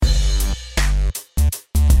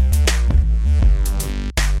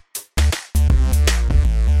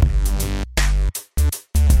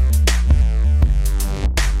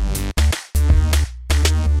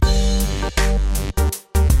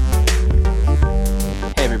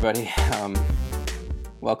everybody.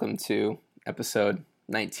 Welcome to episode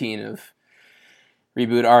 19 of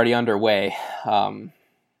Reboot already underway.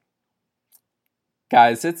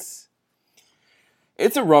 Guys, it's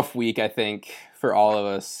a rough week, I think, for all of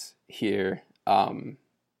us here.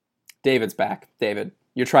 David's back. David,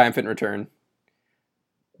 your triumphant return.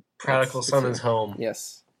 Prodigal son is home.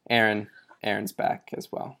 Yes. Aaron's back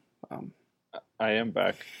as well. I am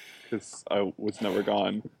back because I was never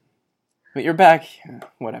gone. But you're back.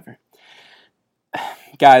 Whatever.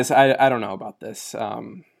 Guys, I don't know about this.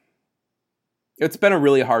 It's been a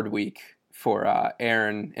really hard week for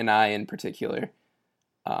Aaron and I in particular.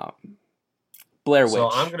 Blair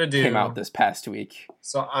Witch came out this past week.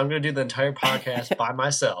 So I'm going to do the entire podcast by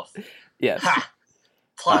myself. Yes. Ha!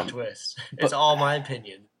 Plot twist. It's all my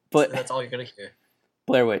opinion. But that's all you're going to hear.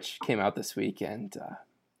 Blair Witch came out this week, and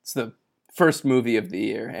it's the first movie of the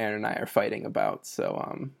year Aaron and I are fighting about.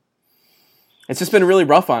 So it's just been really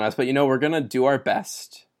rough on us. But, we're going to do our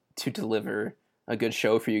best to deliver a good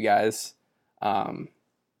show for you guys. I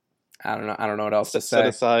don't know what else to say. Set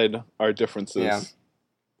aside our differences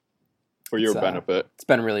for your benefit. It's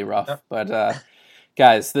been really rough. Yep. But,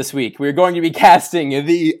 guys, this week we're going to be casting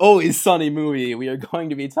the Always Sunny movie. We are going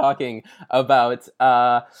to be talking about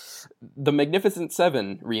the Magnificent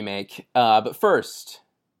Seven remake. But first,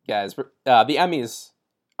 guys, the Emmys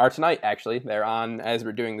are tonight, actually. They're on as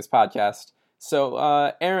we're doing this podcast.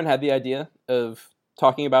 So Aaron had the idea of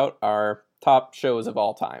talking about our top shows of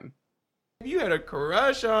all time. You had a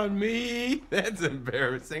crush on me? That's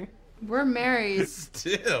embarrassing. We're married.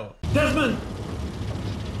 Still. Desmond!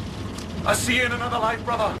 I see you in another life,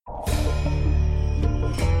 brother.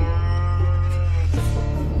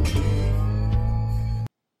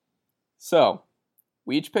 So,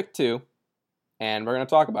 we each picked two, and we're going to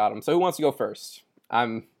talk about them. So who wants to go first?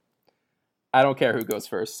 I don't care who goes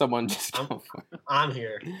first. Someone just go first. I'm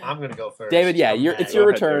here. I'm going to go first. David, it's your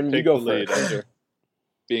return. You go first.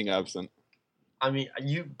 Being absent. I mean,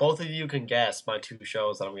 both of you can guess my two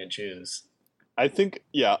shows that I'm going to choose. I think,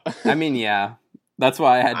 yeah. I mean, yeah. That's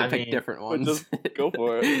why I had to pick different ones. Just go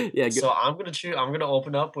for it. Yeah. So I'm going to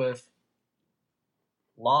open up with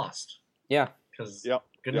Lost. Yeah. Because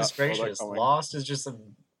goodness gracious, Lost is just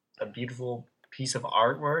a beautiful piece of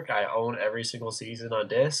artwork. I own every single season on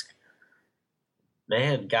disc.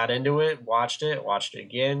 Man, got into it, watched it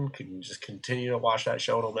again. Can just continue to watch that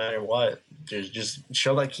show no matter what. There's just a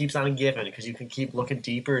show that keeps on giving because you can keep looking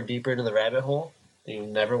deeper and deeper into the rabbit hole, and you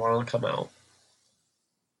never want to come out.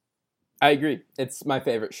 I agree. It's my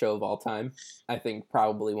favorite show of all time. I think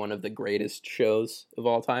probably one of the greatest shows of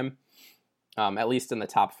all time, at least in the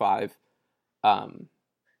top 5.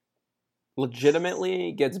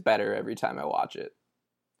 Legitimately gets better every time I watch it.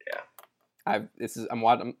 Yeah.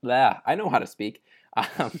 I know how to speak.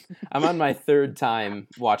 I'm on my 3rd time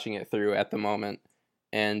watching it through at the moment,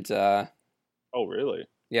 and oh really?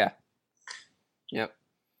 Yeah. Yep.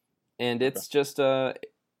 And it's just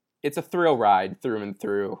it's a thrill ride through and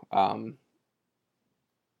through. I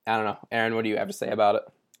don't know, Aaron. What do you have to say about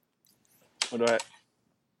it?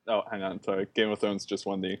 Oh, hang on. Sorry, Game of Thrones just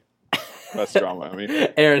won the best drama. I mean,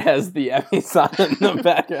 Aaron has the Emmys on in the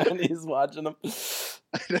background. He's watching them.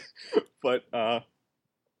 But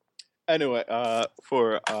anyway,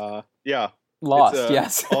 for Lost, it's,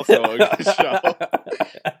 yes, also a good show.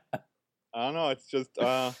 I don't know. It's just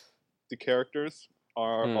the characters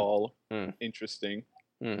are all interesting.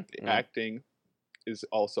 The acting is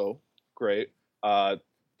also great. But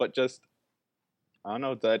just I don't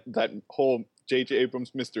know that whole J.J.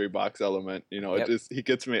 Abrams mystery box element. He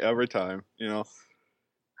gets me every time.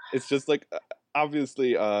 It's just like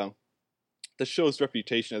obviously the show's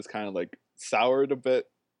reputation has kind of like soured a bit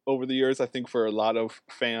over the years, I think, for a lot of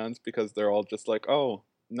fans, because they're all just like, oh,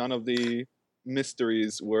 none of the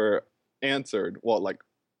mysteries were answered. Well, like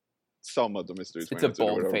some of the mysteries were answered. It's a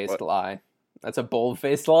bold-faced lie. That's a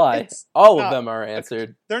bold-faced lie. All of them are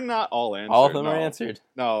answered. They're not all answered. All of them are answered.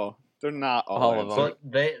 No, they're not all answered.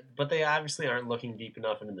 But they obviously aren't looking deep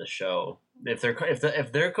enough into the show.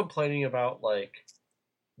 If they're complaining about like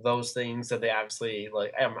those things, that they obviously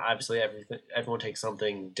everyone takes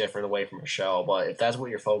something different away from a show. But if that's what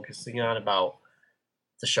you're focusing on about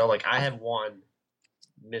the show, like I have one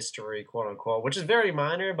mystery, quote unquote, which is very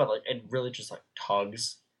minor, but like it really just like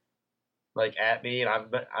tugs like at me, and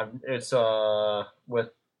it's with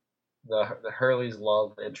the Hurley's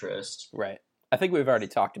love interest. Right. I think we've already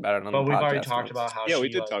talked about it on the podcast. But we've already talked about how we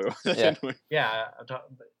did talk about that. Yeah,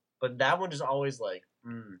 but that one just always like.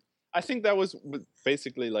 I think that was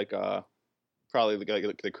basically like probably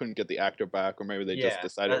like they couldn't get the actor back, or maybe they just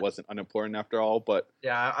decided it wasn't unimportant after all. But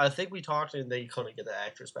yeah, I think we talked and they couldn't get the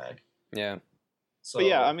actress back. Yeah. So But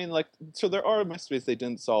yeah, I mean, like, so there are mysteries they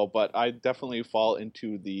didn't solve, but I definitely fall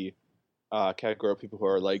into the category of people who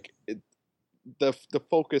are like, the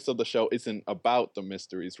focus of the show isn't about the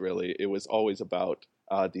mysteries, really. It was always about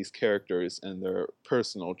these characters and their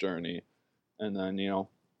personal journey. And then,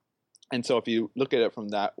 and so if you look at it from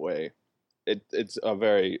that way, it's a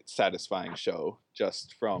very satisfying show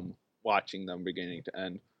just from watching them beginning to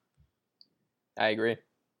end. I agree.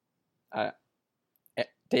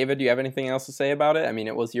 David, do you have anything else to say about it? I mean,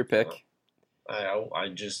 it was your pick.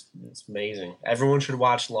 It's amazing. Everyone should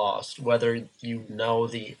watch Lost, whether you know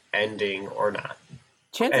the ending or not.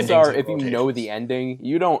 Chances are, if you know the ending,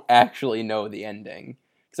 you don't actually know the ending.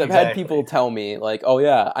 Because I've had people tell me, like, oh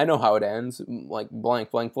yeah, I know how it ends, like,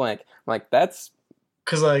 blank, blank, blank. I'm like, that's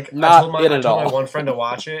because, like, not I told my one friend to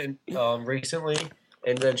watch it recently,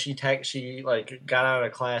 and then she got out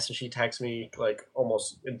of class and she texted me, like,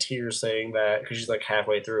 almost in tears saying that, because she's, like,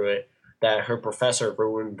 halfway through it, that her professor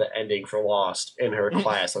ruined the ending for Lost in her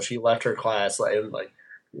class. So she left her class and, like,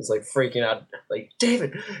 was, like, freaking out, like,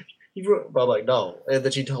 David, I'm like, no. And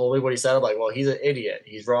then she told me what he said. I'm like, well, he's an idiot.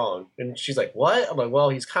 He's wrong. And she's like, what? I'm like, well,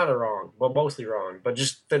 he's kind of wrong. Well, mostly wrong. But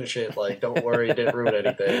just finish it. Like, don't worry, it didn't ruin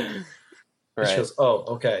anything. Right. She goes, oh,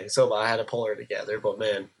 okay. So I had to pull her together. But,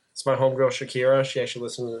 man, it's my homegirl, Shakira. She actually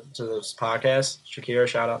listened to this podcast. Shakira,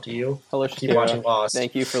 shout out to you. Hello, Shakira. Keep watching Lost.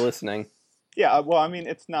 Thank you for listening. Yeah, well, I mean,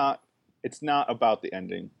 it's not about the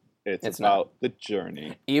ending. It's about the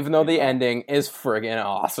journey. Even though the ending is friggin'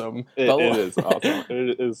 awesome. It is awesome.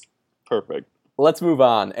 It is perfect. Let's move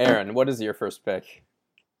on. Aaron, what is your first pick?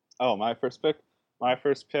 Oh, my first pick? My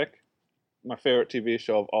first pick, my favorite TV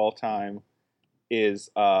show of all time, is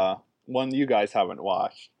one you guys haven't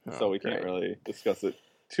watched, so we can't really discuss it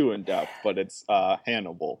too in depth, but it's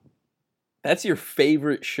Hannibal. That's your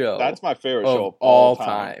favorite show? That's my favorite show of all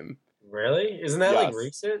time. Really? Isn't that like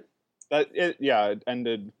recent? It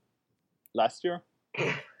ended last year.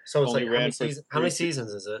 So it's how many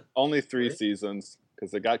seasons is it? Only 3 seasons,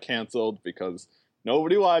 because it got canceled because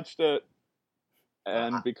nobody watched it,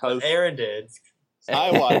 and because Aaron did.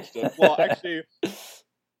 I watched it. Well, actually,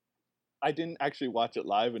 I didn't actually watch it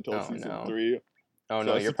live until season 3. Oh so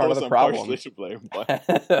no, I you're part of the problem. Partially to blame,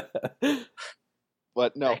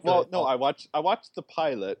 but no. Well, no, I watched the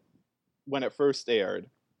pilot when it first aired,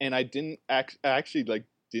 and I didn't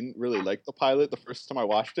didn't really like the pilot the first time I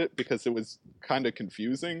watched it because it was kind of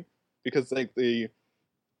confusing, because like they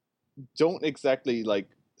don't exactly like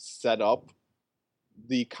set up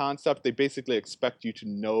the concept. They basically expect you to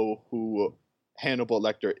know who Hannibal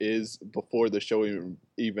Lecter is before the show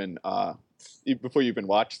even before you even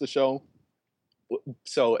watch the show.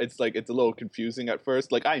 So it's like it's a little confusing at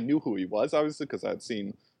first. Like I knew who he was obviously because I had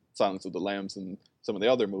seen Silence of the Lambs and some of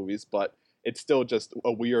the other movies, but it's still just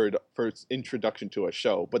a weird first introduction to a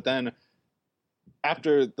show. But then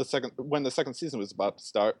after when the second season was about to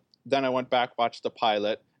start, then I went back, watched the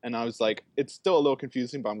pilot, and I was like, it's still a little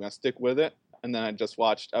confusing, but I'm gonna stick with it. And then I just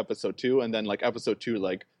watched episode 2, and then like episode 2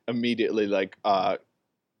 like immediately like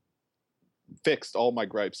fixed all my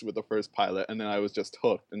gripes with the first pilot, and then I was just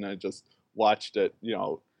hooked, and I just watched it,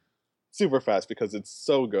 super fast because it's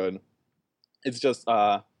so good. It's just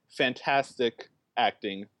fantastic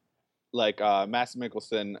acting. Like Mads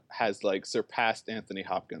Mikkelsen has like surpassed Anthony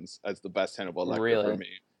Hopkins as the best Hannibal Lecter for me.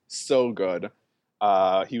 So good.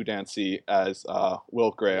 Hugh Dancy as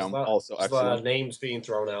Will Graham, also excellent. There's a lot of names being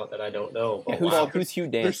thrown out that I don't know. But who's Hugh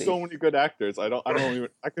Dancy? There's so many good actors. I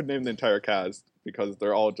could name the entire cast because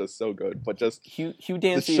they're all just so good. But just Hugh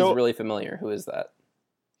Dancy is really familiar. Who is that?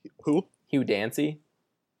 Who? Hugh Dancy.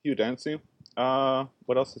 Hugh Dancy.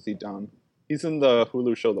 What else has he done? He's in the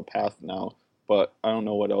Hulu show The Path now, but I don't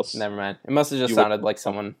know what else. Never mind. It must have just sounded like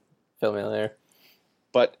someone familiar.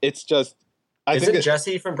 But it's just. Isn't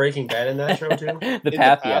Jesse from Breaking Bad in that show too? The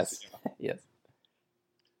Path, yes. Yeah. Yes.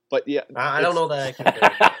 But yeah, I don't know that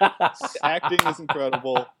I can. Acting is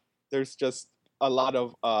incredible. There's just a lot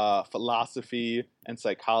of philosophy and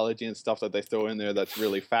psychology and stuff that they throw in there that's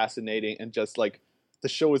really fascinating, and just like the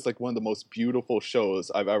show is like one of the most beautiful shows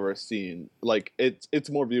I've ever seen. Like it's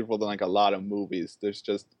more beautiful than like a lot of movies. There's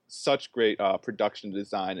just such great production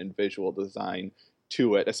design and visual design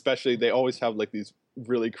to it. Especially they always have like these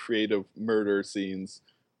really creative murder scenes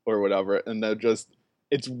or whatever, and they're just,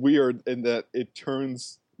 it's weird in that it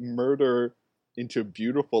turns murder into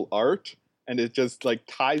beautiful art, and it just like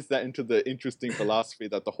ties that into the interesting philosophy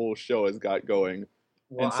that the whole show has got going.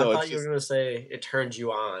 Well, and so I thought you were going to say it turns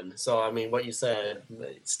you on. So, I mean, what you said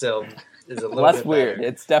still is a little less bit weird. Better.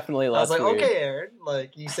 It's definitely less weird. I was like, okay, Aaron,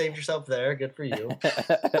 like, you saved yourself there. Good for you.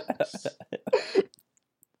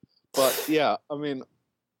 But, yeah, I mean,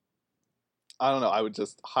 I don't know. I would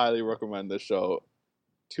just highly recommend this show.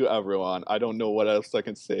 to everyone. I don't know what else I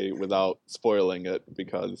can say without spoiling it,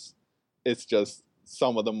 because it's just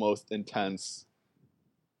some of the most intense,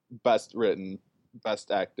 best written,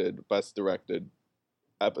 best acted, best directed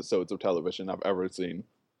episodes of television I've ever seen.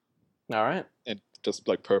 All right. And just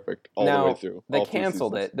like perfect all now, the way through. They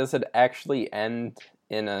canceled it. Does it actually end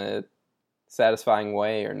in a satisfying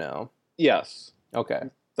way or no? Yes. Okay.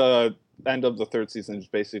 The end of the third season is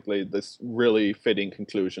basically this really fitting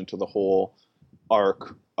conclusion to the whole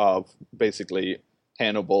arc of basically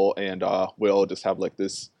Hannibal and Will just have like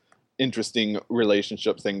this interesting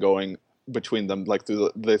relationship thing going between them, like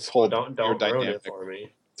through this whole don't ruin it for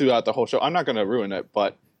me throughout the whole show. I'm not going to ruin it,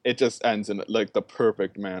 but it just ends in like the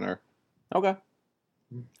perfect manner. Okay.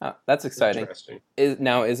 That's exciting.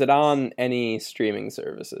 Is it on any streaming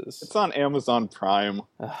services? It's on Amazon Prime.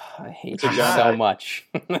 I hate you so much.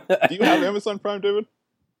 Do you have Amazon Prime, David?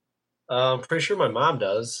 I'm pretty sure my mom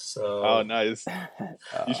does. So. Oh, nice.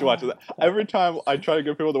 You should watch it. Every time I try to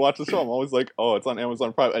get people to watch the show, I'm always like, oh, it's on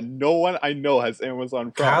Amazon Prime. And no one I know has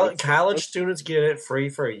Amazon Prime. College students get it free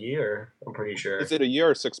for a year, I'm pretty sure. Is it a year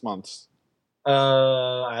or 6 months?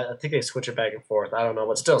 I think they switch it back and forth. I don't know,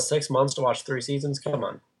 but still, 6 months to watch 3 seasons? Come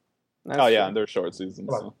on. Oh, yeah, and they're short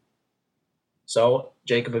seasons. So,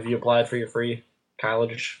 Jacob, have you applied for your free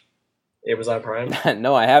college Amazon Prime?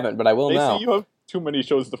 No, I haven't, but I will now. You have too many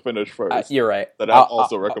shows to finish first. You're right. That I'll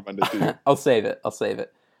also recommend it to you. I'll save it.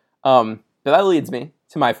 But that leads me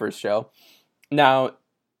to my first show. Now,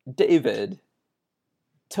 David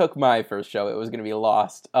took my first show. It was going to be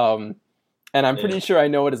Lost. And I'm pretty sure I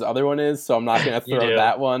know what his other one is, so I'm not going to throw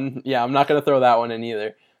that one. Yeah, I'm not going to throw that one in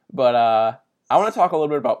either. But I want to talk a little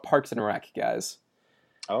bit about Parks and Rec, guys.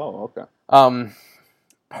 Oh, okay.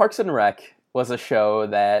 Parks and Rec was a show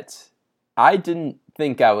that I didn't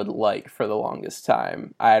think I would like for the longest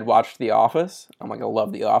time. I had watched The Office. I'm like, I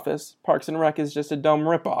love The Office. Parks and Rec is just a dumb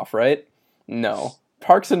ripoff, right? No.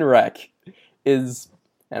 Parks and Rec is,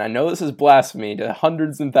 and I know this is blasphemy to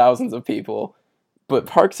hundreds and thousands of people, but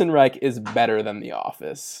Parks and Rec is better than The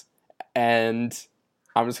Office. And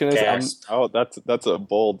I'm just going to say... Oh, that's a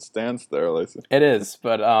bold stance there, Lacey. It is,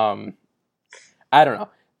 but I don't know.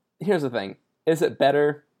 Here's the thing. Is it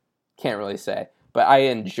better? Can't really say. But I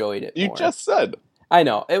enjoyed it more. You just said. I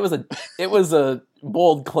know. It was a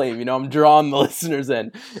bold claim. You know, I'm drawing the listeners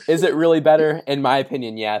in. Is it really better? In my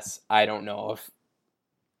opinion, yes. I don't know if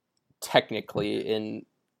technically in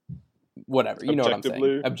whatever. You know what I'm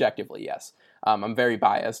saying. Objectively, yes. I'm very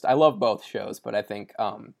biased. I love both shows, but I think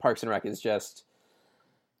Parks and Rec is just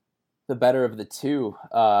the better of the two.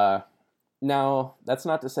 Now, that's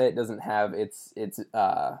not to say it doesn't have its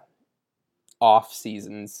off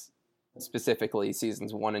seasons. Specifically,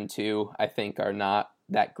 seasons 1 and 2, I think, are not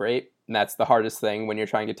that great. And that's the hardest thing when you're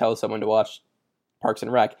trying to tell someone to watch Parks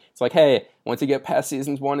and Rec. It's like, hey, once you get past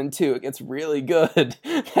seasons 1 and 2, it gets really good.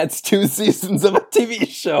 That's 2 seasons of a TV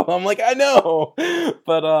show. I'm like, I know.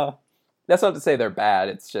 But that's not to say they're bad.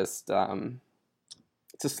 It's just,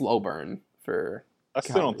 it's a slow burn for I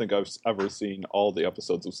still don't think I've ever seen all the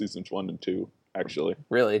episodes of seasons 1 and 2, actually.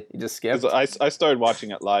 Really? You just skipped? I started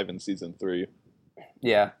watching it live in season 3.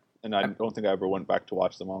 Yeah. And I don't think I ever went back to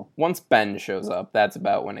watch them all. Once Ben shows up, that's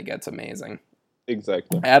about when it gets amazing.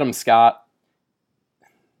 Exactly. Adam Scott,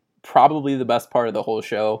 probably the best part of the whole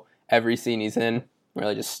show. Every scene he's in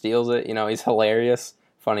really just steals it. You know, he's hilarious,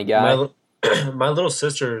 funny guy. My little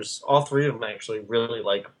sisters, all 3 of them actually really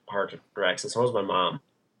like Parks and Rec, and so does my mom.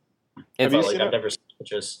 I've never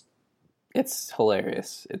just. It's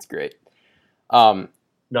hilarious. It's great. No,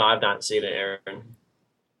 I've not seen it, Aaron.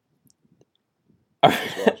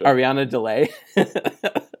 Ariana DeLay.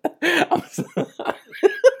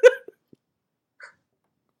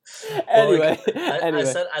 Anyway,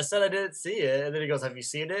 I said I didn't see it, and then he goes, "Have you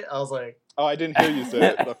seen it?" I was like, "Oh, I didn't hear you say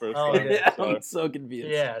it the first time." Yeah, I'm so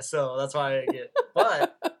confused. Yeah, so that's why I get.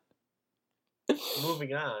 But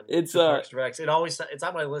moving on, it's Parks and Rec. It's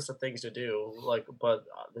on my list of things to do. Like, but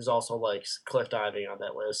there's also like cliff diving on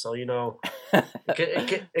that list. So you know,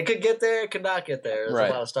 it could get there, it could not get there. There's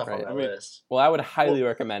a lot of stuff on that list. Well, I would highly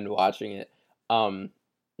recommend watching it.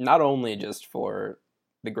 Not only just for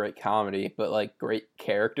the great comedy, but like great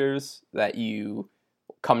characters that you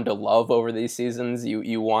come to love over these seasons.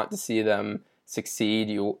 You want to see them succeed.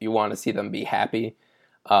 You want to see them be happy.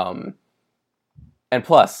 And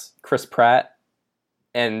plus, Chris Pratt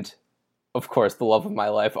and, of course, the love of my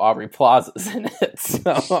life, Aubrey Plaza's in it.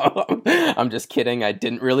 So I'm just kidding. I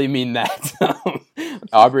didn't really mean that.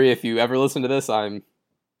 Aubrey, if you ever listen to this, I'm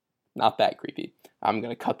not that creepy. I'm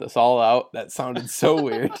going to cut this all out. That sounded so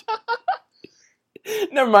weird.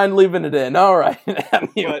 Never mind leaving it in. All right.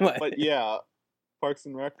 But yeah, Parks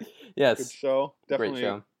and Rec. Yes. Good show. Definitely Great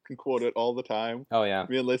show. can quote it all the time. Oh, yeah.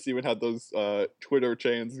 Me and Liz even had those Twitter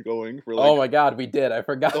chains going for Oh, my God, we did. I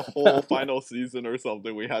forgot. the whole final season or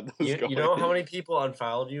something. We had those going. You know how many people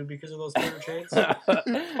unfollowed you because of those Twitter chains?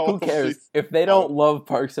 Who cares? If they don't love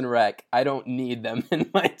Parks and Rec, I don't need them in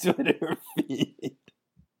my Twitter feed.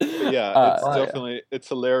 But yeah, it's definitely it's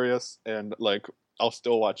hilarious, and like I'll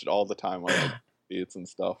still watch it all the time on like, beats and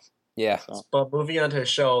stuff. Yeah. So. But moving on to a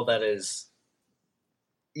show that is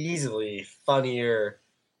easily funnier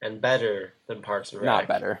and better than Parks and Rec. Not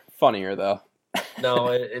better. Funnier, though. No,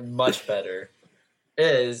 it much better.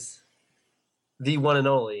 Is the one and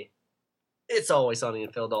only It's Always Sunny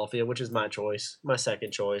in Philadelphia, which is my choice, my second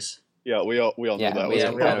choice. Yeah, we all know that. we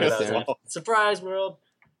know that as well. Surprise world.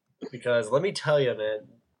 Because let me tell you, man,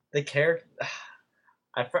 the character.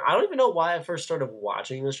 I don't even know why I first started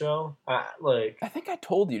watching the show. I think I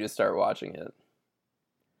told you to start watching it.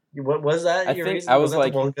 What was that? I your think reason? I was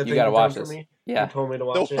like, you you gotta watch this. Me? Yeah, you told me to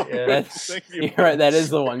watch it. Yeah. You're right. That is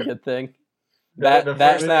the one good thing. That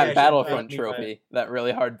Battlefront trophy, that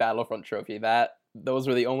really hard Battlefront trophy. Those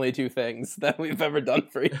were the only two things that we've ever done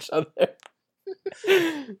for each other.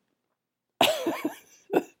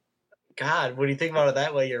 God, when you think about it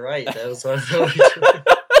that way, you're right. That was one of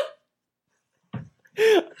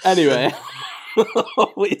Anyway,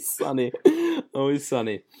 Always Sunny. Always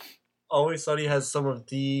Sunny. Always Sunny has some of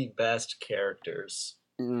the best characters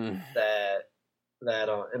that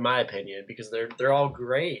in my opinion, because they're all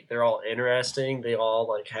great. They're all interesting. They all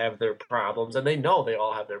like have their problems, and they know they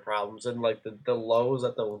all have their problems, and like the lows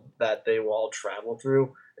that they will all travel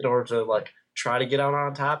through in order to like try to get out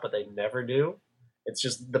on top, but they never do. It's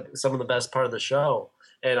just some of the best part of the show.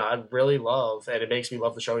 And I really love, and it makes me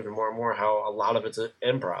love the show even more and more, how a lot of it's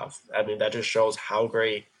improv. I mean, that just shows how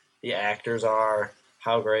great the actors are,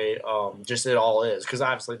 how great just it all is. Because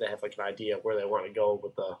obviously they have like an idea of where they want to go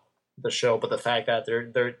with the show, but the fact that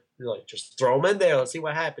they're like, just throw them in there, let's see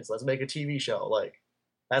what happens, let's make a TV show. Like,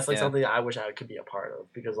 that's like something I wish I could be a part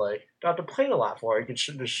of, because like, don't have to plan a lot for it. You can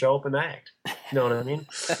just show up and act. You know what I mean?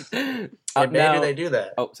 And maybe they do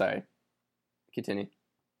that. Oh, sorry. Continue.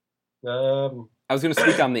 I was going to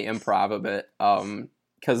speak on the improv a bit,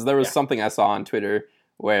 because there was something I saw on Twitter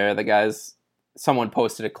where someone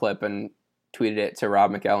posted a clip and tweeted it to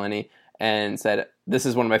Rob McElhenney and said, "This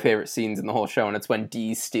is one of my favorite scenes in the whole show," and it's when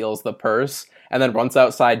Dee steals the purse and then runs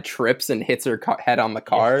outside, trips, and hits her head on the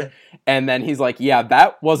car, and then he's like, "Yeah,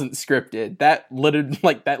 that wasn't scripted. That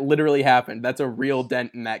literally happened. That's a real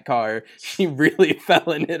dent in that car. She really fell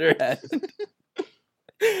and hit her head."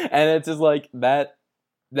 And it's just like that.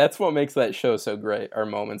 That's what makes that show so great, are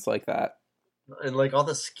moments like that. And like all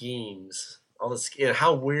the schemes,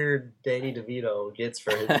 how weird Danny DeVito gets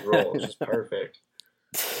for his role is just perfect.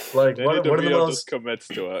 Like Danny DeVito just commits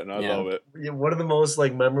to it, and I love it. One of the most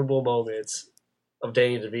like memorable moments of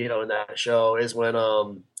Danny DeVito in that show is when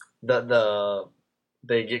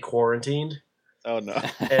they get quarantined. Oh no!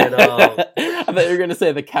 And I thought you were gonna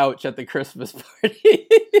say the couch at the Christmas party.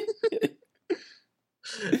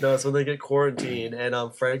 No, it's when they get quarantined, and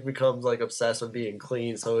Frank becomes like obsessed with being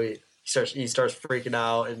clean, so he starts freaking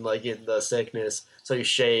out and like getting the sickness. So he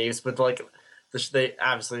shaves, but like they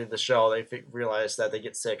obviously in the show they realize that they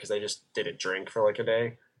get sick because they just didn't drink for like a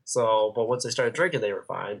day. So, but once they started drinking, they were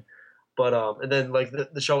fine. But and then like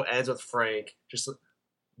the show ends with Frank just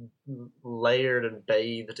layered and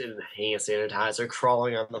bathed in hand sanitizer,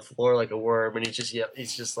 crawling on the floor like a worm, and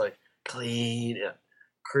he's just like clean,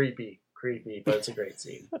 creepy, but it's a great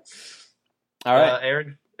scene. All right,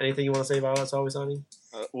 Aaron, anything you want to say about It's Always Sunny?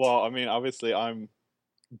 Well, I mean, obviously, I'm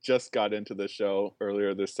just got into the show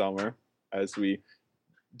earlier this summer, as we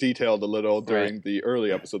detailed a little during the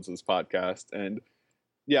early episodes of this podcast, and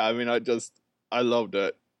yeah, I mean, I loved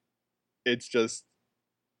it. It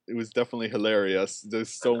was definitely hilarious.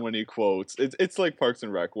 There's so many quotes. It's like Parks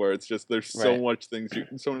and Rec, where it's just there's so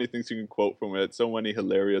many things you can quote from it. So many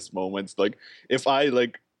hilarious moments. Like if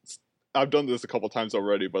I've done this a couple times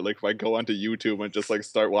already, but like if I go onto YouTube and just like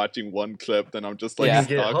start watching one clip, then I'm just like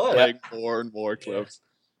stuck playing more and more clips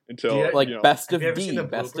until best of D,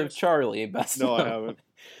 best of Charlie, No, I haven't.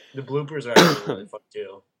 The bloopers are actually really fun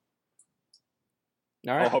too.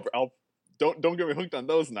 All right. Don't get me hooked on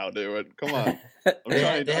those now, dude. Come on. I'm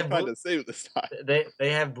trying to save this time.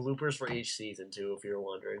 They have bloopers for each season too, if you're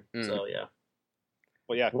wondering. So yeah.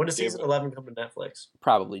 Well, yeah. When does season 11 come to Netflix?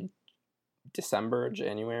 Probably December or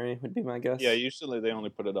January would be my guess. Yeah, usually they only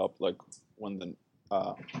put it up like when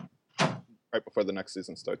right before the next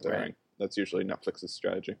season starts airing. Right. That's usually Netflix's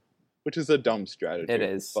strategy, which is a dumb strategy. It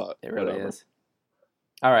is. But it really whatever. is.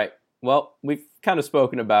 All right. Well, we've kind of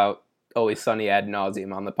spoken about Always Sunny ad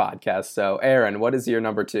nauseum on the podcast. So, Aaron, what is your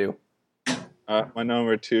number 2? My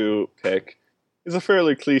number 2 pick is a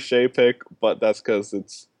fairly cliche pick, but that's because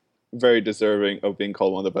it's very deserving of being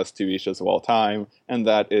called one of the best TV shows of all time, and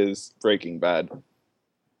that is Breaking Bad.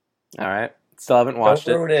 All right. Still haven't watched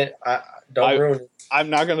it. Don't ruin it. Don't ruin it. I'm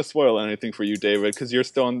not going to spoil anything for you, David, because you're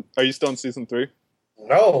still in. Are you still in season 3?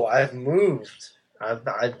 No, I've moved.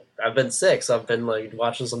 I've been sick, so I've been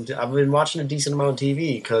watching I've been watching a decent amount of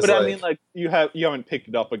TV because. But I mean, you haven't picked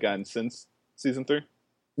it up again since season 3.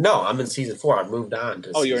 No, I'm in season 4. I've moved on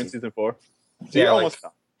to. You're in season 4. So yeah, you're almost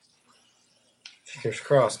done. Fingers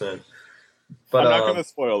crossed, man. But I'm not going to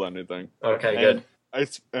spoil anything. Okay, good.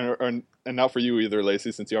 And not for you either,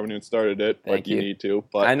 Lacey, since you haven't even started it. Thank you. You need to.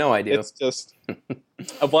 But I know I do. It's just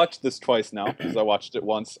I've watched this twice now because I watched it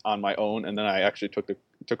once on my own, and then I actually took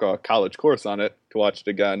a college course on it to watch it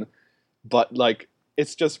again. But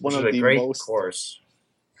it's just one of the great most course.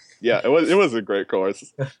 Yeah, it was a great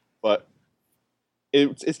course, but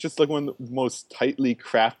it's just one of the most tightly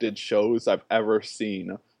crafted shows I've ever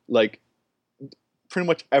seen. Pretty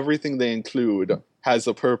much everything they include has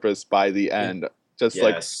a purpose by the end.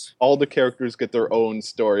 Just all the characters get their own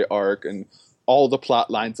story arc, and all the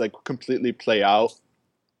plot lines completely play out.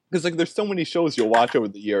 Because there's so many shows you'll watch over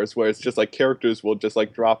the years where it's just characters will just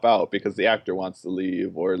drop out because the actor wants to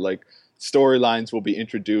leave, or storylines will be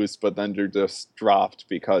introduced but then they're just dropped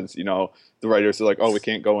because the writers are we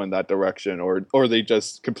can't go in that direction, or they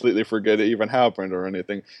just completely forget it even happened or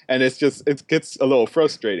anything, and it gets a little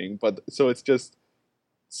frustrating. But so it's just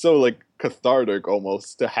so cathartic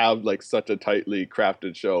almost to have such a tightly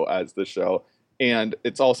crafted show as the show. And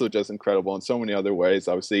it's also just incredible in so many other ways.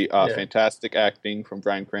 Obviously, fantastic acting from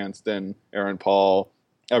Bryan Cranston, Aaron Paul,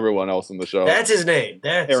 everyone else in the show. That's his name.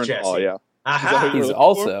 That's Aaron Jesse. Paul, yeah. He's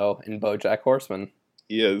also in BoJack Horseman.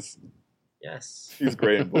 He is. Yes. He's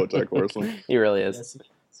great in BoJack Horseman. He really is. Yes.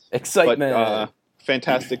 Excitement. But,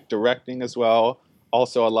 fantastic directing as well.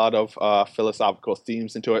 Also, a lot of philosophical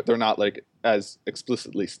themes into it. They're not as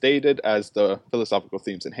explicitly stated as the philosophical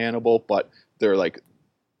themes in Hannibal, but they're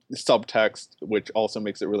subtext, which also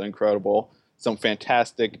makes it really incredible. Some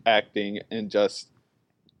fantastic acting, and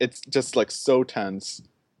it's just so tense,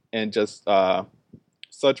 and just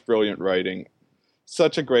such brilliant writing,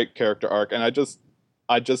 such a great character arc, and I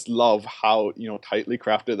just love how tightly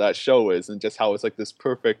crafted that show is, and just how it's this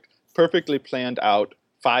perfectly planned out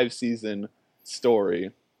 5-season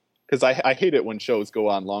story. Because I hate it when shows go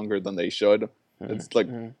on longer than they should. It's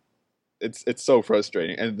it's so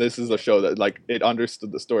frustrating, and this is a show that it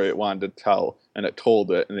understood the story it wanted to tell, and it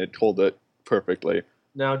told it perfectly.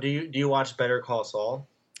 Now, do you watch Better Call Saul?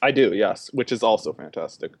 I do, yes, which is also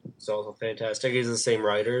fantastic. It's also fantastic. Is it the same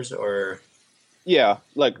writers, or? Yeah,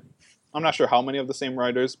 I'm not sure how many of the same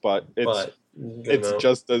writers, but it's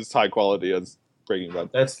just as high quality as Breaking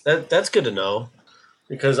Bad. That's good to know,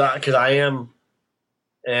 because I am,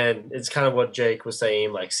 and it's kind of what Jake was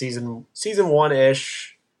saying. Season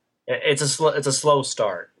 1-ish, it's a slow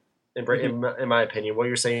start. In my opinion, what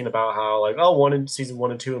you're saying about how season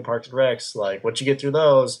 1 and 2 in Parks and Recs, once you get through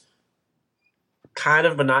those, kind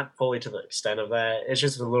of, but not fully to the extent of that. It's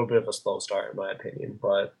just a little bit of a slow start, in my opinion.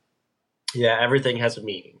 But yeah, everything has a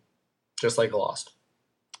meaning, just like Lost.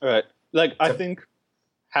 All right, I think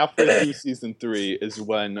halfway through season 3 is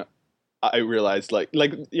when I realized,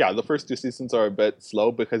 the first 2 seasons are a bit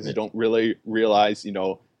slow because you don't really realize,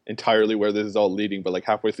 entirely where this is all leading. But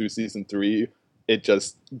halfway through season 3, it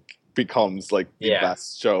just becomes the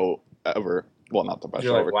best show ever. Well, not the best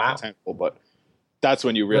show ever, wow. But that's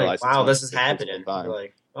when you realize, wow, this is happening. You're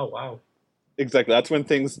oh wow. Exactly. That's when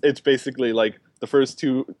it's basically the first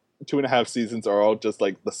two and a half seasons are all just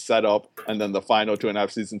the setup, and then the final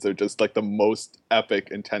 2.5 seasons are just the most epic,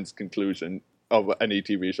 intense conclusion of any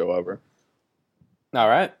TV show ever. All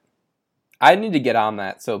right. I need to get on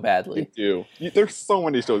that so badly. You do. There's so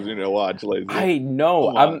many shows you need to watch, Lazy. I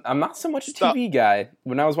know. I'm not so much a TV guy.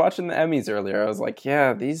 When I was watching the Emmys earlier, I was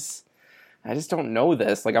I just don't know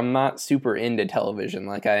this. I'm not super into television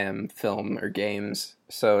like I am film or games.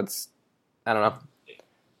 So I don't know.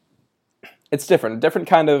 It's different. A different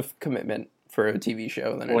kind of commitment for a TV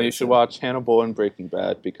show than you should watch Hannibal and Breaking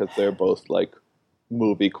Bad, because they're both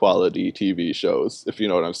movie quality TV shows, if you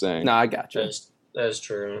know what I'm saying. No, I got you. That is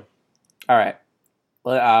true. All right.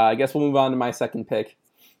 I guess we'll move on to my second pick.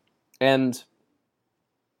 And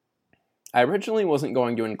I originally wasn't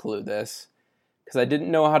going to include this because I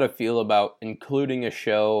didn't know how to feel about including a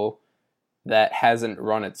show that hasn't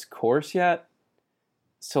run its course yet.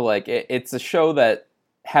 So, it's a show that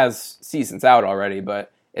has seasons out already,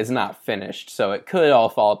 but is not finished. So it could all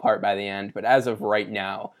fall apart by the end. But as of right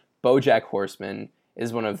now, BoJack Horseman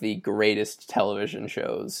is one of the greatest television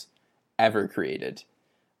shows ever created.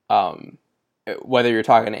 Whether you're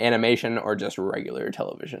talking animation or just regular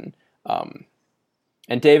television.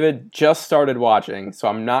 And David just started watching, so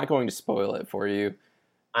I'm not going to spoil it for you.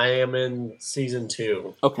 I am in season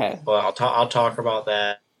 2. Okay. But I'll talk about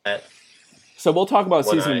that. So we'll talk about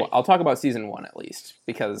season 1. I'll talk about season 1 at least,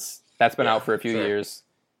 because that's been out for a few years.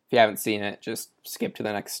 If you haven't seen it, just skip to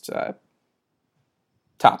the next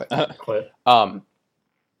topic. Quit. But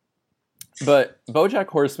BoJack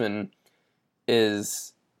Horseman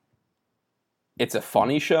it's a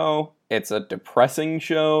funny show. It's a depressing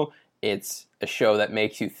show. It's a show that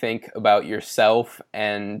makes you think about yourself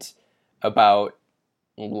and about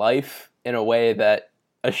life in a way that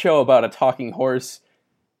a show about a talking horse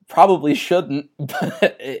probably shouldn't,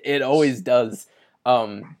 but it always does.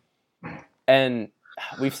 And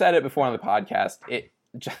we've said it before on the podcast, it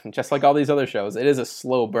just like all these other shows, it is a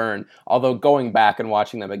slow burn. Although going back and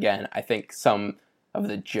watching them again, I think some of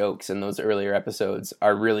the jokes in those earlier episodes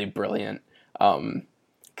are really brilliant.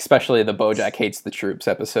 Especially the BoJack Hates the Troops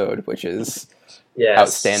episode, which is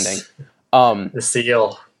outstanding. The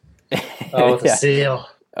seal. Oh, the seal.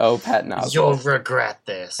 Oh, Patton Oswalt. You'll regret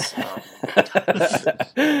this.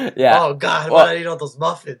 Yeah. Oh God, why did I eat all those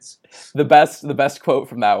muffins? The best quote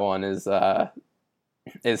from that one is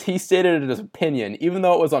he stated his opinion, even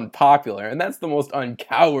though it was unpopular, and that's the most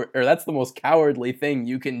cowardly thing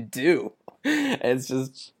you can do. It's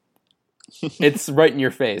just, it's right in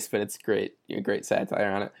your face, but it's great. Great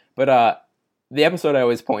satire on it. But the episode I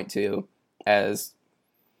always point to as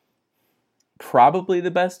probably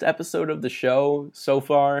the best episode of the show so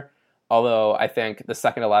far, although I think the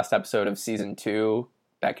second to last episode of season 2,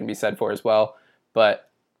 that can be said for as well.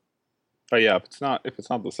 But yeah, if it's not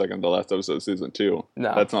the second to last episode of season 2,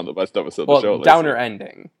 no, that's not the best episode of the show. Downer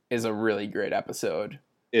Ending is a really great episode.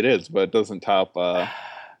 It is, but it doesn't top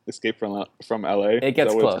Escape from LA. It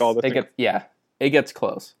gets close. It gets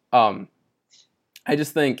close.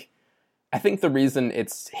 I think the reason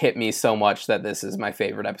it's hit me so much that this is my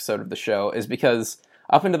favorite episode of the show is because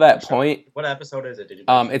up until that point, what episode is it? Did you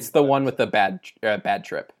it's the one with the bad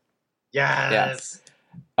trip. Yes.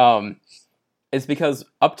 Yeah. It's because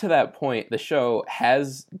up to that point, the show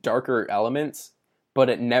has darker elements, but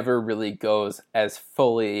it never really goes as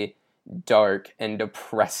fully dark and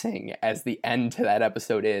depressing as the end to that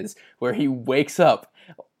episode is, where he wakes up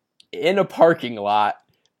in a parking lot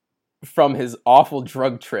from his awful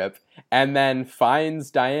drug trip and then finds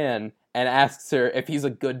Diane and asks her if he's a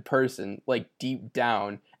good person, like deep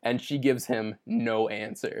down, and she gives him no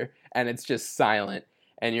answer, and it's just silent,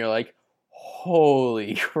 and you're like,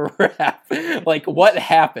 holy crap, like what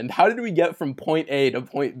happened? How did we get from point A to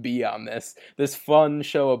point B on this fun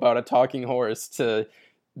show about a talking horse to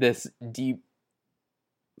this deep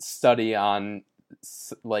study on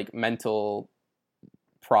like mental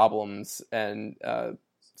problems and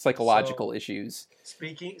psychological issues?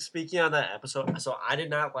 Speaking on that episode, so I did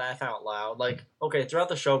not laugh out loud. Like, okay, throughout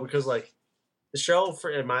the show, because like the show,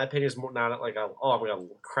 in my opinion, is more not like I'm gonna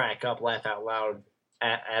crack up, laugh out loud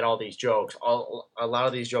at all these jokes. A lot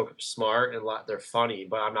of these jokes are smart and they're funny,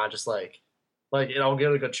 but I'm not just like I'll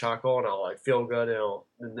get a good chuckle and I'll like feel good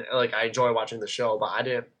and like I enjoy watching the show, but I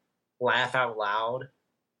didn't laugh out loud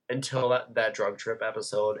until that drug trip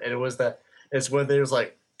episode, and it's when they was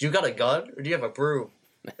like, do you got a gun or do you have a broom?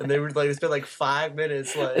 And they were like, spent like 5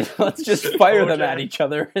 minutes like, let's just fire them at each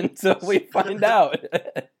other until we find out.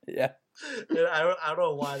 Yeah. And I don't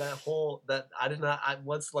know why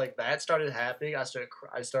once like that started happening, I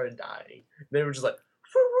started dying. They were just like,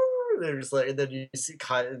 they were just like, and then you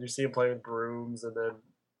see him playing with brooms, and then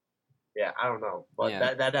yeah, I don't know,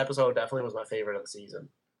 but that episode definitely was my favorite of the season.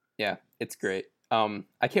 Yeah, it's great.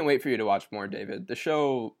 I can't wait for you to watch more, David. The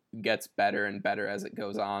show gets better and better as it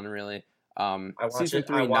goes on, really. Season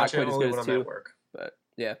 3 not quite as good as 2, but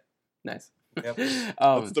yeah, nice. Yep.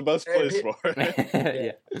 That's the best place for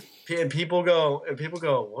it. Yeah. And people go,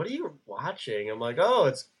 what are you watching? I'm like, oh,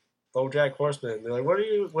 it's BoJack Horseman. They're like,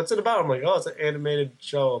 what's it about? I'm like, oh, it's an animated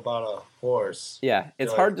show about a horse. Yeah,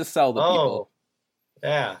 it's hard to sell to people.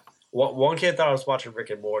 Yeah. One kid thought I was watching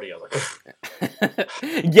Rick and Morty. I was like,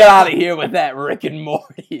 get out of here with that Rick and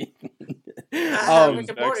Morty.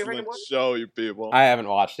 Excellent show, you people. I haven't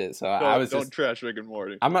watched it, so don't trash Rick and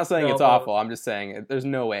Morty. I'm not saying it's awful. I'm just saying there's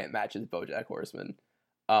no way it matches BoJack Horseman.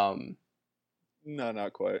 No,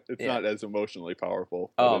 not quite. It's not as emotionally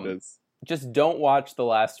powerful, but it is. Just don't watch the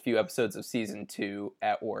last few episodes of season 2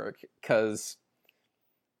 at work, because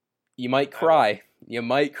you might cry. You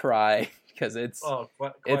might cry because it's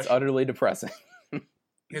utterly depressing.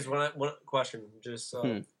 Because because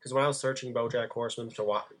when I was searching BoJack Horseman to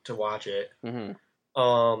watch it, mm-hmm.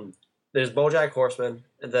 There's BoJack Horseman,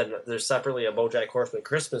 and then there's separately a BoJack Horseman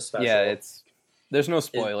Christmas special. Yeah, there's no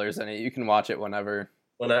spoilers in it. You can watch it whenever.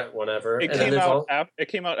 Whenever. It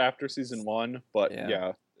came out after season 1, but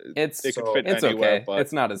yeah it could fit anywhere. Okay. But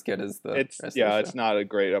it's not as good as the. It's not a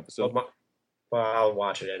great episode. Well, I'll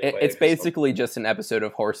watch it anyway. It's basically just an episode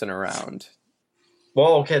of Horsing Around.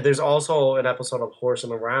 Well, okay. There's also an episode of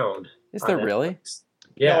Horsing Around. Is there really?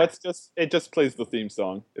 Yeah. No, it just plays the theme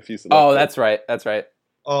song if you select. Oh, that's right.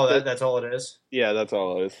 Oh, that's all it is. Yeah, that's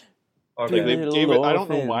all it is. Okay. They gave it. I don't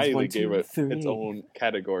know why they gave it its own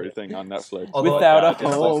category thing on Netflix. Without a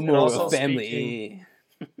home or a family.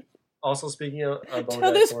 Also speaking of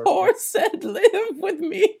till this horse said, "Live with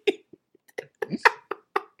me."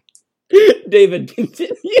 David,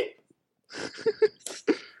 continue.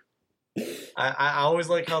 I always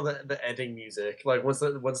like how the ending music, like once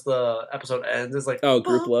the episode ends, it's like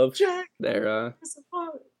Group Love. Jack, their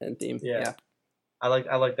end theme. Yeah. I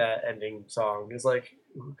like that ending song. It's like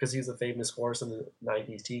because he's a famous horse in the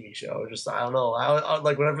 '90s TV show. Just I don't know. I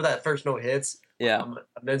like whenever that first note hits. Yeah. I'm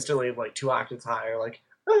instantly like 2 octaves higher. Like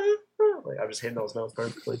I'm just hitting those notes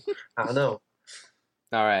perfectly. I don't know.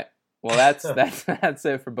 All right. Well, that's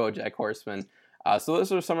it for BoJack Horseman. So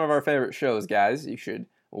those are some of our favorite shows, guys. You should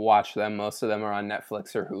watch them. Most of them are on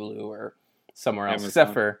Netflix or Hulu or somewhere else,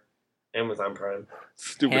 except for Amazon Prime.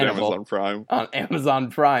 Stupid Hannibal Amazon Prime. On Amazon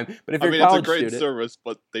Prime. But if you're a college student, it's a great service,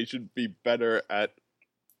 but they should be better at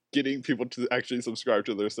getting people to actually subscribe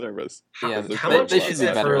to their service. Yeah, how much is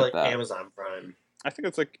it for like Amazon Prime? I think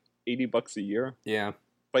it's like $80 a year. Yeah.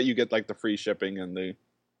 But you get like the free shipping and the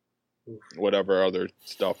whatever other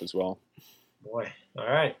stuff as well. Boy. All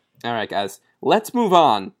right, guys. Let's move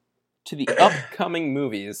on to the upcoming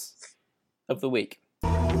movies of the week.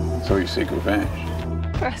 So you seek revenge?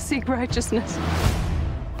 I seek righteousness,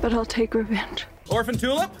 but I'll take revenge. Orphan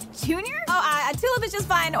Tulip? Junior? Oh, Tulip is just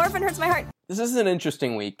fine. Orphan hurts my heart. This is an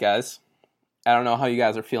interesting week, guys. I don't know how you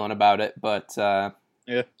guys are feeling about it, but yeah.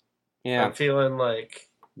 I'm feeling like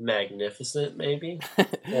Magnificent, maybe.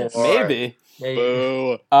 Maybe.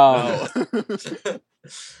 Boo.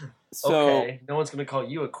 So, okay, no one's gonna call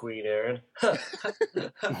you a queen, Aaron.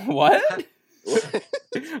 What?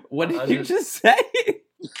 What did you just say?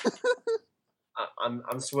 I'm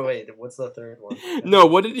wait. What's the third one? No,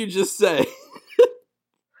 what did you just say?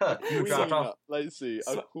 You dropped off. Let's see,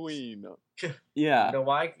 a queen. Yeah. You know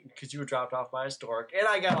why? Because you were dropped off by a stork, and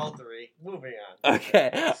I got all 3. Moving on.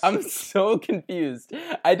 Okay, I'm so confused.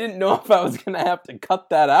 I didn't know if I was gonna have to cut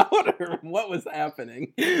that out or what was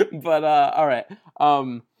happening. But all right.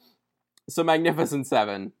 So Magnificent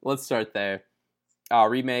Seven. Let's start there.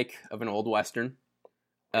 Remake of an old western.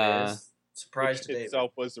 Surprise to David.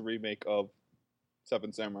 Itself was the remake of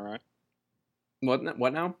Seven Samurai. What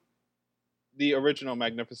now? The original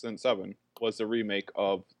Magnificent Seven was the remake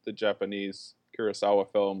of the Japanese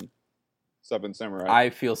Kurosawa film Seven Samurai. I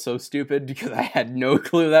feel so stupid because I had no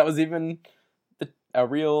clue that was even a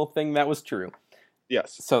real thing that was true.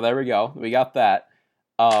 Yes. So there we go. We got that.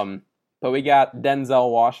 But we got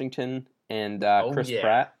Denzel Washington and Chris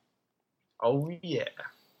Pratt. Oh yeah.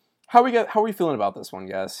 How are we feeling about this one,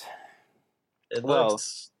 guys? Well,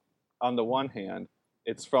 on the one hand,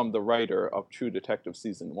 it's from the writer of True Detective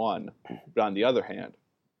Season 1, but on the other hand,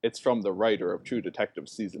 it's from the writer of True Detective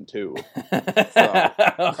Season 2. So.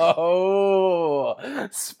 Oh,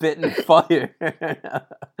 spitting fire.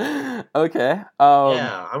 Okay.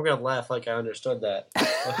 Yeah, I'm going to laugh like I understood that.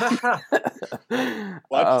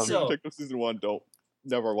 Watch True Detective Season 1,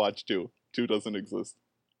 never watch 2. 2 doesn't exist.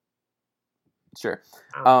 Sure.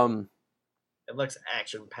 It looks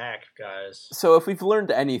action-packed, guys. So if we've learned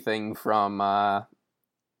anything from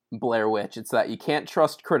Blair Witch, it's that you can't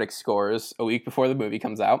trust critic scores a week before the movie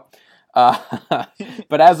comes out.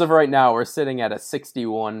 But as of right now, we're sitting at a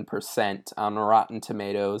 61% on Rotten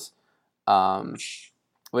Tomatoes,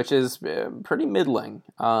 which is pretty middling.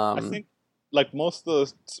 I think, like, most of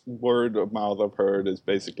the word of mouth I've heard is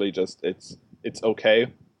basically just it's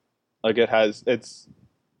okay. Like, it's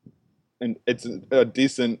a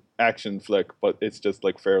decent action flick, but it's just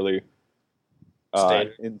like fairly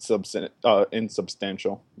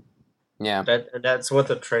insubstantial. Yeah, that's what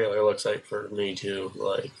the trailer looks like for me too.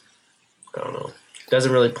 Like, I don't know, it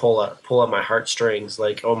doesn't really pull up my heartstrings.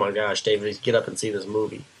 Like, oh my gosh, David, get up and see this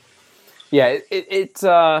movie. Yeah, it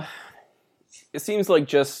seems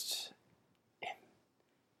like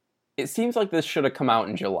it seems like this should have come out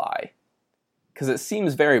in July because it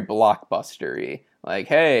seems very blockbustery. Like,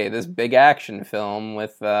 hey, this big action film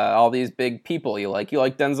with all these big people you like. You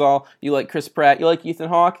like Denzel, you like Chris Pratt, you like Ethan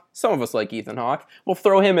Hawke. Some of us like Ethan Hawke. We'll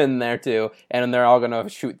throw him in there too, and they're all going to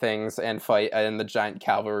shoot things and fight, and the giant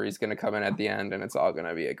cavalry is going to come in at the end, and it's all going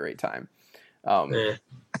to be a great time. I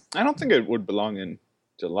don't think it would belong in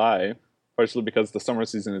July, partially because the summer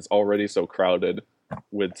season is already so crowded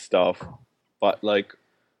with stuff. But, like,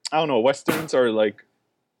 I don't know, Westerns are, like,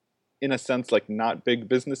 in a sense, like, not big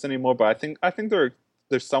business anymore, but I think there's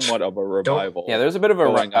somewhat of a revival. Yeah, there's a bit of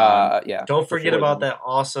a yeah. Don't forget about that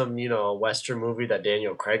awesome, Western movie that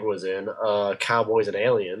Daniel Craig was in, Cowboys and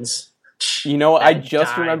Aliens. You know, I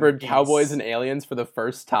just remembered Cowboys and Aliens for the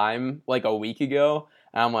first time like a week ago,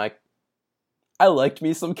 and I'm like, I liked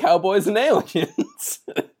me some Cowboys and Aliens.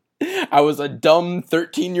 I was a dumb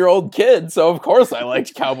 13-year-old kid, so of course I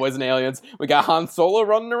liked Cowboys and Aliens. We got Han Solo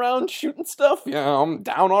running around shooting stuff. I'm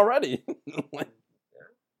down already.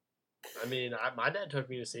 I mean, my dad took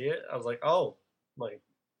me to see it. I was like, oh, like,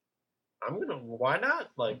 why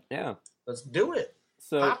not? Like, yeah, let's do it.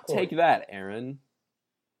 So Popcorn. Take that, Aaron.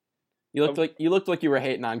 You looked like you were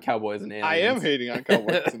hating on Cowboys and Aliens. I am hating on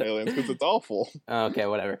Cowboys and Aliens because it's awful. Okay,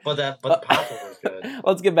 whatever. But the popcorn was good.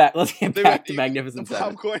 Let's get back to Magnificent The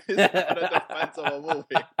Seven. popcorn is not a defense of a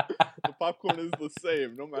movie. The popcorn is the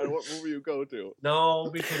same no matter what movie you go to. No,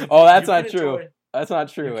 because that's not true. That's not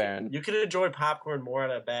true, Aaron. You can enjoy popcorn more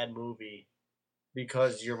at a bad movie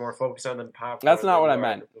because you're more focused on the popcorn. That's not what I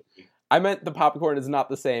meant. I meant the popcorn is not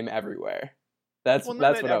the same everywhere. That's what I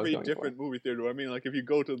was going every different movie theater. I mean, like, if you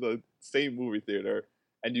go to the same movie theater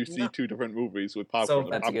and you see two different movies with popcorn,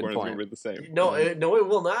 the popcorn is going to be the same. No, it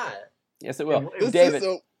will not. Yes, it will. David,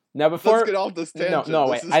 now before let's get off this tangent. No,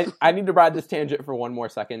 wait. I need to ride this tangent for one more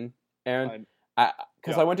second, Aaron,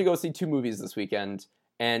 because I went to go see 2 movies this weekend,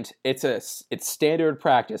 and it's standard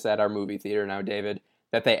practice at our movie theater now, David,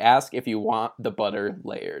 that they ask if you want the butter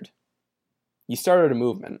layered. You started a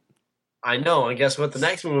movement. I know, and guess what the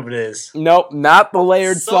next movement is? Nope, not the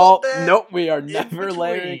layered salt. Salted Nope, we are never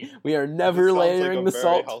layering. We are never layering the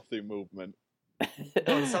salt. Healthy movement. No,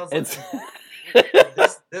 it sounds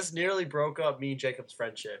this nearly broke up me and Jacob's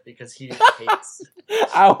friendship because he hates.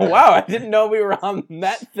 Oh wow! I didn't know we were on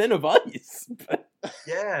that thin of ice.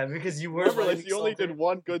 Yeah, because you were. Remember, like, you only did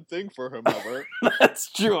one good thing for him ever.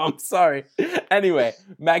 That's true. I'm sorry. Anyway,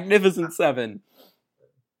 Magnificent Seven.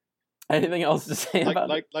 Anything else to say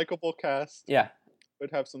about it? Likeable cast. Yeah.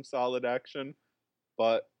 Would have some solid action,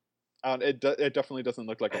 but it definitely doesn't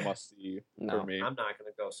look like a must-see for me. I'm not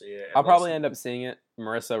going to go see it. I'll probably end up seeing it.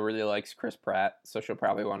 Marissa really likes Chris Pratt, so she'll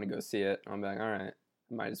probably want to go see it. I'm like, all right,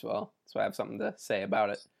 might as well. So I have something to say about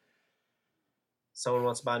it. Someone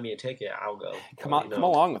wants to buy me a ticket, I'll go. Come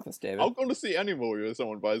along with us, David. I'll go to see any movie if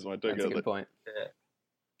someone buys my ticket. That's a good point. Yeah.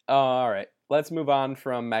 All right, let's move on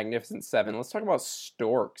from Magnificent Seven. Let's talk about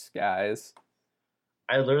Storks, guys.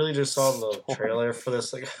 I literally just saw the trailer for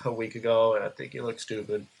this like a week ago, and I think it looks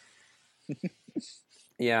stupid.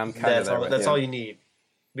 Yeah, I'm kind of there. That's all you need,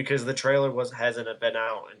 because the trailer hasn't been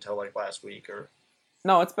out until like last week or.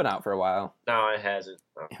 No, it's been out for a while. No, it hasn't.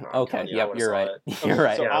 Okay, yep, you're right. You're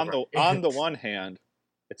right. So on the one hand,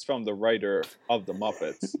 it's from the writer of the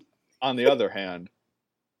Muppets. On the other hand,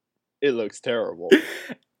 it looks terrible.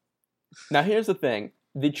 Now here's the thing.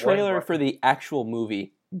 The trailer for the actual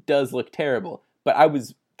movie does look terrible, but I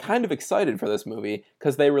was kind of excited for this movie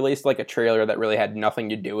because they released like a trailer that really had nothing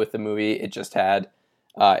to do with the movie. It just had,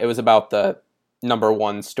 it was about the number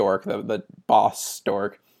one stork, the boss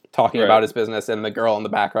stork, talking about his business, and the girl in the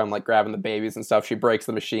background like grabbing the babies and stuff. She breaks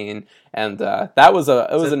the machine, and that was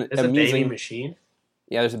an amusing baby machine.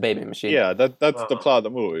 Yeah, there's a baby machine. Yeah, that's the plot of the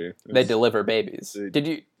movie. They deliver babies. Did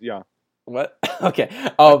you? Yeah. What? Okay.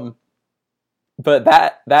 But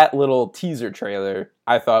that little teaser trailer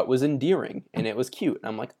I thought was endearing and it was cute. And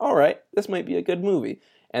I'm like, all right, this might be a good movie.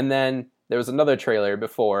 And then there was another trailer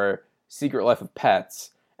before Secret Life of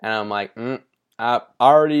Pets, and I'm like,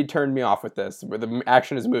 already turned me off with this. Where the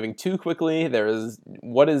action is moving too quickly.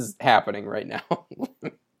 What is happening right now?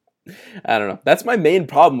 I don't know. That's my main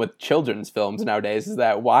problem with children's films nowadays. Is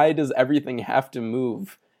that why does everything have to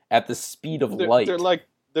move at the speed of light?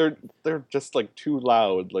 They're just like too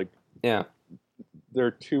loud. Like yeah.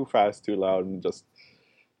 They're too fast, too loud, and just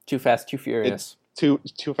too fast, too furious. Too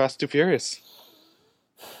fast, too furious.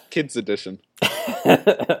 Kids edition.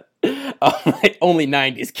 Only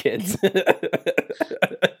 90s kids.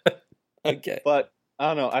 Okay. But I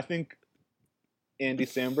don't know. I think Andy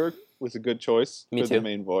Samberg was a good choice for the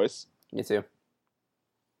main voice. Me too.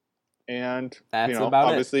 And that's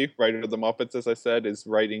obviously, writer of the Muppets, as I said, is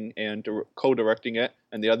writing and co-directing it,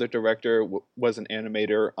 and the other director was an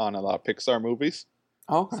animator on a lot of Pixar movies.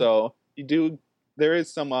 Oh, so you do there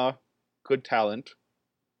is some good talent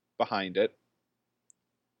behind it.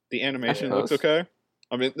 The animation looks okay.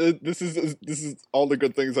 I mean, this is all the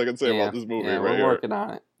good things I can say about this movie right we're here. Working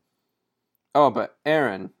on it. Oh, but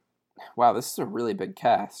Aaron, wow, this is a really big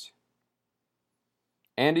cast.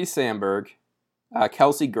 Andy Samberg,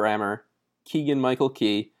 Kelsey Grammer, Keegan-Michael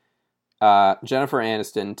Key, Jennifer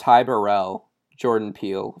Aniston, Ty Burrell, Jordan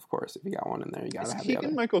Peele, of course. If you got one in there, you gotta have the other.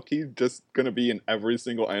 Keegan-Michael Key just gonna be in every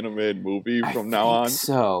single animated movie from now on?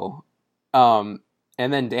 So, and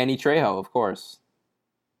then Danny Trejo, of course.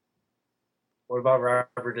 What about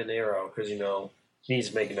Robert De Niro? Because, he needs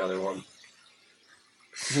to make another one.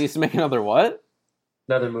 He needs to make another what?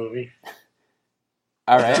 Another movie.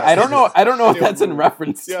 All right. I don't know if that's in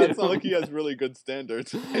reference to... Yeah, it's not like he has really good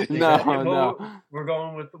standards. No. We're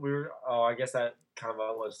going with... I guess that kind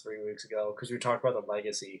of was 3 weeks ago, because we talked about The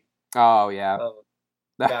Legacy. Oh, yeah.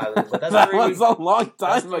 That was a long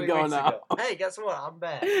time ago now. Hey, guess what? I'm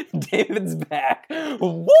back. David's back.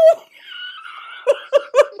 Woo!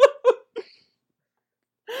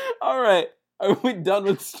 All right. Are we done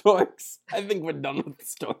with storks? I think we're done with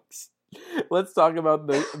storks. Let's talk about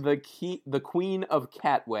the Queen of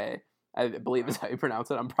Katwe. I believe is how you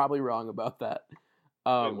pronounce it. I'm probably wrong about that.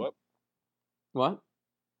 Wait, what? What?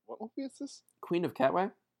 What movie is this? Queen of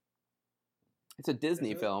Katwe? It's a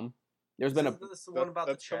Disney film. There's been this the one about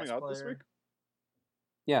the chess coming out player? this week?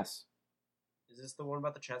 Yes. Is this the one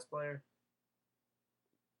about the chess player?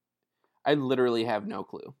 I literally have no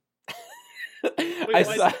clue. Wait,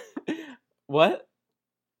 What?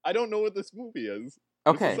 I don't know what this movie is.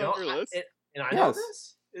 Okay. This is on your list? I know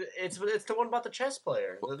this. It's the one about the chess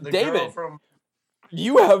player. The David, girl from...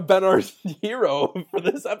 you have been our hero for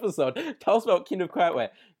this episode. Tell us about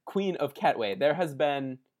Queen of Katwe. There has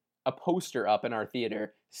been a poster up in our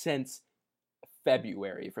theater since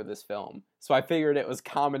February for this film. So I figured it was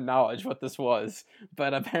common knowledge what this was,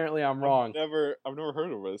 but apparently I'm wrong. I've never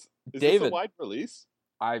heard of this. Is David, this a wide release?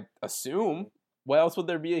 I assume. Why else would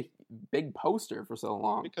there be a big poster for so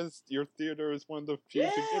long? Because your theater is one of the few to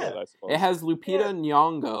get it, I suppose. It has Lupita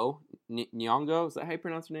Nyong'o. Nyong'o? Is that how you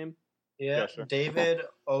pronounce her name? Yeah, sure. David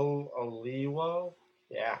Oliwo.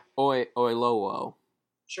 Yeah. Oilowo.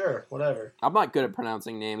 Sure, whatever. I'm not good at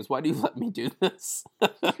pronouncing names. Why do you let me do this?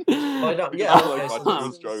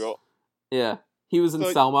 Struggle. Yeah. He was in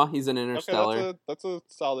Selma. He's in Interstellar. Okay, that's a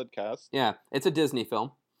solid cast. Yeah, it's a Disney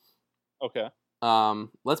film. Okay.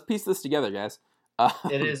 Let's piece this together, guys.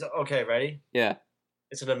 It is okay. Ready? Yeah.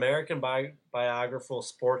 It's an American biographical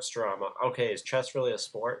sports drama. Okay, is chess really a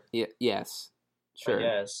sport? Yeah. Yes. Sure.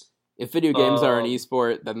 Yes. If video games are an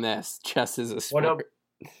esport, then chess is a sport.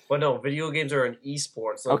 No, video games are an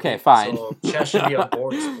esport. So okay, fine. So chess should be a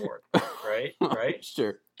board sport, right? Right?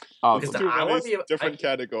 Sure. Because I want to be different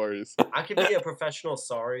categories. I could be a professional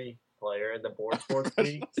player in the board sports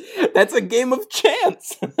league. That's a game of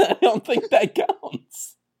chance. I don't think that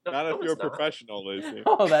counts. Not if you're a professional, Lacey.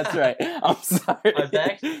 Oh, that's right. I'm sorry.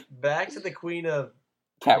 Back to the Queen of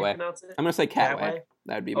Katwe. I'm gonna say Katwe.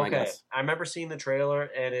 That would be my guess. I remember seeing the trailer,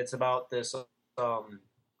 and it's about this.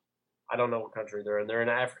 I don't know what country they're in. They're in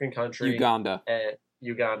an African country. Uganda.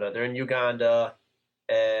 Uganda. They're in Uganda,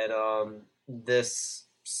 and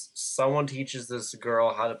someone teaches this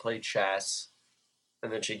girl how to play chess.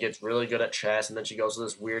 And then she gets really good at chess, and then she goes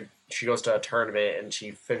to she goes to a tournament, and she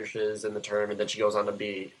finishes in the tournament. Then she goes on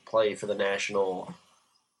to play for the national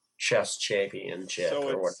chess championship. So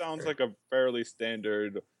it sounds like a fairly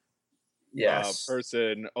standard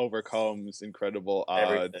person overcomes incredible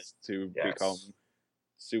odds to become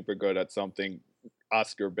super good at something,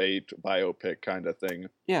 Oscar bait biopic kind of thing.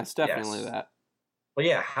 Yes, definitely that. But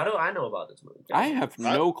yeah, how do I know about this movie? I have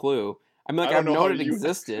no clue. I mean, I've known it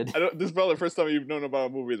existed. This is probably the first time you've known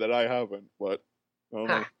about a movie that I haven't, but...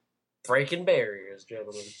 Breaking barriers,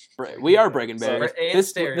 gentlemen. We are breaking barriers.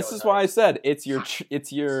 This is why I said it's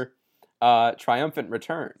your triumphant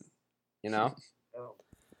return. You know? Oh.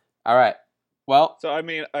 All right. Well... So, I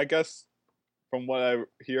mean, I guess from what I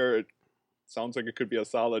hear, it sounds like it could be a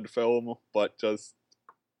solid film, but just...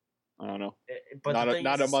 I don't know.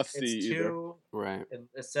 Not a must-see either. Right.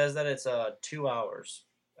 It says that it's 2 hours.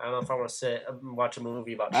 I don't know if I want to sit and watch a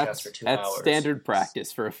movie about chess for 2 hours. That's standard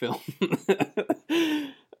practice for a film.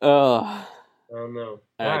 Oh no.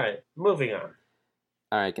 All right, moving on.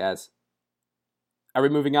 All right, guys. Are we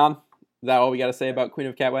moving on? Is that all we got to say about Queen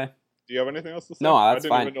of Katwe? Do you have anything else to say? No, that's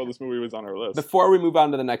fine. I didn't even know this movie was on our list. Before we move on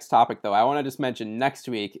to the next topic, though, I want to just mention next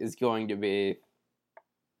week is going to be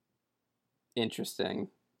interesting.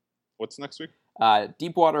 What's next week?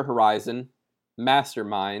 Deepwater Horizon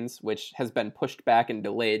Masterminds, which has been pushed back and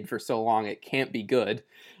delayed for so long it can't be good,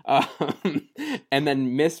 and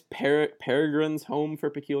then Miss Peregrine's Home for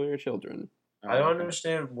Peculiar Children. I don't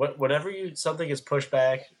understand. Whenever something gets pushed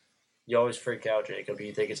back, you always freak out, Jacob.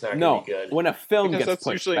 You think it's not going to be good. When a film gets pushed back.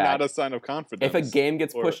 That's usually not a sign of confidence. If a game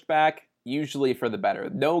gets pushed back, usually for the better.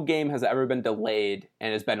 No game has ever been delayed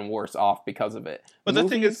and has been worse off because of it. But the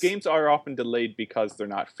thing is, games are often delayed because they're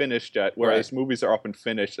not finished yet, whereas movies are often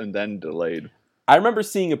finished and then delayed. I remember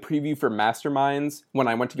seeing a preview for Masterminds when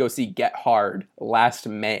I went to go see Get Hard last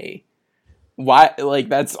May. Why? Like,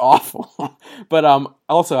 that's awful. But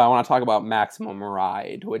also, I want to talk about Maximum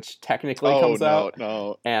Ride, which technically comes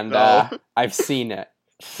out. And I've seen it.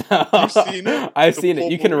 You've seen it? I've seen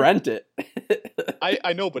it. You can rent it.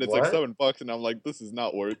 I know, but it's like $7, and I'm like, this is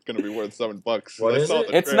not going to be worth $7. What is it?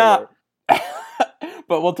 It's not.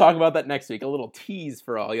 But we'll talk about that next week. A little tease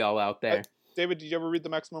for all y'all out there. David, did you ever read the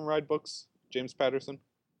Maximum Ride books? James Patterson?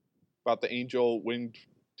 About the angel-winged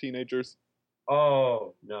teenagers?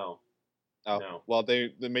 Oh, no. Oh, no. Well,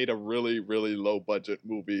 they made a really, really low-budget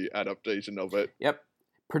movie adaptation of it. Yep.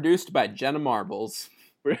 Produced by Jenna Marbles.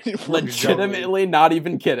 Legitimately, not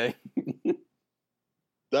even kidding.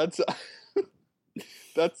 That's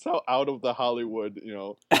how out of the Hollywood,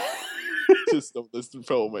 system this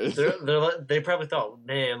film is. They probably thought,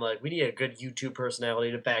 man, like, we need a good YouTube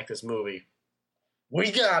personality to back this movie.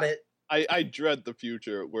 We got it. I dread the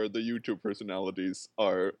future where the YouTube personalities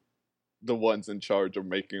are the ones in charge of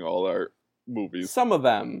making all our movies. Some of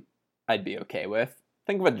them I'd be okay with.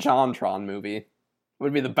 Think of a JonTron movie. It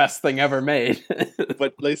would be the best thing ever made.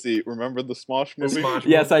 But Lacey, remember the Smosh movie?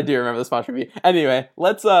 Yes, I do remember the Smosh movie. Anyway,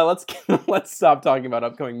 let's stop talking about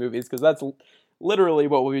upcoming movies because that's literally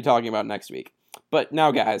what we'll be talking about next week. But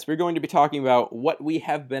now, guys, we're going to be talking about what we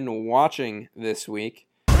have been watching this week.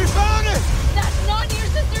 We found it! That's not your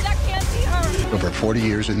sister. That can't be her. Over 40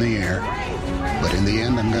 years in the air, but in the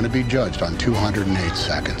end, I'm going to be judged on 208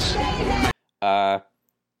 seconds.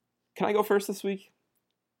 Can I go first this week?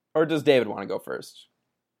 Or does David want to go first?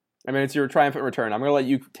 I mean, it's your triumphant return. I'm going to let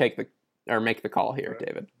you make the call here,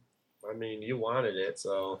 David. I mean, you wanted it,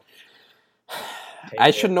 so...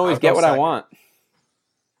 I shouldn't always get what I want.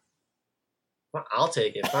 Well, I'll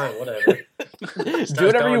take it. Fine, whatever. Do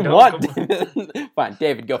whatever you want. Fine,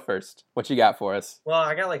 David, go first. What you got for us? Well,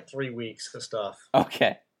 I got like 3 weeks of stuff.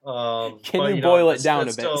 Okay. Can you know, boil it down a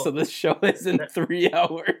bit still, so this show isn't 3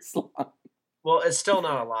 hours long? Well, it's still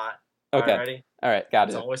not a lot. Okay. Alrighty? All right, got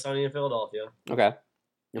It's it. Always Sunny in Philadelphia. Okay.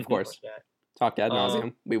 Of course. Talked ad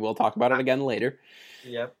nauseum. We will talk about it again later.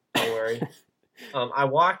 Yep, don't worry. I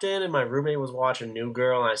walked in and my roommate was watching New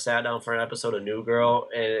Girl, and I sat down for an episode of New Girl,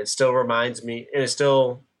 and it still reminds me, and it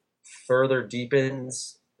still further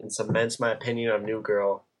deepens and cements my opinion of New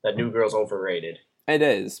Girl, that New Girl's overrated. It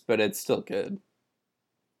is, but it's still good.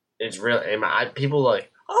 It's really, people like,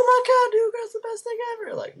 oh my god, New Girl's the best thing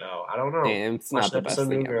ever. Like, no, I don't know. And it's not the best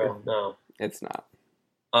thing ever. No. It's not.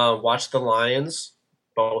 Watched the Lions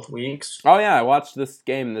both weeks. Oh yeah, I watched this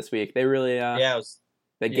game this week. They really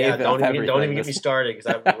They gave it up everything. Don't even get me started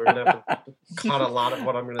because we're going to have to cut a lot of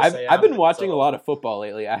what I'm going to say. I've been watching a lot of football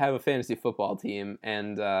lately. I have a fantasy football team,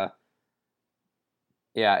 and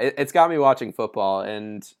it's got me watching football,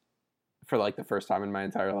 and for like the first time in my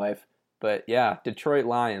entire life. But yeah, Detroit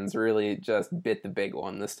Lions really just bit the big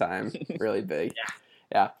one this time. Really big.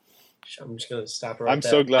 Yeah. I'm just going to stop right there. I'm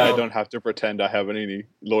so glad I don't have to pretend I have any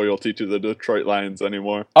loyalty to the Detroit Lions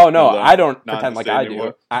anymore. Oh, no, I don't pretend like I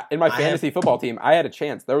anymore. do. In my fantasy football team, I had a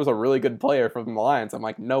chance. There was a really good player from the Lions. I'm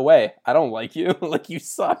like, no way. I don't like you. Like, you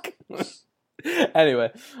suck.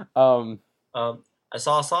 Anyway. I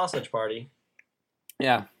saw a Sausage Party.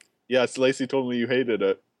 Yeah. Yes, Lacey told me you hated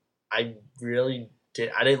it. I really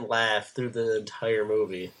did. I didn't laugh through the entire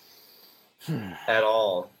movie. At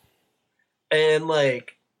all. And,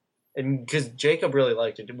 like... And because Jacob really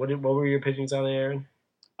liked it. What were your opinions on it, Aaron?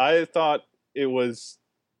 I thought it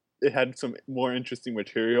had some more interesting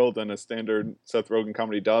material than a standard Seth Rogen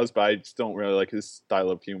comedy does, but I just don't really like his style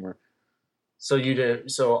of humor. So you did.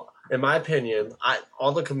 So in my opinion,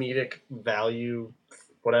 all the comedic value,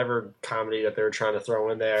 whatever comedy that they were trying to throw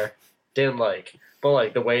in there, didn't like. But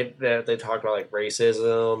like the way that they talked about like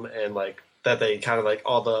racism and like that they kind of like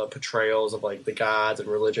all the portrayals of like the gods and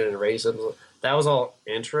religion and racism. That was all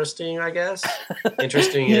interesting, I guess.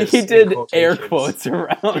 Interesting is he did air quotes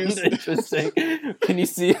around interesting. Can you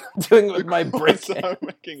see I'm doing it with my brain? I'm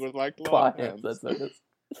making with my claw hands. That's what it is.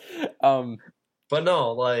 But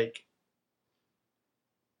no, like,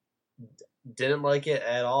 didn't like it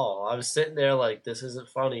at all. I was sitting there like, this isn't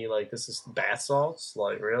funny. Like, this is bath salts.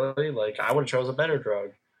 Like, really? Like, I would have chose a better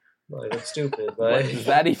drug. Like, that's stupid. What Like, does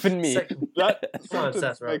that even mean? That Come on, sentence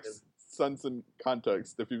Seth makes Rogen. sense in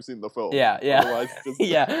context if you've seen the film. Yeah. Otherwise, just...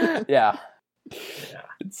 Yeah.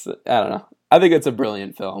 It's I don't know. I think it's a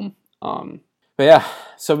brilliant film. But yeah,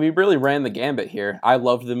 so we really ran the gambit here. I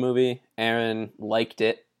loved the movie. Aaron liked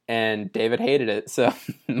it, and David hated it. So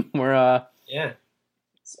we're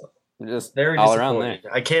So, just very all around there.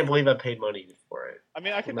 disappointed. I can't believe I paid money for it. I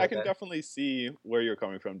mean, I can Like that. definitely see where you're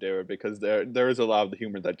coming from, David, because there is a lot of the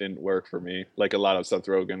humor that didn't work for me. Like a lot of Seth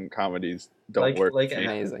Rogen comedies don't work for me.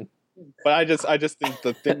 Amazing. But I just think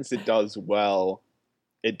the things it does well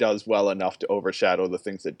enough to overshadow the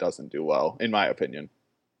things it doesn't do well, in my opinion.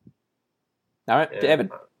 All right, Yeah.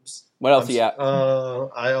 David. What else you got?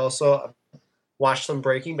 I also watched some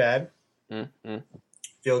Breaking Bad.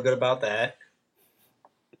 Feel good about that.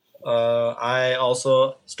 I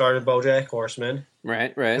also started BoJack Horseman.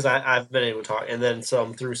 Right. Because I've been able to talk, and then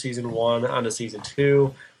some through season 1 onto season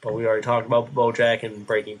 2. But we already talked about BoJack and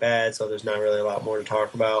Breaking Bad, so there's not really a lot more to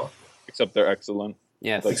talk about. Except they're excellent.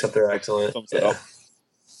 Yes. Except they're excellent. Sums it up.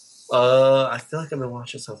 I feel like I've been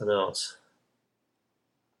watching something else.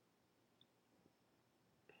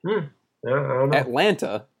 Yeah, I don't know.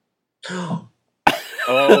 Atlanta. How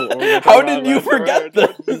did you forget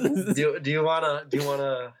this? Do you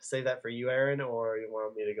wanna say that for you, Aaron, or you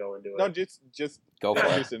want me to go and do it? No, just go for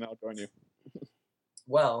it. And I'll join you.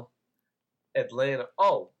 Well, Atlanta.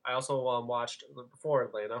 Oh, I also watched before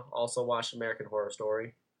Atlanta. Also watched American Horror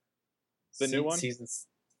Story. The new one? Season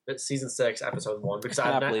 6, episode 1. Because I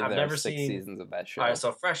I've cannot believe there never are 6 seen seasons of that show. All right,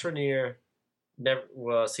 so freshman year,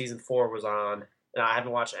 season 4 was on, and I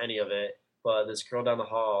haven't watched any of it. But this girl down the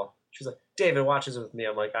hall, she's like, David watches it with me.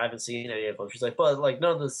 I'm like, I haven't seen any of them. She's like, but like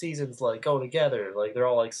none of the seasons like go together. Like they're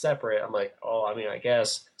all like separate. I'm like, oh, I mean, I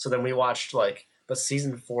guess. So then we watched but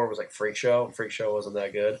season 4 was like Freak Show. Freak Show wasn't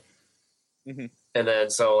that good. Mm-hmm. And then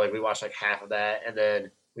so like we watched like half of that, and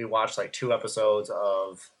then we watched like 2 episodes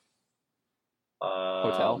of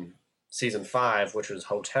Hotel season 5, which was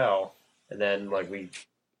Hotel, and then like we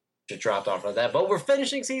just dropped off of that. But we're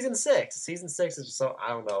finishing season 6. Season 6 is just so I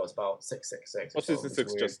don't know. It's about 666. Well, season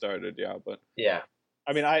 6 just started, yeah, but yeah.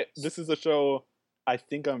 I mean, this is a show I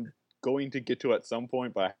think I'm going to get to at some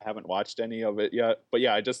point, but I haven't watched any of it yet. But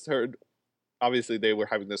yeah, I just heard. Obviously, they were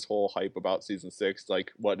having this whole hype about season 6,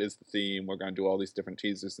 like what is the theme? We're going to do all these different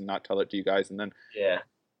teasers and not tell it to you guys, and then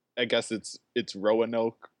I guess it's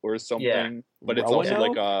Roanoke or something, but it's also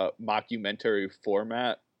like a mockumentary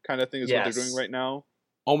format kind of thing is what they're doing right now.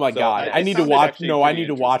 Oh my god! I need to watch. No, I need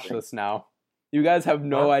to watch this now. You guys have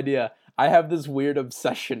no idea. I have this weird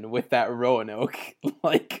obsession with that Roanoke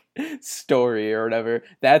like story or whatever.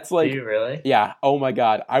 That's like, do you really? Yeah. Oh my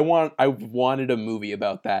god! I wanted a movie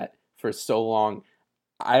about that for so long.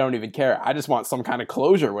 I don't even care. I just want some kind of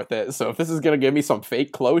closure with it. So if this is gonna give me some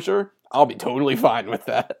fake closure, I'll be totally fine with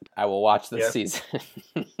that. I will watch this season.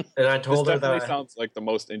 And I told her that sounds like the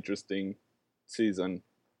most interesting season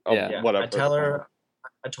of whatever.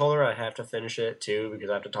 I told her I have to finish it too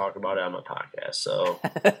because I have to talk about it on my podcast. So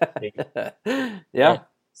yeah.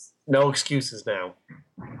 No excuses now.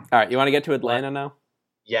 All right, you want to get to Atlanta now?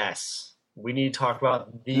 Yes. We need to talk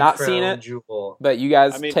about the Not crown seen it, jewel. But you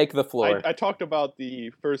guys take the floor. I talked about the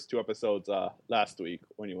first 2 episodes last week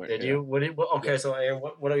when you went. Did you? Okay, so Aaron,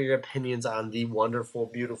 what are your opinions on the wonderful,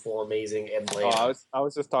 beautiful, amazing Atlanta? I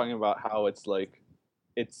was just talking about how it's like,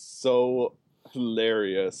 it's so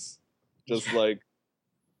hilarious, just like,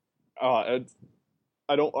 I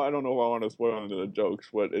don't know if I want to spoil into the jokes,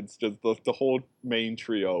 but it's just the whole main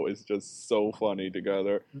trio is just so funny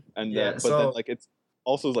together, and then then like it's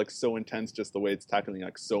also like so intense, just the way it's tackling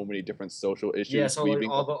like so many different social issues. Yeah, so like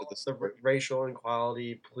all the racial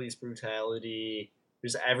inequality, police brutality,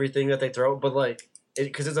 just everything that they throw, but like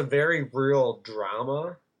because it's a very real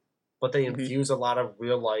drama, but they infuse a lot of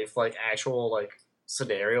real life, like actual like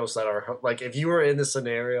scenarios that are like if you were in the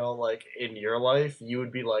scenario like in your life, you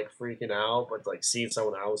would be like freaking out, but like seeing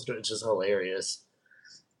someone else do it's just hilarious.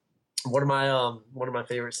 One of my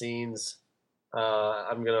favorite scenes,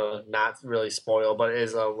 I'm gonna not really spoil, but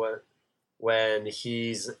is when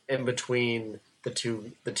he's in between the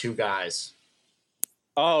two guys.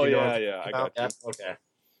 Oh yeah, I got you. Okay.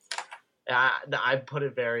 I put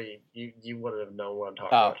it very. You wouldn't have known what I'm talking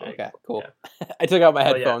about. Jake. Okay, cool. Yeah. I took out my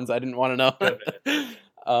headphones. I didn't want to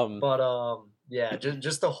know. But yeah,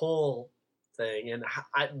 just the whole thing, and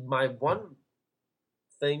my one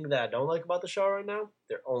thing that I don't like about the show right now,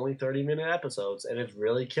 they're only 30-minute episodes, and it's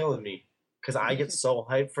really killing me because I get so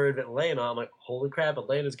hyped for Atlanta. I'm like, holy crap,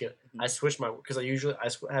 Atlanta's good. I switch because I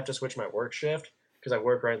have to switch my work shift because I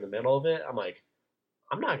work right in the middle of it. I'm like,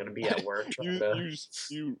 I'm not gonna be at work trying to.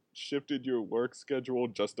 You shifted your work schedule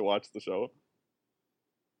just to watch the show.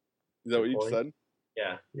 Is that what you said?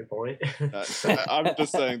 Yeah, your point. I'm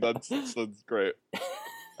just saying that's great.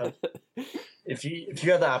 If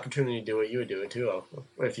you had the opportunity to do it, you would do it too.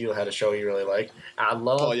 If you had a show you really like, I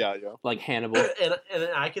love. Oh yeah. Like Hannibal. And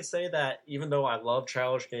I could say that even though I love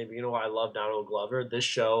Childish Gambino, I love Donald Glover. This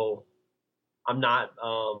show, I'm not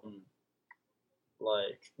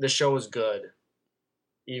like this show is good,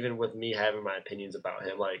 even with me having my opinions about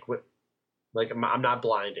him. I'm not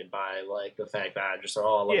blinded by like the fact that I just I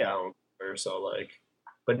love Donald Glover. So like,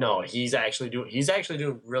 but no, he's actually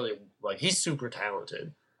doing really like he's super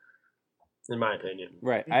talented. In my opinion.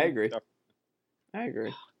 Right, I agree.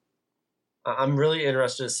 I'm really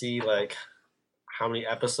interested to see like how many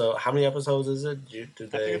episodes is it? I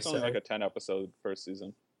think it's only like a 10 episode first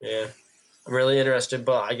season. Yeah. I'm really interested,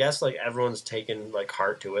 but I guess like everyone's taken like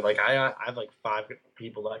heart to it. Like I have like 5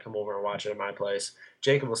 people that come over and watch it at my place.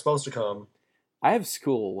 Jacob was supposed to come. I have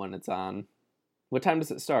school when it's on. What time does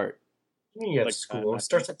it start? You have school. It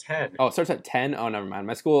starts at 10. Oh, it starts at 10? Oh, never mind.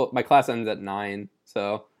 My class ends at 9,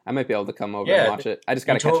 so I might be able to come over and watch it. I just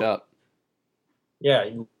gotta catch up. Yeah,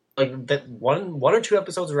 like that one or 2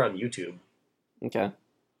 episodes are on YouTube. Okay.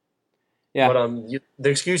 Yeah. But the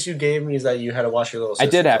excuse you gave me is that you had to watch your little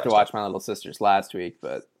sisters. I did have to watch My Little Sisters last week,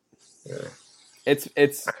 but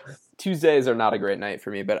it's Tuesdays are not a great night for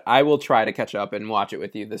me. But I will try to catch up and watch it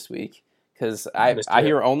with you this week because I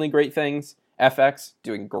hear only great things. FX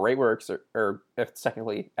doing great works, or if it's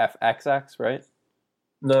technically FXX, right?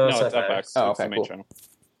 No, it's FX. Oh, okay, it's the main cool. channel.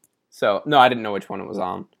 So no, I didn't know which one it was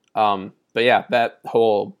on. But yeah, that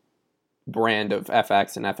whole brand of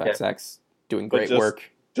FX and FXX doing great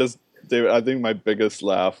work. Just David, I think my biggest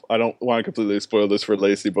laugh. I don't want to completely spoil this for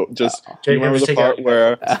Lacey, but just you remember the part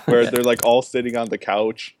where they're like all sitting on the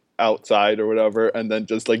couch outside or whatever, and then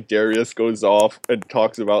just like Darius goes off and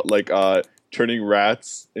talks about like turning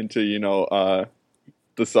rats into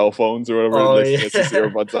the cell phones or whatever. Oh, and they his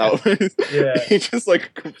earbuds out. Yeah, he just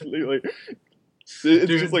like completely. It's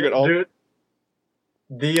just like an all.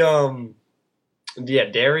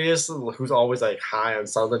 Darius, who's always like high on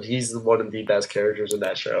something, he's one of the best characters in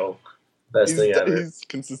that show. Best thing ever. He's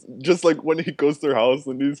consistent. Just like when he goes to their house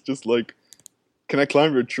and he's just like, "Can I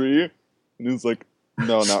climb your tree?" And he's like,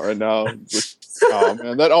 "No, not right now." He's like, oh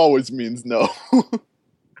man, that always means no.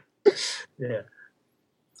 Yeah.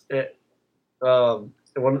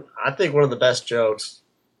 I think one of the best jokes,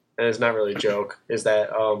 and it's not really a joke, is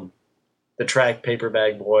that the track Paper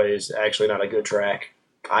Bag Boy is actually not a good track.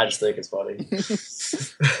 I just think it's funny.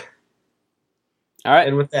 All right.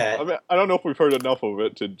 And with that, I mean, I don't know if we've heard enough of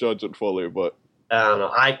it to judge it fully, but I don't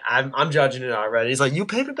know. I'm judging it already. He's like, "You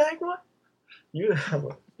Paper Bag Boy? You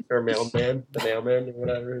or mailman, the mailman, or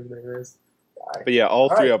whatever his name is." But yeah,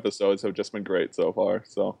 all 3 episodes have just been great so far.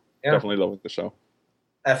 So definitely loving the show.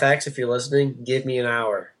 FX, if you're listening, give me an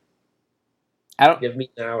hour. Give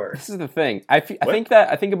me an hour. This is the thing. I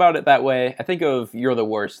think about it that way. I think of You're the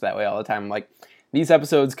Worst that way all the time. Like, these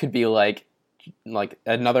episodes could be like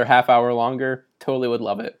another half hour longer. Totally would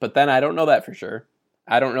love it. But then I don't know that for sure.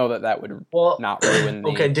 I don't know that would not ruin the...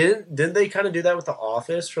 Okay, didn't they kind of do that with The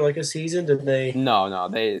Office for like a season? Did they? No.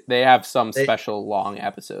 They have some special long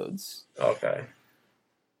episodes. Okay.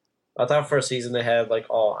 I thought for a season they had like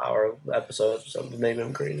all hour episodes or something. Maybe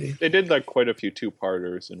I'm crazy. They did like quite a few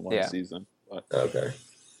 2-parters in one season. But... Okay.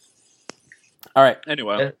 All right.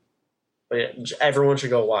 Anyway. But yeah, everyone should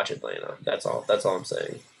go watch Atlanta. That's all I'm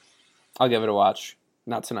saying. I'll give it a watch.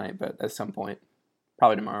 Not tonight, but at some point.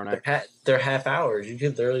 Probably tomorrow night. They're half hours. You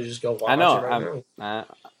could literally just go watch I know. it right now.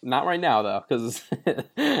 Not right now, though, because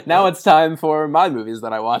now it's time for my movies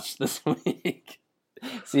that I watched this week.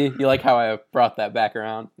 See, you like how I brought that back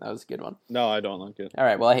around? That was a good one. No, I don't like it. All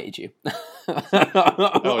right, well, I hate you.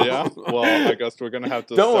 Oh, yeah? Well, I guess we're going to have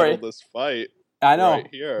to settle this fight. I know. Right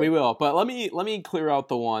here. We will. But let me clear out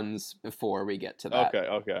the ones before we get to that.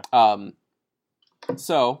 Okay.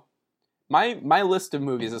 So, my list of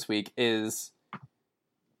movies this week is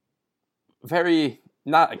very,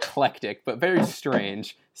 not eclectic, but very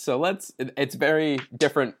strange. So it's very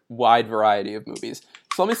different, wide variety of movies.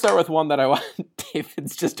 So let me start with one that I want.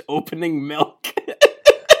 David's just opening milk.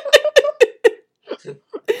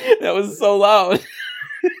 That was so loud.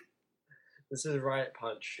 This is Riot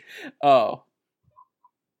Punch. Oh.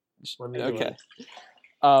 Okay.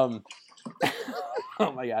 Oh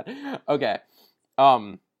my god. Okay.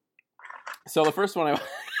 So the first one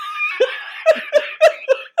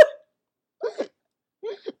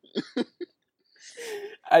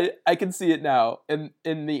I can see it now. In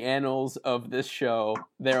the annals of this show,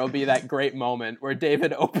 there will be that great moment where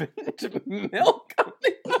David opened milk on the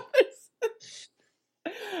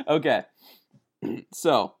Okay.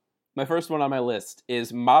 So, my first one on my list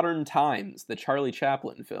is Modern Times, the Charlie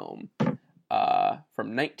Chaplin film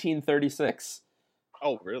from 1936.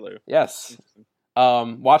 Oh, really? Yes.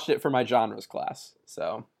 Watched it for my genres class.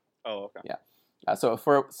 So. Oh, okay. Yeah.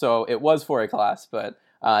 So it was for a class, but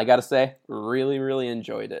I gotta say, really, really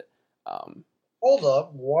enjoyed it. Hold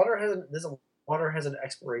up, water has an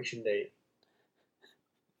expiration date.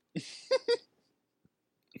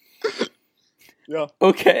 Yeah.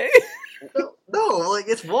 Okay. No, like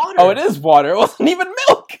it's water. Oh, it is water. It wasn't even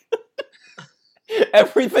milk.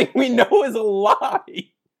 Everything we know is a lie.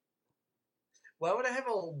 Why would I have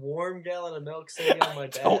a warm gallon of milk sitting on my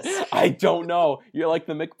desk? I don't know. You're like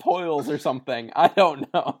the McPoyles or something. I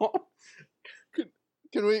don't know.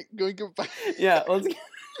 Can we get back? Yeah,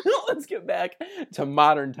 let's get back to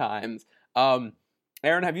Modern Times. Aaron,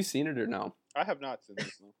 have you seen it or no? I have not seen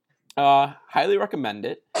this. No. Highly recommend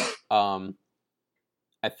it.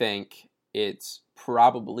 I think it's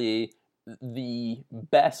probably the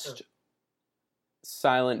best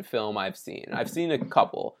silent film I've seen. I've seen a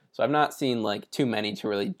couple, so I've not seen like too many to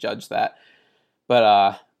really judge that.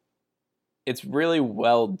 But it's really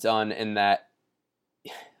well done in that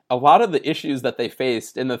a lot of the issues that they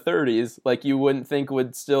faced in the 30s, like you wouldn't think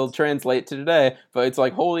would still translate to today, but it's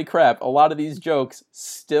like, holy crap, a lot of these jokes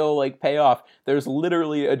still like pay off. There's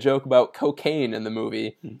literally a joke about cocaine in the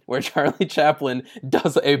movie where Charlie Chaplin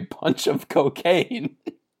does a bunch of cocaine.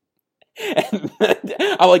 And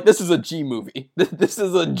I'm like, this is a G movie. This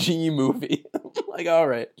is a G movie. Like, all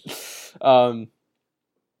right.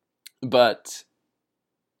 But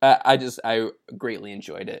I greatly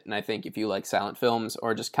enjoyed it, and I think if you like silent films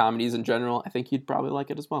or just comedies in general, I think you'd probably like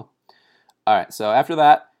it as well. All right, so after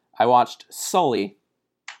that, I watched Sully.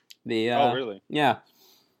 Oh, really? Yeah.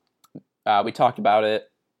 We talked about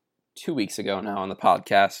it 2 weeks ago now on the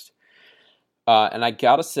podcast, and I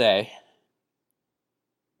gotta say,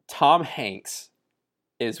 Tom Hanks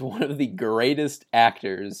is one of the greatest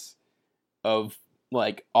actors of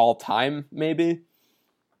like all time, maybe.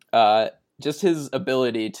 Just his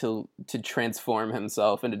ability to transform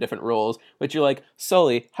himself into different roles, which you're like,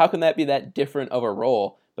 Sully, how can that be that different of a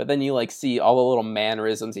role? But then you like see all the little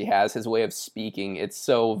mannerisms he has, his way of speaking. It's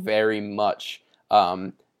so very much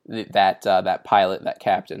that pilot, that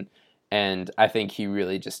captain, and I think he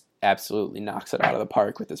really just absolutely knocks it out of the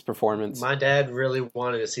park with his performance. My dad really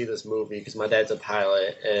wanted to see this movie because my dad's a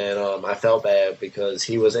pilot, and I felt bad because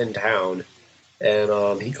he was in town,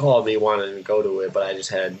 and he called me wanting to go to it, but I just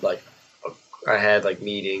had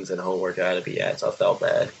meetings and homework I had to be at, so I felt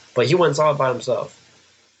bad. But he went and saw it by himself.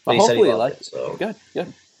 Well, hopefully he liked it. So. Good.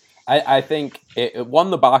 I think it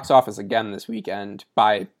won the box office again this weekend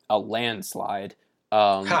by a landslide.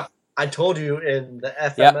 I told you in the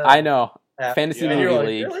FML. Yeah, I know. Fantasy Movie like,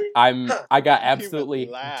 League. Really? I got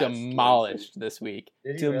absolutely demolished this week.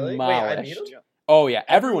 Did you really? Wait, I beat him? Oh yeah,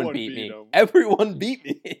 everyone beat me. Everyone beat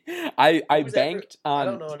me. I banked on.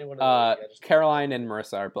 I don't know anyone. Caroline and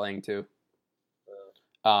Marissa are playing too.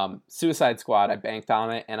 Suicide Squad, I banked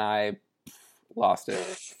on it and I lost it.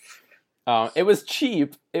 It was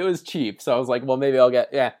cheap. So I was like, well, maybe I'll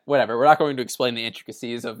get, whatever. We're not going to explain the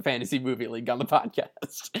intricacies of Fantasy Movie League on the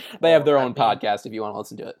podcast. They have their own podcast if you want to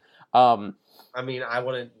listen to it. I mean, I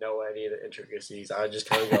wouldn't know any of the intricacies. I would just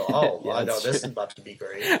kind of go, oh, yeah, I know this is about to be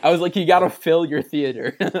great. I was like, you gotta fill your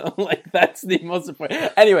theater. Like, that's the most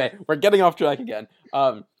important. Anyway, we're getting off track again.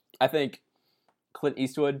 I think Clint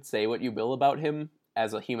Eastwood, say what you will about him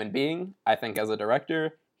as a human being. I think as a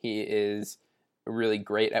director, he is really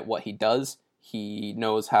great at what he does. He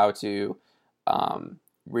knows how to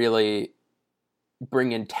really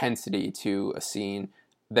bring intensity to a scene.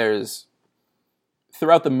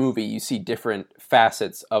 Throughout the movie, you see different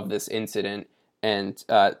facets of this incident, and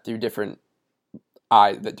through different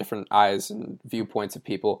eyes and viewpoints of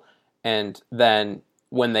people. And then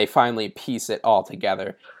when they finally piece it all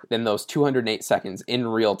together, then those 208 seconds in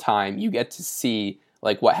real time, you get to see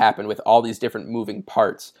like what happened with all these different moving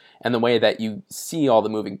parts, and the way that you see all the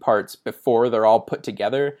moving parts before they're all put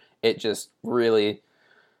together. It just really,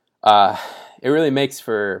 it really makes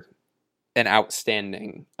for an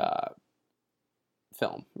outstanding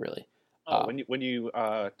film, really. When you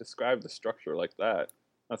describe the structure like that,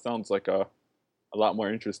 that sounds like a lot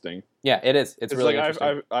more interesting. Yeah, it is. It's really like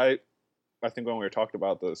interesting. I think when we were talking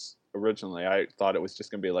about this originally, I thought it was just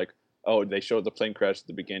gonna be like, oh, they showed the plane crash at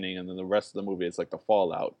the beginning, and then the rest of the movie is like the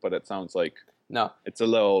fallout. But it sounds like no, it's a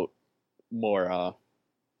little more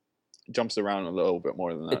jumps around a little bit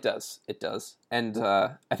more than that. It does, and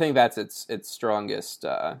I think that's its strongest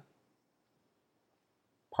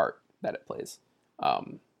part that it plays.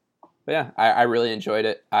 yeah, I really enjoyed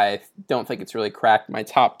it. I don't think it's really cracked my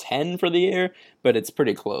top 10 for the year, but it's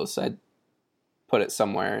pretty close. I'd put it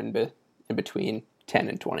somewhere in between 10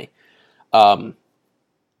 and 20.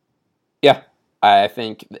 Yeah, I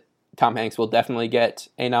think Tom Hanks will definitely get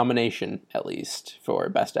a nomination, at least, for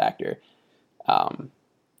Best Actor.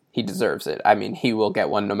 He deserves it. I mean, he will get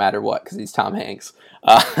one no matter what, because he's Tom Hanks.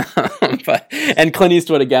 And Clint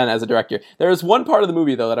Eastwood, again, as a director. There is one part of the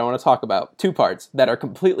movie, though, that I want to talk about. Two parts that are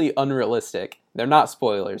completely unrealistic. They're not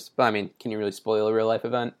spoilers, but I mean, can you really spoil a real-life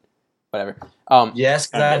event? Whatever. Yes,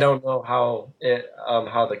 because I don't know how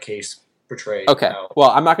the case portrayed. Okay, out. well,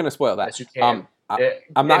 I'm not going to spoil that. Yes, you can.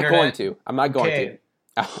 I'm not going to. I'm not going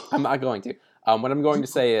to. What I'm going to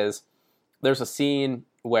say is, there's a scene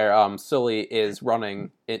where Sully is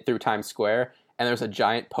running it through Times Square, and there's a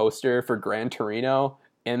giant poster for Gran Torino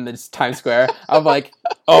in this Times Square. I'm like,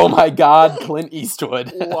 oh my God, Clint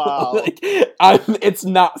Eastwood. Wow. It's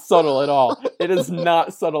not subtle at all. It is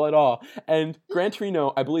not subtle at all. And Gran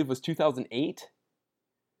Torino, I believe, was 2008.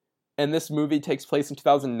 And this movie takes place in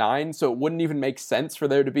 2009, so it wouldn't even make sense for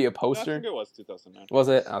there to be a poster. I think it was 2009. Was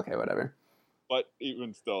it? Okay, whatever. But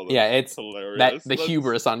even still, it's hilarious. The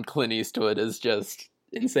hubris on Clint Eastwood is just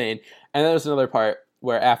insane. And then there's another part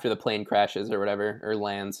where after the plane crashes or whatever, or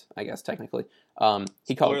lands, I guess technically,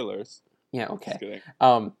 he calls. Spoilers. Yeah, okay.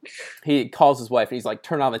 He calls his wife and he's like,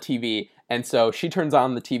 "Turn on the TV," and so she turns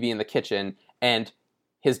on the TV in the kitchen, and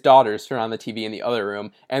his daughters turn on the TV in the other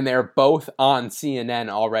room, and they're both on CNN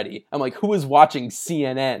already. I'm like, who is watching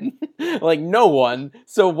CNN? Like, no one.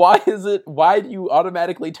 So why do you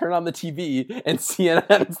automatically turn on the TV and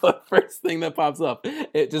CNN is the first thing that pops up?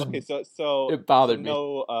 It just, it bothered me.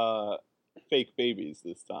 No fake babies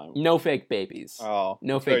this time. No fake babies. Oh,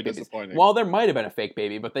 no fake very babies. Disappointing. Well, there might have been a fake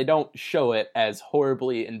baby, but they don't show it as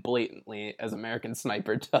horribly and blatantly as American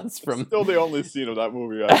Sniper does. From still the only scene of that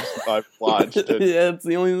movie I've watched. Yeah, it's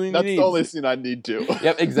the only thing. That's the only scene I need to.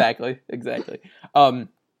 Yep, exactly. So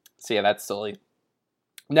yeah, that's silly.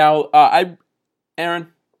 Now, Aaron,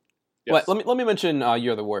 yes. Let me mention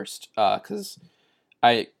You're the Worst, because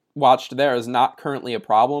I watched There Is Not Currently a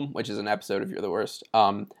Problem, which is an episode of You're the Worst,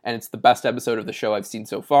 and it's the best episode of the show I've seen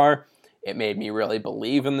so far. It made me really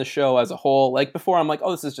believe in the show as a whole. Like, before, I'm like,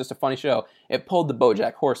 oh, this is just a funny show. It pulled the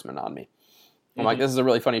BoJack Horseman on me. I'm like, this is a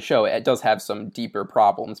really funny show. It does have some deeper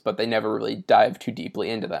problems, but they never really dive too deeply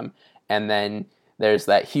into them. And then there's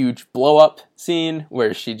that huge blow-up scene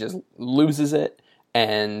where she just loses it,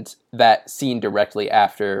 and that scene directly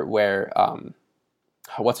after where,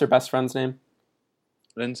 what's her best friend's name?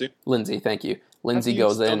 Lindsay, thank you. Lindsay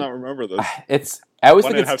goes in. I still not remember this. I always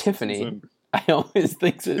think it's Tiffany. I always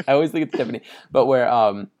think it's Tiffany. But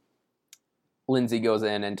where Lindsay goes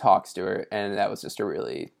in and talks to her, and that was just a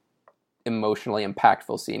really emotionally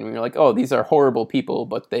impactful scene. When you're like, oh, these are horrible people,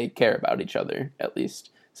 but they care about each other at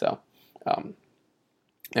least. So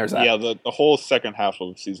there's that. Yeah, the whole second half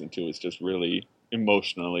of season 2 is just really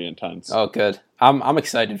emotionally intense. Oh, good. I'm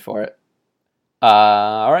excited for it.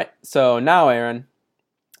 All right. So now, Aaron,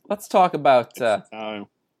 let's talk about.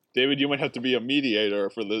 David, you might have to be a mediator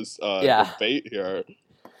for this debate here.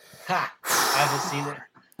 Ha! I haven't seen it.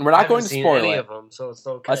 We're not going to spoil any it. of them, so it's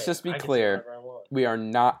okay. Let's just be clear. We are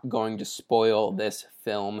not going to spoil this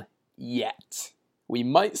film yet. We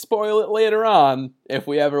might spoil it later on if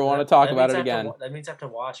we ever want to talk about it again. That means I have to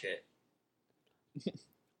watch it.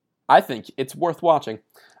 I think it's worth watching.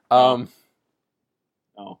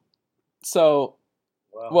 So,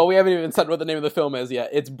 well, we haven't even said what the name of the film is yet.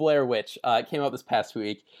 It's Blair Witch. It came out this past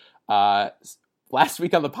week. Last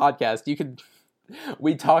week on the podcast,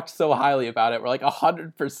 we talked so highly about it. We're like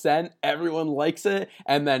 100%, everyone likes it,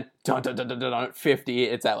 and then 50,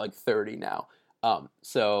 it's at like 30 now.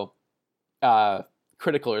 So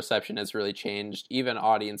critical reception has really changed. Even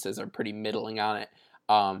audiences are pretty middling on it.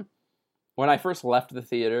 When I first left the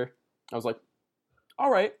theater, I was like,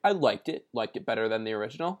 all right, I liked it better than the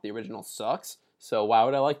original. The original sucks, so why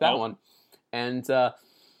would I like that one? And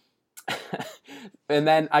and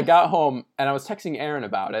then I got home and I was texting Aaron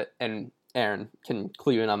about it, and Aaron can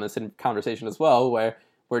clue in on this in conversation as well, where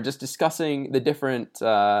we're just discussing the different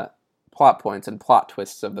plot points and plot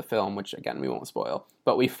twists of the film, which again we won't spoil.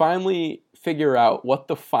 But we finally figure out what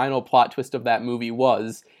the final plot twist of that movie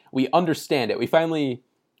was. We understand it. We finally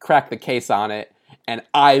crack the case on it. And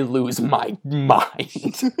I lose my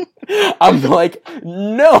mind. I'm like,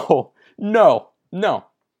 no.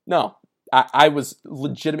 I was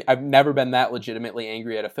legitimate. I've never been that legitimately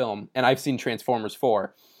angry at a film, and I've seen Transformers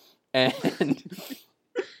 4, and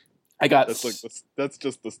I got that's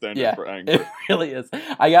just the standard for anger. It really is.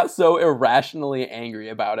 I got so irrationally angry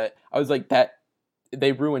about it. I was like, that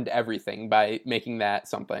they ruined everything by making that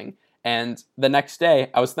something. And the next day,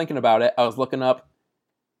 I was thinking about it. I looked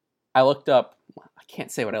up. I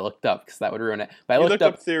can't say what I looked up because that would ruin it. But I looked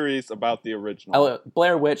up theories about the original.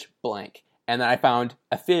 Blair Witch blank, and then I found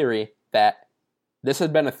a theory that this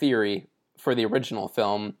had been a theory for the original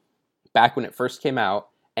film back when it first came out.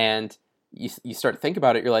 And you start to think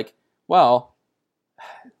about it, you're like, well,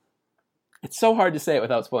 it's so hard to say it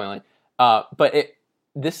without spoiling. But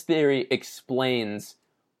this theory explains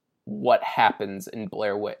what happens in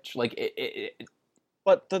Blair Witch. Like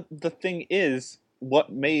But the thing is,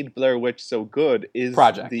 what made Blair Witch so good is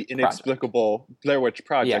the inexplicable Blair Witch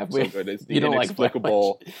Project. So good is the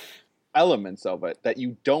inexplicable elements of it that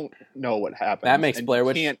you don't know what happens. That makes Blair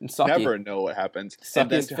Witch sucky. Never know what happens. Suckiest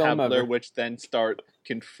and then to have ever. Blair Witch then start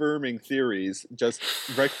confirming theories just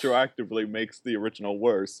retroactively makes the original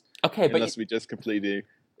worse. Okay, unless we just completely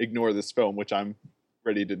ignore this film, which I'm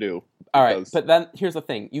ready to do. All right, but then here's the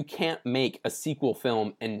thing. You can't make a sequel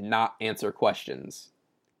film and not answer questions.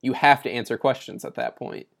 You have to answer questions at that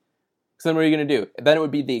point. So then what are you going to do? Then it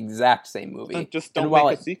would be the exact same movie. Just don't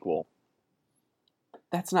make a sequel.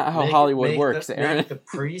 That's not how Hollywood works, Aaron. Make the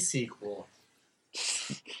pre-sequel.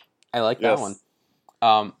 I like that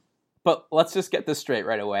one. But let's just get this straight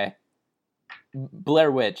right away.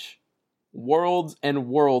 Blair Witch. Worlds and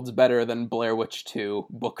worlds better than Blair Witch 2,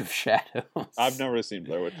 Book of Shadows. I've never seen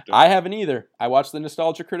Blair Witch 2. I haven't either. I watched the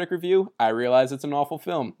Nostalgia Critic review. I realize it's an awful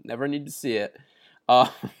film. Never need to see it.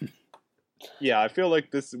 Yeah, I feel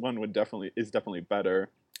like this one is definitely better.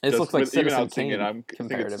 This looks like Citizen even without seeing Kane, it, I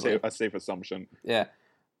think it's a safe assumption. Yeah.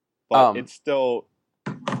 But it's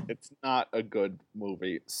not a good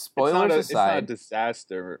movie. Spoilers aside. It's not a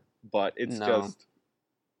disaster, but it's just...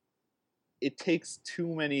 It takes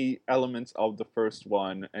too many elements of the first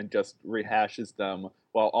one and just rehashes them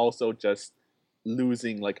while also just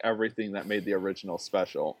losing like everything that made the original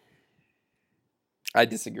special. I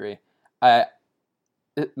disagree. My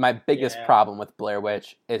biggest problem with Blair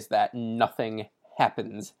Witch is that nothing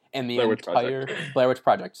happens in the entire Blair Witch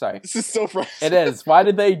Project. Sorry, this is so frustrating. It is. Why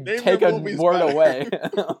did they take a word away?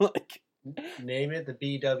 Name it the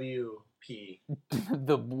BWP.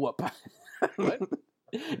 The whoop. What?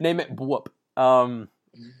 Name it whoop. The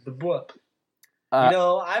whoop.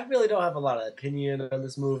 I really don't have a lot of opinion on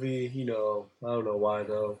this movie. I don't know why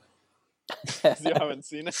though. You haven't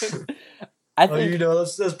seen it. I think,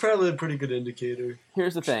 that's probably a pretty good indicator.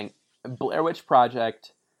 Here's the thing. Blair Witch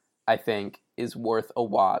Project, I think, is worth a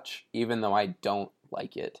watch, even though I don't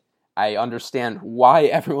like it. I understand why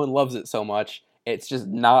everyone loves it so much. It's just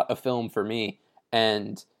not a film for me.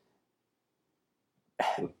 And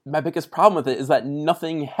my biggest problem with it is that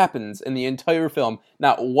nothing happens in the entire film.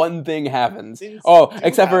 Not one thing happens.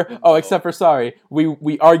 Except for sorry,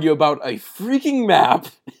 we argue about a freaking map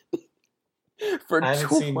for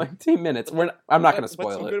 20 minutes. I'm not going to spoil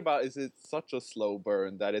it. What's so good about it is it's such a slow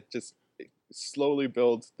burn that it slowly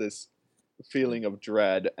builds this feeling of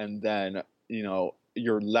dread, and then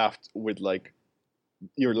you're left with that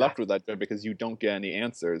dread because you don't get any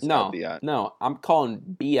answers at the end. No, I'm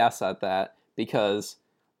calling BS at that. Because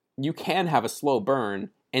you can have a slow burn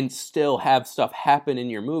and still have stuff happen in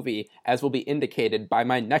your movie, as will be indicated by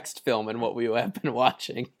my next film and what we have been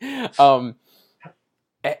watching. I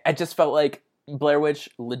just felt like Blair Witch,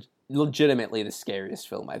 legitimately the scariest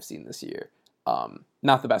film I've seen this year.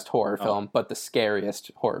 Not the best horror film, but the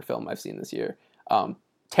scariest horror film I've seen this year.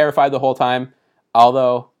 Terrified the whole time,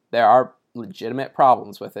 although there are legitimate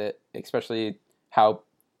problems with it, especially how,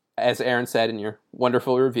 as Aaron said in your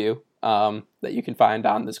wonderful review, that you can find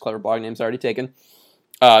on this clever blog name's already taken,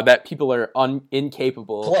 that people are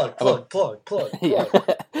incapable plug. Yeah.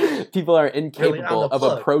 People are incapable of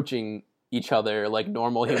approaching each other like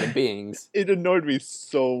normal human beings. It annoyed me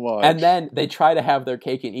so much. And then they try to have their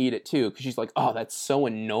cake and eat it too, because she's like, oh, that's so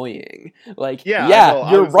annoying. Like,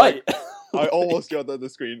 you're right. I almost yelled at the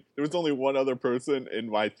screen. There was only one other person in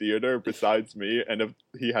my theater besides me, and if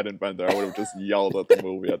he hadn't been there, I would have just yelled at the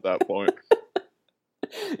movie at that point.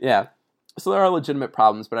 Yeah. So there are legitimate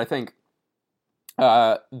problems, but I think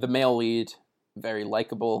the male lead, very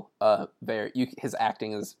likable. His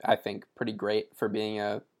acting is, I think, pretty great for being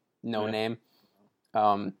a no-name.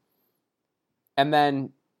 And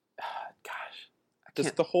then,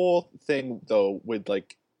 just the whole thing, though, with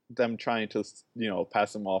like them trying to,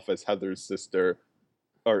 pass him off as Heather's sister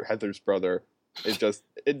or Heather's brother,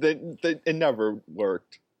 it never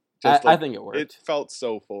worked. I think it worked. It felt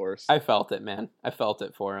so forced. I felt it, man. I felt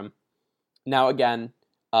it for him. Now, again,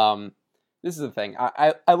 this is the thing.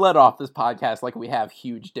 I let off this podcast like we have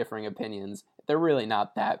huge differing opinions. They're really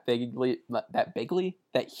not that hugely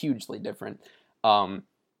different.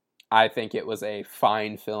 I think it was a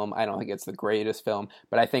fine film. I don't think it's the greatest film,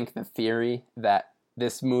 but I think the theory that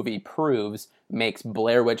this movie proves makes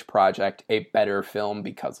Blair Witch Project a better film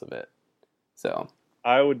because of it. So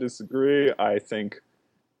I would disagree. I think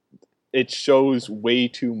it shows way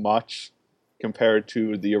too much compared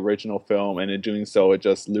to the original film, and in doing so, it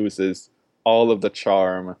just loses all of the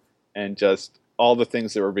charm, and just all the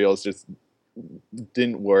things it reveals just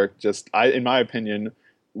didn't work. Just, in my opinion,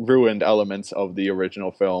 ruined elements of the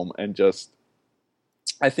original film, and just,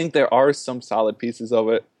 I think there are some solid pieces of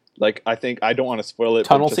it. Like, I don't want to spoil it.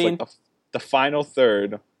 Tunnel but just scene? Like the final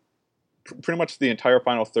third, pretty much the entire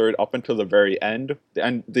final third up until the very end,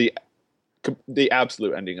 the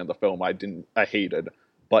absolute ending of the film, I hated.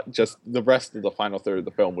 But just the rest of the final third of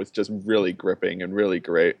the film was just really gripping and really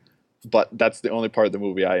great. But that's the only part of the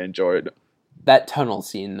movie I enjoyed. that tunnel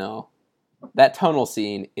scene, though. That tunnel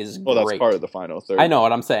scene is great. Well, that's part of the final third. I know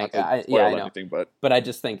what I'm saying. I know. anything, but I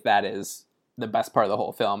just think that is the best part of the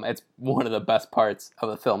whole film. It's one of the best parts of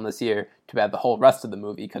the film this year. Too bad the whole rest of the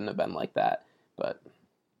movie couldn't have been like that. But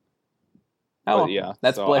yeah,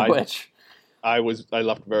 that's so Blair Witch. I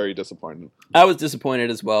left very disappointed. I was disappointed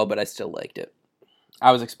as well, but I still liked it.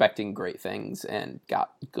 I was expecting great things and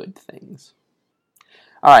got good things.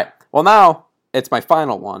 All right. Well, now it's my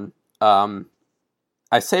final one.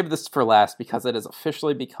 I saved this for last because it has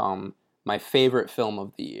officially become my favorite film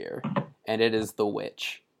of the year, and it is The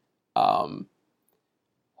Witch.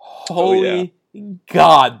 Holy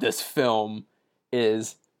God, this film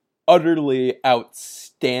is utterly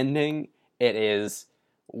outstanding. It is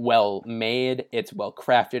well made, it's well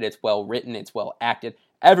crafted, it's well written, it's well acted.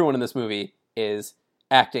 Everyone in this movie is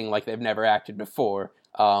acting like they've never acted before.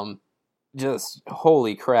 Just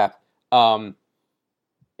holy crap.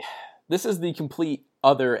 This is the complete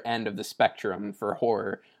other end of the spectrum for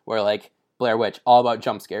horror, where like Blair Witch, all about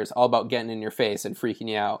jump scares, all about getting in your face and freaking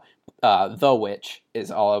you out. The Witch is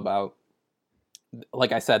all about,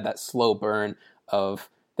 like I said, that slow burn of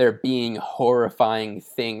there being horrifying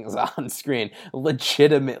things on screen,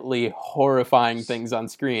 legitimately horrifying things on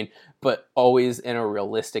screen, but always in a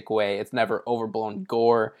realistic way. It's never overblown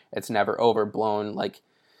gore. It's never overblown, like,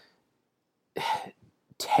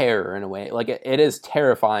 terror in a way. Like, it is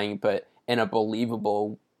terrifying, but in a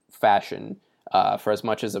believable fashion, for as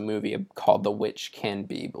much as a movie called The Witch can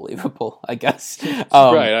be believable, I guess.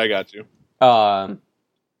 Right, I got you.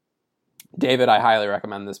 David, I highly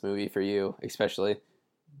recommend this movie for you, especially.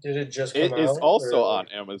 Did it just come out? It is also on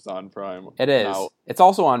Amazon Prime. It is. Now. It's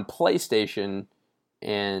also on PlayStation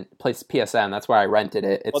and PSN. That's where I rented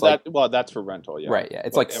it. It's that's for rental, yeah. Right, yeah.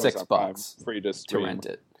 It's but like Amazon $6 Prime, free to stream, rent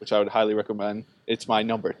it. which I would highly recommend. It's my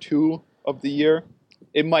number 2 of the year.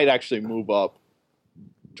 It might actually move up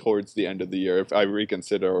towards the end of the year if I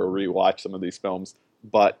reconsider or rewatch some of these films.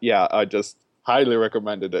 But yeah, I just highly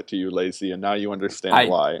recommended it to you, Lacey, and now you understand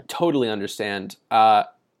why. I totally understand.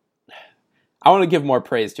 I want to give more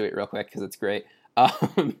praise to it real quick because it's great.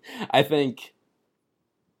 I think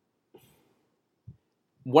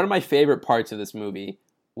one of my favorite parts of this movie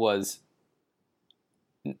was,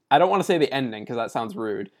 I don't want to say the ending because that sounds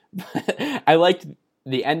rude, but I liked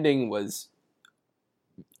the ending was,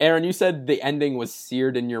 Aaron, you said the ending was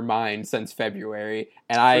seared in your mind since February,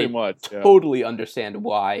 and I totally understand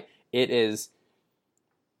why. It is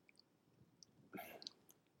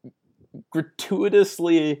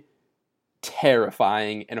gratuitously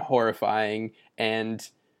terrifying and horrifying, and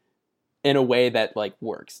in a way that like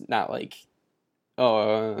works. Not like,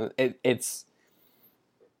 it's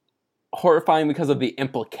horrifying because of the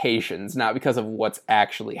implications, not because of what's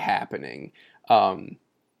actually happening.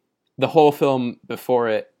 The whole film before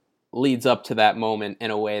it leads up to that moment in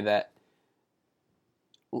a way that,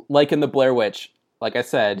 like in the Blair Witch, like I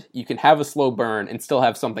said, you can have a slow burn and still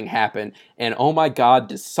have something happen, and oh my God,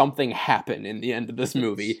 does something happen in the end of this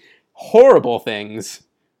movie. Horrible things,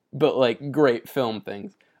 but like great film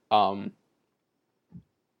things. And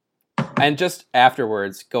just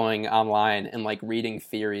afterwards going online and like reading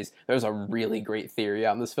theories, there's a really great theory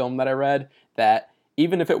on this film that I read that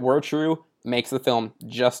even if it were true, makes the film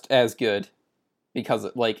just as good, because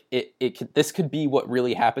like this could be what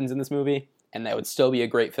really happens in this movie, and that would still be a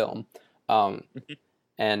great film.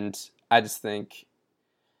 And I just think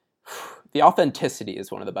the authenticity is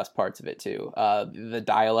one of the best parts of it too. The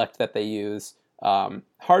dialect that they use,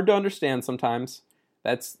 hard to understand sometimes.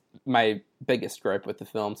 That's my biggest gripe with the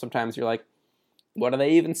film. Sometimes you're like, what are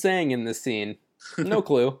they even saying in this scene? No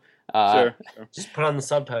clue. Sure. Just put on the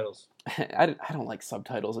subtitles. I don't like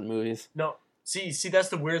subtitles in movies. No, see, that's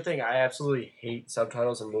the weird thing. I absolutely hate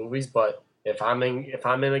subtitles in movies, but if I'm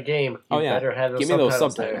in a game, you better have those subtitles. Give me those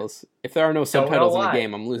subtitles. There. If there are no subtitles in the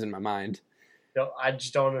game, I'm losing my mind. No, I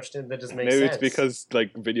just don't understand. That doesn't make Maybe sense. it's because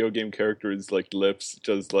like video game characters like lips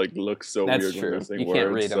just like look so That's weird true. when they're saying You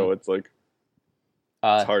can't words, read them. so it's like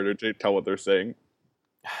it's harder to tell what they're saying.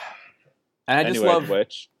 And I just Anyway, love,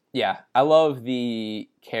 which I love the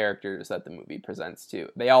characters that the movie presents too.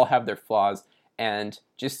 They all have their flaws, and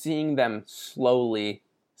just seeing them slowly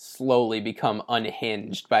become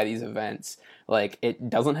unhinged by these events. Like, it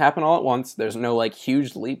doesn't happen all at once. There's no like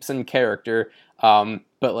huge leaps in character, but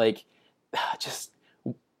like, just,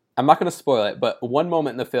 I'm not going to spoil it, but one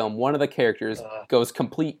moment in the film, one of the characters goes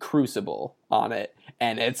complete crucible on it,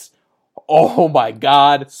 and it's, oh my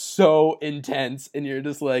god, so intense, and you're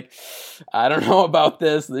just like, I don't know about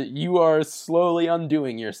this, that you are slowly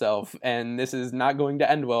undoing yourself, and this is not going to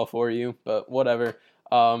end well for you, but whatever.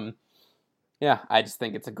 Yeah, I just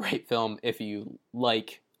think it's a great film. If you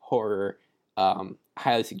like horror,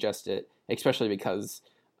 highly suggest it, especially because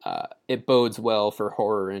it bodes well for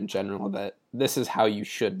horror in general, that this is how you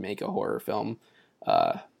should make a horror film.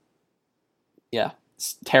 Yeah,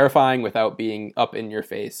 it's terrifying without being up in your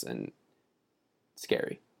face and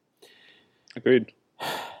scary. agreed.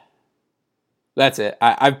 That's it.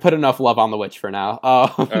 I've put enough love on The Witch for now.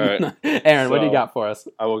 All right. Aaron, what do you got for us?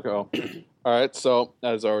 I will go. All right, so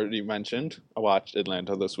as already mentioned, I watched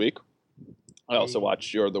Atlanta this week. I also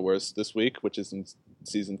watched You're the Worst this week, which is in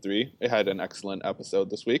season 3. It had an excellent episode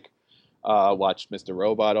this week. Watched Mr.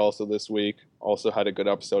 Robot also this week. Also had a good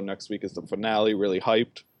episode. Next week is the finale, really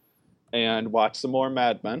hyped. And watched some more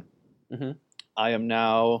Mad Men. Mm-hmm. I am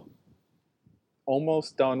now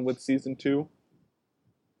almost done with season 2.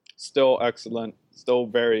 Still excellent. Still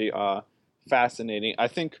very fascinating. I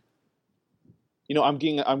think, you know, I'm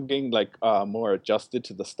getting like more adjusted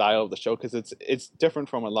to the style of the show, because it's different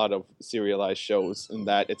from a lot of serialized shows in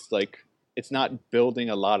that it's like, it's not building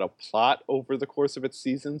a lot of plot over the course of its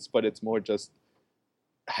seasons, but it's more just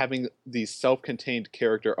having these self-contained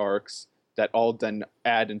character arcs that all then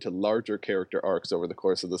add into larger character arcs over the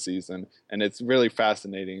course of the season. And it's really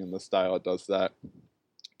fascinating in the style it does that.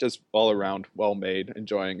 Just all around well made,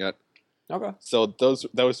 enjoying it. Okay. So those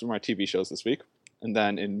were my TV shows this week. And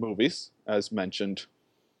then in movies, as mentioned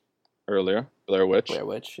earlier, Blair Witch. Blair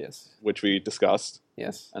Witch, yes. Which we discussed.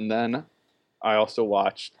 Yes. And then I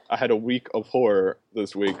had a week of horror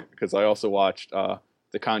this week, because I also watched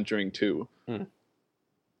The Conjuring 2,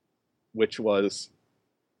 which was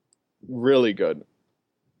really good.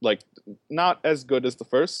 Like, not as good as the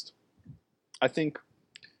first. I think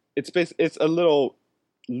it's a little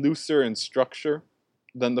looser in structure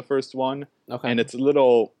than the first one. Okay. And it's a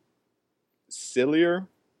little sillier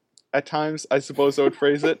at times, I suppose I would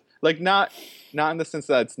phrase it. Like, not in the sense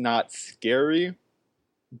that it's not scary,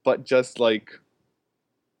 but just like,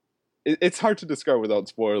 it's hard to describe without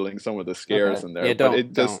spoiling some of the scares in there. Yeah,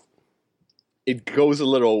 but it goes a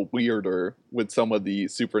little weirder with some of the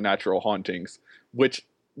supernatural hauntings, which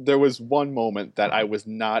there was one moment that I was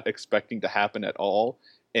not expecting to happen at all,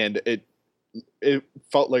 and it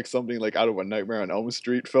felt like something like out of a Nightmare on Elm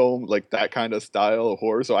Street film, like that kind of style of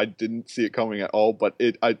horror. So I didn't see it coming at all, but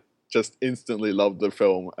I just instantly loved the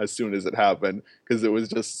film as soon as it happened, because it was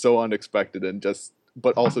just so unexpected and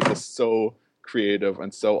but also just so creative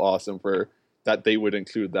and so awesome for that they would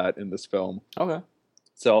include that in this film. Okay.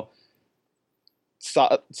 So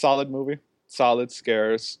solid movie, solid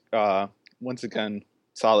scares. Once again,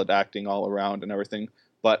 solid acting all around and everything.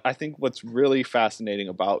 But I think what's really fascinating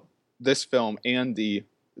about this film and the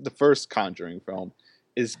first Conjuring film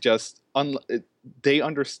is just they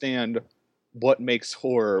understand what makes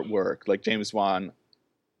horror work. Like James Wan,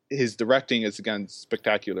 his directing is again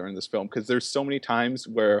spectacular in this film, because there's so many times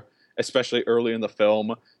where, especially early in the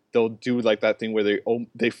film, they'll do like that thing where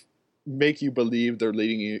they make you believe they're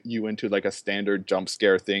leading you into like a standard jump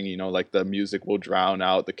scare thing, you know, like the music will drown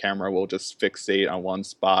out, the camera will just fixate on one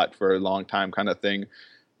spot for a long time kind of thing.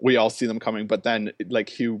 We all see them coming, but then like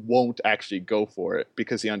he won't actually go for it,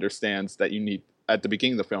 because he understands that you need, at the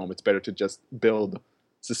beginning of the film, it's better to just build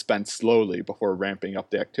suspense slowly before ramping up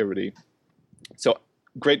the activity. So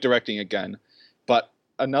great directing again. But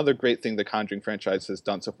another great thing the Conjuring franchise has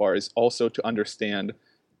done so far is also to understand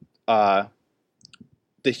the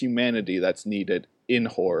humanity that's needed in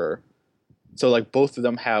horror. So like both of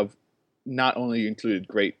them have not only included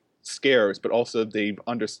great scares, but also they've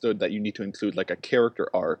understood that you need to include like a character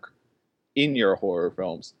arc in your horror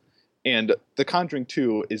films. And The Conjuring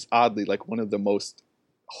 2 is oddly like one of the most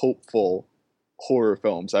hopeful horror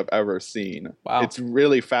films I've ever seen. Wow. It's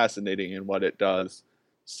really fascinating in what it does.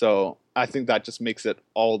 So I think that just makes it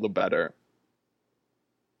all the better.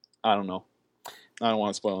 I don't know. I don't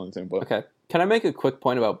want to spoil anything, but okay. Can I make a quick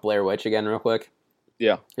point about Blair Witch again real quick?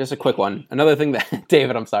 Yeah. Just a quick one. Another thing that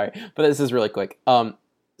David, I'm sorry, but this is really quick.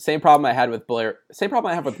 Same problem I had with Blair. Same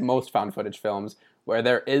problem I have with most found footage films, where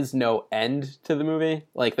there is no end to the movie.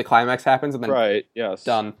 Like the climax happens and then Right. Yes.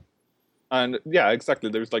 done. And yeah, exactly.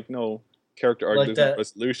 There's like no character arc. Like There's no that-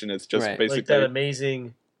 resolution. It's just Right. basically Like that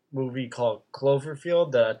amazing movie called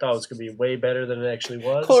Cloverfield that I thought was going to be way better than it actually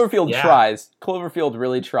was. Cloverfield Yeah. tries. Cloverfield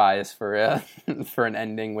really tries for for an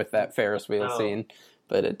ending with that Ferris wheel No. scene,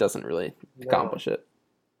 but it doesn't really accomplish it.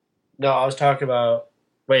 No, I was talking about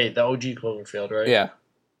the OG Cloverfield, right? Yeah.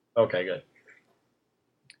 Okay, good.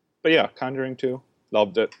 But yeah, Conjuring 2,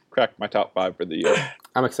 loved it. Cracked my top 5 for the year.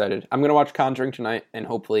 I'm excited. I'm gonna watch Conjuring tonight, and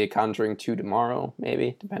hopefully Conjuring 2 tomorrow,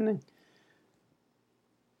 maybe, depending.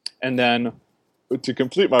 And then, to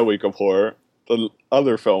complete my week of horror, the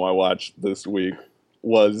other film I watched this week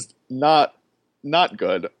was not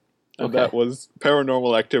good. And Okay. that was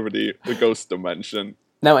Paranormal Activity, The Ghost Dimension.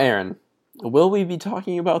 Now, Aaron, will we be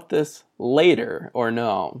talking about this later or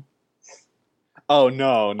no? Oh,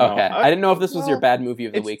 no. Okay, I didn't know if this was your bad movie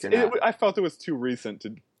of the week or not. I felt it was too recent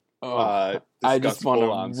to I discuss just want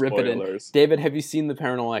full-on to rip it in. spoilers. David, have you seen the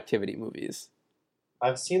Paranormal Activity movies?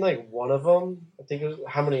 I've seen like one of them. I think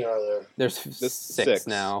how many are there? There's There's six six.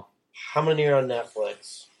 now. How many are on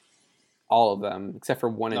Netflix? All of them, except for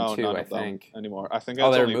 1 and 2, none I of them think. anymore. I think Oh,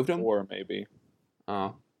 it's they only removed them? 4, maybe.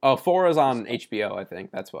 Oh, 4 is on HBO, I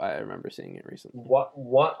think. That's why I remember seeing it recently.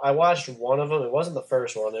 What? I watched one of them. It wasn't the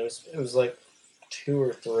first one. It was like 2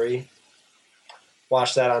 or 3.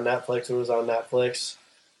 Watched that on Netflix. It was on Netflix.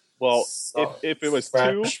 Well, So, if it was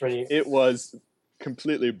 2, freshman- it was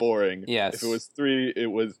completely boring. Yes. If it was 3,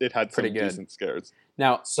 it had some Pretty good. decent scares.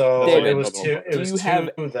 Now, So David, it was 2. It do was you 2 have-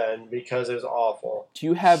 then because it was awful. do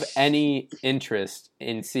you have any interest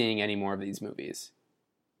in seeing any more of these movies?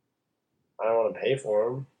 I don't want to pay for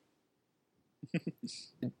them.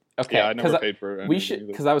 Okay, Yeah, I never 'cause paid for it. we should,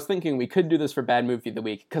 because I was thinking we could do this for bad movie of the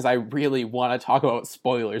week, because I really want to talk about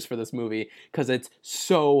spoilers for this movie, because it's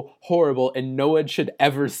so horrible and no one should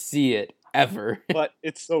ever see it ever. But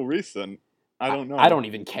it's so recent. I don't know. I don't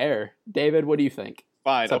even care. David, what do you think?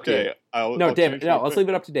 Fine. it's up to you. Okay. I'll No, change David. my No, let's pick. leave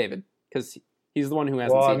it up to David, because he's the one who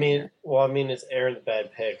hasn't seen it. Well, I mean, it's Aaron's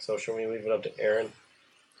bad pick. So should we leave it up to Aaron?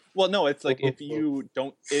 Well, no, it's like if you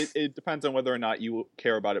don't, it depends on whether or not you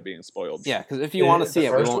care about it being spoiled. Yeah, because if you want to The see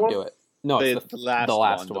it, we first won't one? do it. No, it's The last, the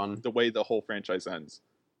last one. one. The way the whole franchise ends.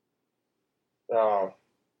 Oh.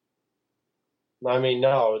 I mean,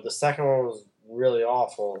 no. The second one was really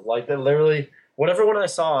awful. Like, literally, whatever one I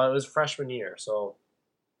saw, it was freshman year. So,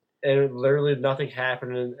 and literally nothing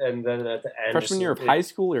happened. And then at the end, Freshman year of high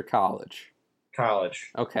school or college?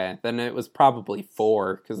 college. Okay, then it was probably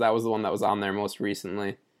 4, because that was the one that was on there most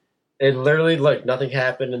recently. It literally, like, nothing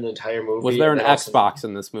happened in the entire movie. Was there an and also- Xbox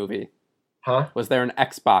in this movie? Huh? Was there an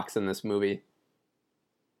Xbox in this movie?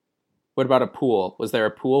 What about a pool? Was there a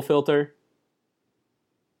pool filter?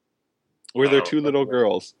 Were there Oh, 2 little okay.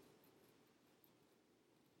 girls?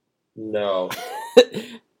 No.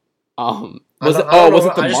 Was I it? don't Oh, know, was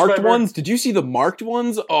it the I just marked remember- ones? Did you see the marked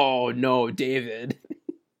ones? Oh no, David.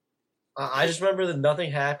 I just remember that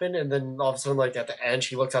nothing happened, and then all of a sudden, like, at the end,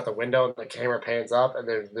 she looks out the window, and the camera pans up, and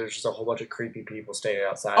there's just a whole bunch of creepy people standing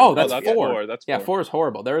outside. Oh, that's, that's 4. 4, that's Yeah, 4. 4 is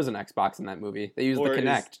horrible. There is an Xbox in that movie. They use 4 the is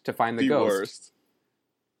Kinect to find the The ghost. worst.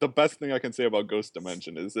 The best thing I can say about Ghost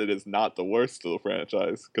Dimension is it is not the worst of the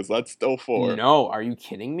franchise, because that's still 4. No, are you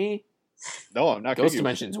kidding me? No, I'm not Ghost kidding you.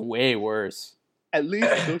 Dimension is way worse. At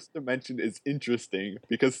least Ghost Dimension is interesting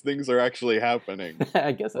because things are actually happening.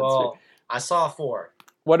 I guess that's Well, true. I saw 4.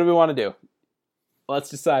 What do we want to do?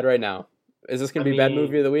 Let's decide right now. Is this going to be bad mean-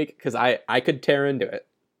 movie of the week? Because I could tear into it.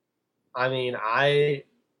 I mean, I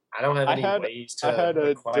don't have any ways to I had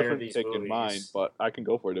a acquire different these pick movies. in mind, but I can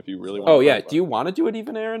go for it if you really want. Oh yeah, do you want to do it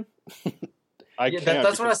even, Aaron? I Yeah, can't.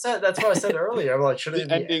 that's what I said. That's what I said earlier. I'm like, should The it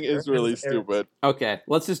be ending is Aaron? really Aaron- stupid. Okay,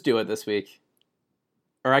 let's just do it this week.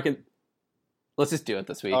 Or I can. Let's just do it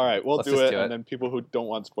this week. All right, we'll Let's do just it, and then people who don't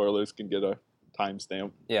want spoilers can get a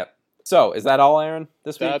timestamp. Yeah. So is that all, Aaron?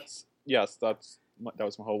 This week? That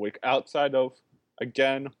was my whole week. Outside of,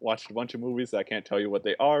 again, watched a bunch of movies that I can't tell you what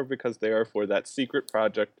they are because they are for that secret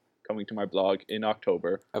project coming to my blog in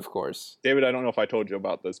October. Of course. David, I don't know if I told you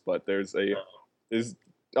about this, but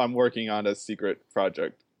I'm working on a secret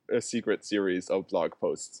project, a secret series of blog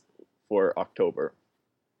posts for October.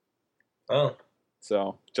 Oh,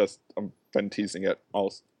 So I've been teasing it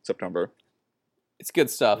all September. It's good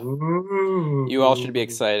stuff. You all should be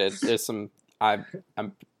excited. There's some. I'm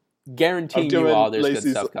guaranteeing I've you given all there's Lacey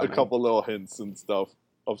good stuff a coming. couple little hints and stuff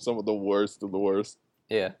of some of the worst of the worst.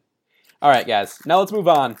 Yeah. All right, guys. Now let's move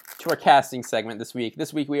on to our casting segment this week.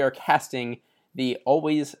 This week we are casting the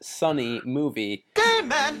Always Sunny movie. Hey,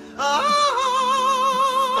 man.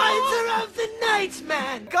 Fighter of the night,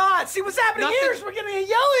 man. God, see what's happening here is we're going to get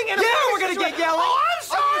yelling. And we're going to get yelling. Oh, I'm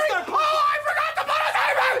sorry. I forgot to put a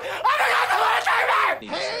timer.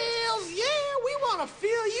 Hells yeah, we want to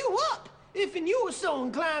fill you up. If and you were so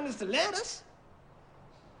inclined as to let us.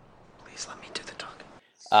 Please let me do the talking.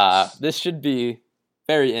 This should be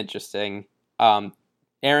very interesting.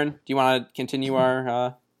 Aaron, do you want to continue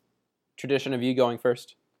our tradition of you going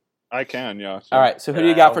first? I can, yeah. Sure. All right, so who do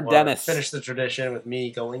you got for Dennis? Finish the tradition with me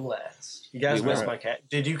going last. You guys missed my cat.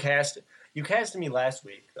 Did you cast? You casted me last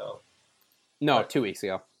week, though. No, 2 weeks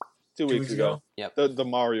ago. 2 weeks ago. Yep. The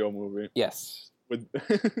Mario movie. Yes. With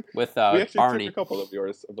we actually Barney. took a couple of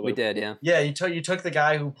yours, I believe. We did, yeah. Yeah, you took the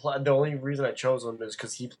guy who played. The only reason I chose him is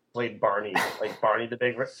because he played Barney, like Barney the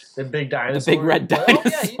big dinosaur. The big red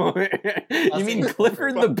dinosaur. You mean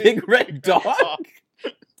Clifford the big red dog?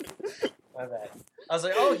 My bad. I was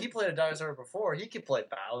like, oh, he played a dinosaur before. He could play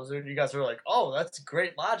Bowser. And you guys were like, oh, that's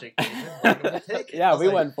great logic. Like, we'll take it. Yeah, we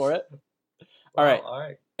went for it. All right. All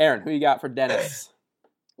right. Aaron, who you got for Dennis?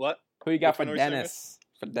 What? Who you got Which for one are we Dennis?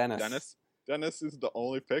 For Dennis. Dennis is the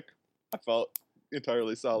only pick I felt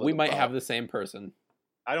entirely solid. We might have the same person.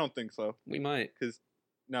 I don't think so. We might. Because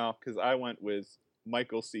I went with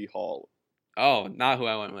Michael C. Hall. Oh, not who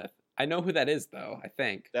I went with. I know who that is, though, I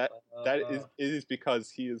think. It is because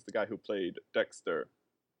he is the guy who played Dexter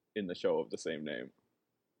in the show of the same name.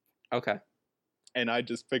 Okay. And I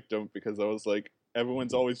just picked him because I was like,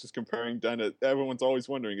 everyone's always just comparing Dennis. Everyone's always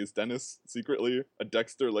wondering, is Dennis secretly a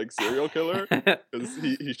Dexter-like serial killer? Because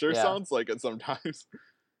he sure sounds like it sometimes.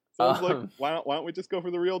 So I was like, why don't we just go for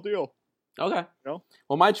the real deal? Okay. No?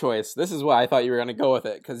 Well, my choice, this is why I thought you were going to go with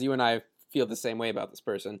it, because you and I feel the same way about this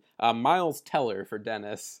person. Miles Teller for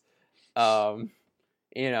Dennis.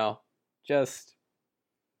 Just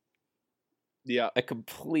a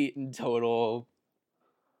complete and total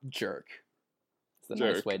jerk. It's the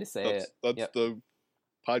nice way to say it. That's the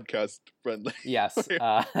podcast friendly. Yes.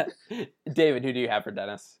 David, who do you have for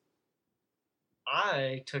Dennis?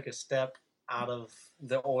 I took a step out of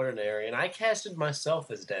the ordinary, and I casted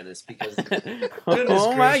myself as Dennis because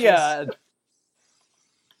oh my god.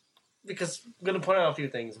 Because I'm going to point out a few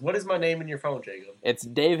things. What is my name in your phone, Jacob? It's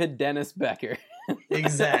David Dennis Becker.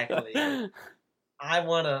 Exactly. I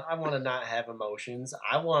wanna not have emotions.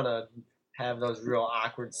 I want to have those real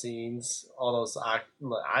awkward scenes. All those. I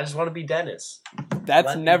just want to be Dennis.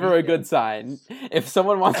 That's never a good sign. If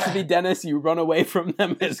someone wants to be Dennis, you run away from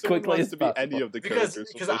them as quickly as possible. Be any of the characters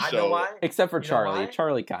because I know why. Except for Charlie.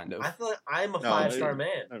 Charlie kind of. I feel like I'm a 5-star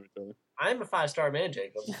man. I'm a 5-star man,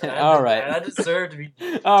 Jacob. All right. I deserve to be.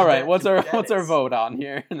 All right. What's our vote on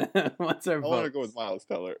here? What's our vote? I want to go with Miles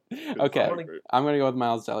Teller. Okay. I'm going to go with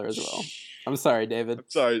Miles Teller as well. I'm sorry, David. I'm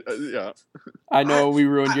sorry. Yeah. I know we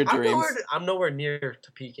ruined your dreams. I'm nowhere near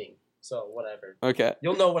to peaking, so whatever. Okay.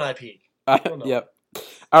 You'll know when I peak. Yep.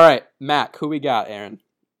 All right, Mac. Who we got, Aaron?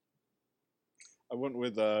 I went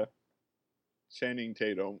with Channing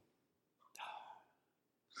Tatum.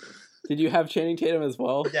 Did you have Channing Tatum as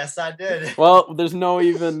well? Yes, I did. Well, there's no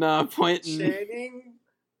even point in... Channing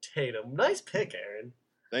Tatum. Nice pick, Aaron.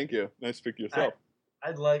 Thank you. Nice pick yourself. I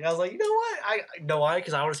was like, you know what? I know why?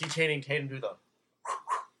 Because I want to see Channing Tatum do the...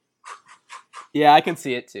 Yeah, I can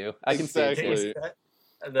see it too. I can see it too.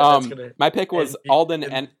 My pick was Alden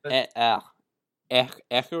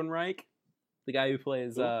Ehrenreich, the guy who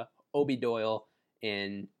plays Obi Doyle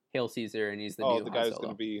in Hail Caesar, and he's the new Han Solo. The guy who's going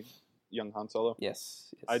to be young Han Solo?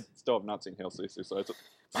 Yes. I still have not seen Hail Caesar, so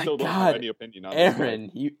I still don't have any opinion on it.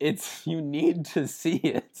 Aaron, you need to see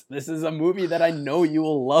it. This is a movie that I know you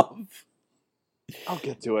will love. I'll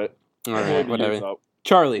get to it. All right, whatever.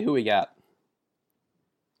 Charlie, who we got?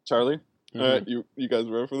 Charlie? Mm-hmm. You guys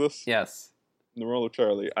ready for this? Yes. In the role of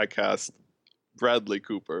Charlie, I cast Bradley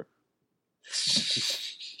Cooper.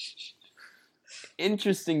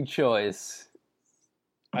 Interesting choice.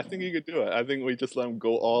 I think he could do it. I think we just let him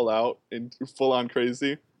go all out and full on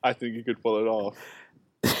crazy. I think he could pull it off.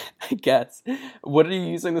 I guess. What are you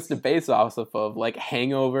using this to base off of? Like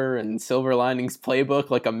Hangover and Silver Linings Playbook?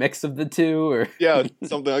 Like a mix of the two? Or yeah,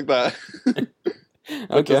 something like that. But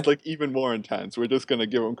okay. Just like even more intense. We're just going to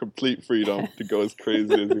give him complete freedom to go as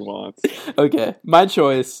crazy as he wants. Okay. My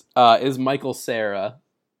choice is Michael Cera.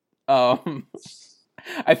 I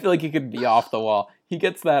feel like he could be off the wall. He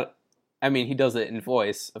gets that... I mean, he does it in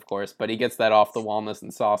voice, of course, but he gets that off the wallness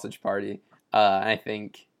and sausage party. I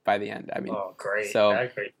think by the end. I mean, oh great! So,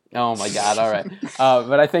 great. Oh my god! All right,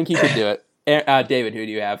 but I think he could do it. David, who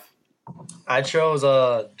do you have? I chose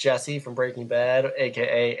Jesse from Breaking Bad,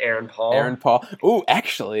 aka Aaron Paul. Aaron Paul. Ooh,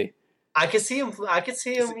 actually, I could see him.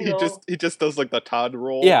 He just does like the Todd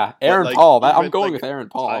role. Yeah, Aaron like, Paul. I'm going with Aaron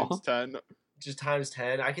Paul. Times 10. Just times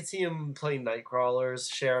 10. I could see him playing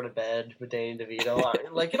Nightcrawlers, sharing a bed with Danny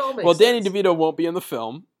DeVito. Like, it all makes well, sense. Danny DeVito won't be in the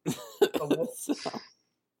film. So.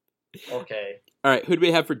 Okay. All right, who do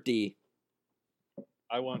we have for D?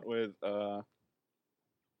 I went with I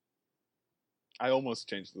almost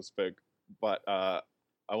changed this pick, but I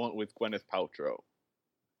went with Gwyneth Paltrow.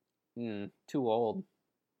 Too old.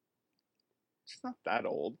 She's not that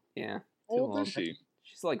old. Yeah. How old is she?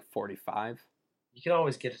 She's like 45. You can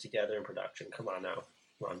always get it together in production. Come on now.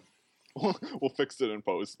 Run. We'll fix it in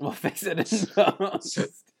post. We'll fix it in post.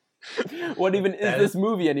 What even is this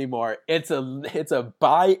movie anymore? It's a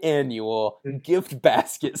biannual gift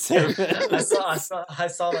basket service. I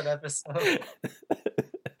saw that episode.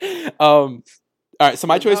 All right, so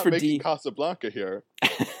my choice not for making D. Casablanca here.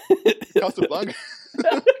 Casablanca.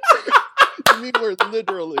 You mean we're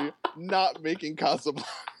literally not making Casablanca?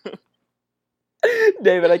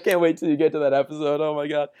 David, I can't wait till you get to that episode. Oh my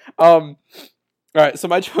god. All right, so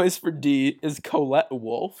my choice for D is Colette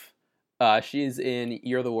Wolfe. She's in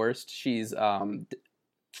You're the Worst. She's the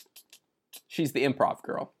improv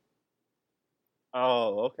girl.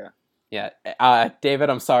 Oh, okay. Yeah. David,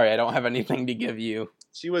 I'm sorry, I don't have anything to give you.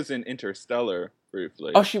 She was in Interstellar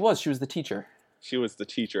briefly. Oh, she was. She was the teacher. She was the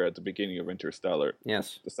teacher at the beginning of Interstellar.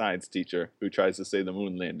 Yes. The science teacher who tries to say the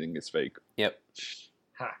moon landing is fake. Yep.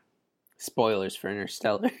 Ha. Spoilers for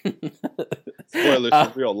Interstellar. Spoilers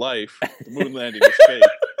for real life. The moon landing is fake.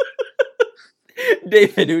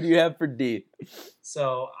 David, who do you have for D?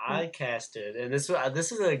 So I casted, and this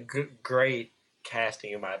is a great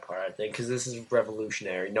casting on my part, I think, because this is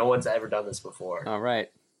revolutionary. No one's ever done this before. All right.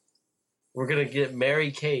 We're going to get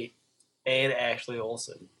Mary-Kate and Ashley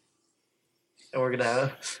Olsen. And we're going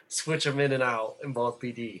to switch them in and out in both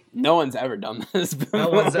PD. No one's ever done this before. No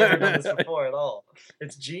one's ever done this before at all.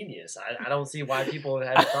 It's genius. I don't see why people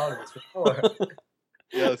haven't thought of this before.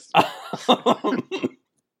 Yes.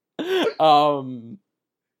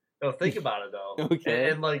 No, think about it though. Okay.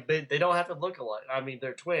 And like they don't have to look alike. I mean,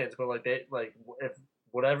 they're twins, but like if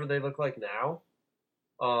whatever they look like now,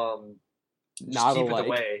 just Not keep alike. it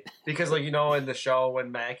away. Because like in the show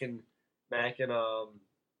when Mac and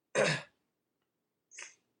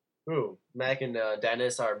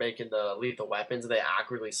Dennis are making the Lethal Weapons, they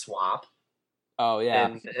awkwardly swap. Oh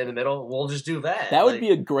yeah. In the middle, we'll just do that. That would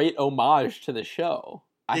be a great homage to the show.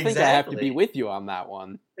 I think I have to be Exactly. with you on that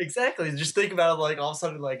one. Exactly. Just think about it, like all of a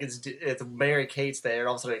sudden, like it's Mary Kate's there, and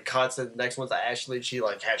all of a sudden it cuts, and the next one's Ashley. And she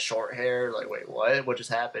like has short hair. Like, wait, what? What just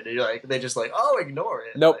happened? And you're like, they just like, oh, ignore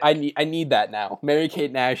it. Nope, Like, I need that now. Mary Kate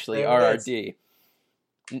and Ashley, There it is. RRD.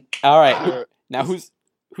 All right, There- now who's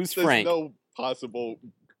There's Frank no possible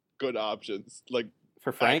good options. Like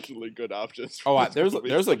for Frank? actually good options. Oh, for this there's movie,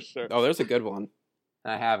 there's for a sure. there's a good one.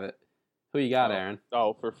 I have it. Who you got, Aaron?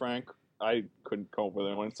 Oh, for Frank, I couldn't come up with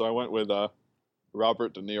anyone, so I went with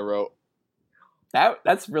Robert De Niro.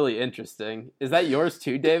 That's really interesting. Is that yours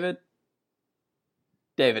too, David?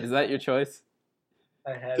 David, is that your choice?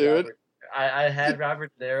 I had Dude. Robert, I had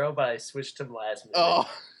Robert De Niro, but I switched him last minute. Oh,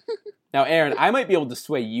 Now, Aaron, I might be able to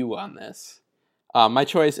sway you on this. My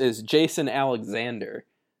choice is Jason Alexander.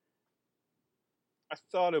 I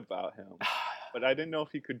thought about him, but I didn't know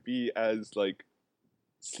if he could be as like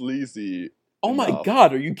sleazy. Oh my enough.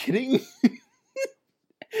 god, are you kidding?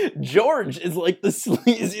 George is like the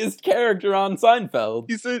sleaziest character on Seinfeld.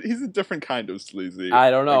 He's a different kind of sleazy. I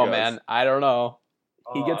don't know, guess. man. I don't know.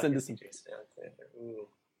 He gets I into can see some... Jason Alexander. Ooh.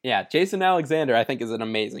 Yeah, Jason Alexander, I think, is an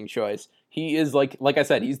amazing choice. He is like I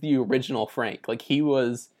said, he's the original Frank. Like he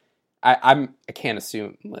was. I can't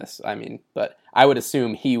assume this. I mean, but I would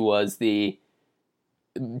assume he was the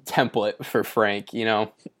template for Frank. You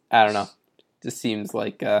know, I don't know. Just seems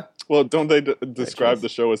like. Well, don't they describe choice. the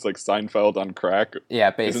show as like Seinfeld on crack? Yeah,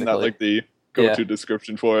 basically. Isn't that like the go-to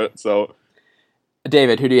description for it? So,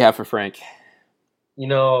 David, who do you have for Frank? You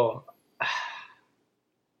know,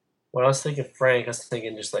 when I was thinking Frank, I was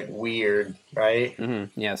thinking just like weird, right?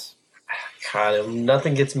 Mm-hmm. Yes. God,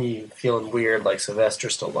 nothing gets me feeling weird like Sylvester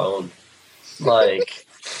Stallone. Like,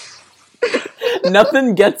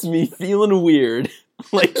 Nothing gets me feeling weird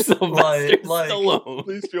like Sylvester Like- Stallone.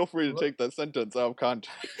 please feel free to take that sentence out of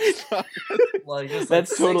context. like just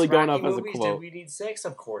That's like totally six going Rocky up as a movies. quote. Did we need 6?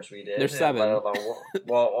 Of course we did. There's And 7.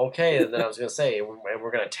 well, okay. And then I was gonna say, and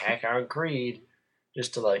we're gonna tack on Creed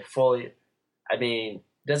just to like fully. I mean,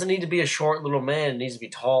 it doesn't need to be a short little man. It needs to be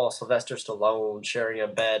tall. Sylvester Stallone sharing a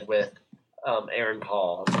bed with Aaron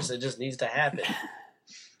Paul. It just needs to happen.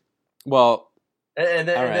 Well, And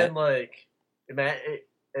All then like,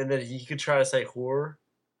 and then he could try to say whore,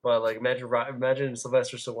 But like, imagine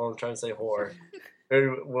Sylvester Stallone trying to say whore.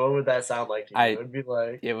 What would that sound like to you? It would be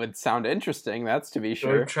like, it would sound interesting. That's to be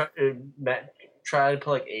sure. Try to put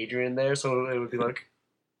like Adrian there, so it would be like,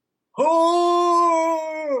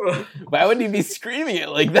 whore. Why would he be screaming it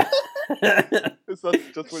like that? That's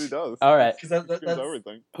just what he does. All right. That's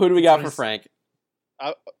everything. Who do we got for Frank?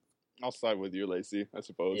 I'll side with you, Lacey, I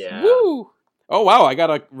suppose. Yeah. Woo! Oh wow, I got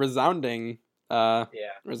a resounding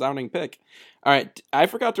pick. All right, I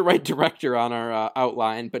forgot to write director on our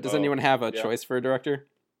outline, but does anyone have a choice for a director?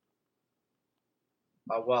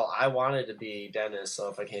 Well, I wanted to be Dennis, so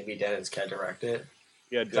if I can't be Dennis, can I direct it?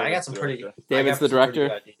 Yeah, I got some pretty. David's the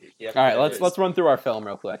director. Yep, all right, let's run through our film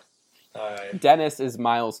real quick. All right. Dennis is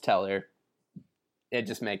Miles Teller. It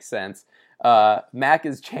just makes sense. Mac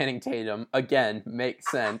is Channing Tatum. Again, makes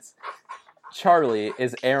sense. Charlie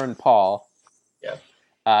is Aaron Paul.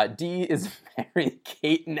 Yep. D is Mary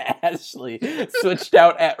Kate and Ashley, switched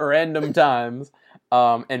out at random times.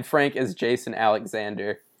 And Frank is Jason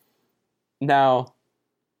Alexander. Now,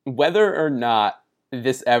 whether or not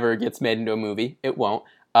this ever gets made into a movie, it won't.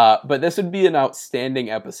 But this would be an outstanding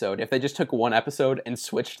episode if they just took one episode and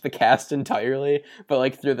switched the cast entirely. But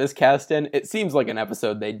like threw this cast in, it seems like an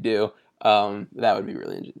episode they'd do. That would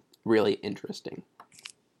be really interesting.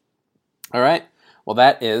 All right. Well,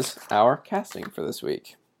 that is our casting for this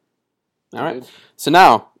week. All right. So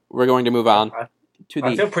now we're going to move on to the.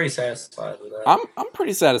 I feel pretty satisfied with that. I'm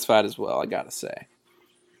pretty satisfied as well, I gotta say.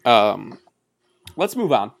 Let's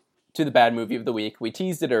move on to the bad movie of the week. We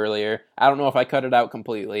teased it earlier. I don't know if I cut it out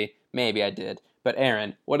completely. Maybe I did. But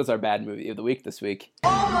Aaron, what is our bad movie of the week this week?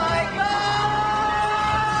 Oh my God!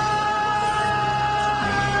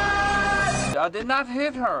 I did not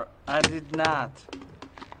hit her. I did not.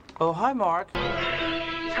 Oh, hi, Mark.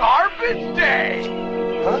 Garbage day!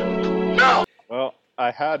 Huh? No! Well,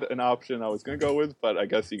 I had an option I was going to go with, but I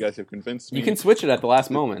guess you guys have convinced me. You can switch it at the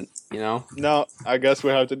last moment, you know? No, I guess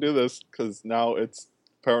we have to do this, because now it's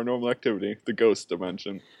Paranormal Activity, the ghost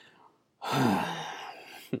dimension.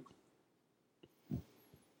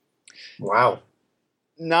 Wow.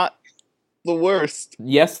 Not the worst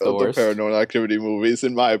yes, the of worst. the Paranormal Activity movies,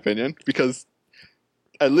 in my opinion, because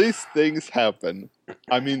at least things happen.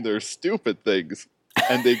 I mean, they're stupid things,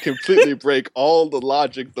 and they completely break all the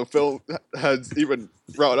logic the film has even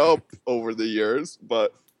brought up over the years,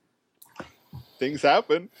 but things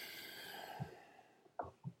happen.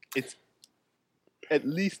 It's at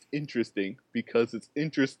least interesting, because it's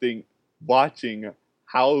interesting watching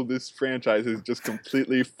how this franchise has just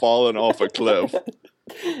completely fallen off a cliff.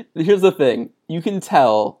 Here's the thing. You can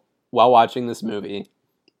tell while watching this movie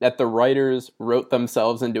that the writers wrote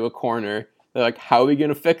themselves into a corner. They're like, how are we going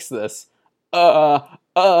to fix this? Time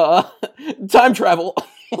travel.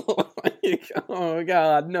 Oh,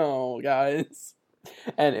 God, no, guys.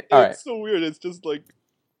 And all right. It's so weird. It's just like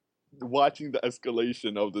watching the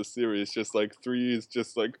escalation of the series. Just like 3 is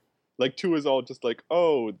just like 2 is all just like,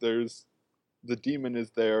 oh, there's the demon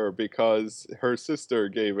is there because her sister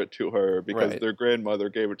gave it to her because their grandmother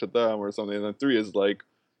gave it to them or something. And then 3 is like,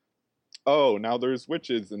 oh, now there's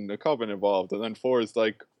witches and the coven involved. And then 4 is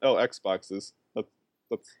like, oh, Xboxes. That's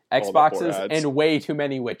Xboxes and way too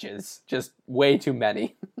many witches. Just way too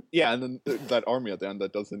many. Yeah, and then that army at the end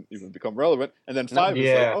that doesn't even become relevant. And then 5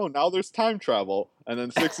 is like, oh, now there's time travel. And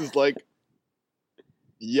then 6 is like,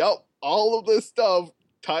 yep, all of this stuff,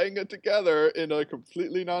 tying it together in a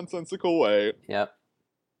completely nonsensical way. Yep.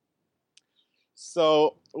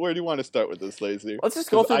 So, where do you want to start with this, Lazy? Let's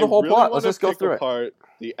just go through the whole plot. Let's just go through apart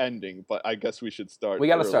the ending, but I guess we should start. We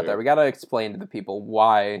got to start there. We got to explain to the people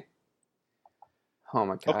why. Oh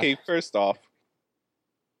my God. Okay, first off,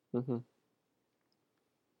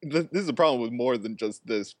 this is a problem with more than just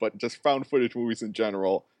this, but just found footage movies in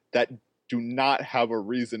general that do not have a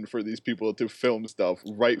reason for these people to film stuff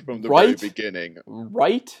right from the very beginning.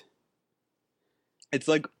 Right? It's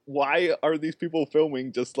like, why are these people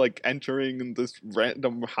filming just like entering this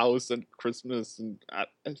random house at Christmas? And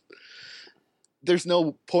there's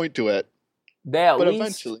no point to it.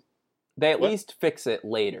 Eventually, they at least fix it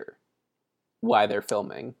later. Why they're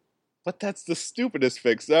filming. But that's the stupidest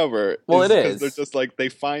fix ever. Well, it is. They're just like, they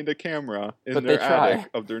find a camera in their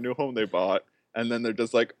attic of their new home they bought, and then they're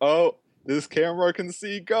just like, oh, this camera can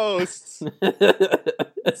see ghosts. I hate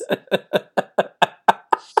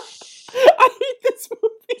this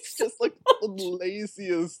movie. It's just like the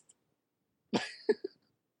laziest.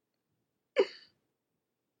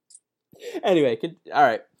 Anyway, all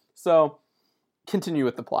right. So, continue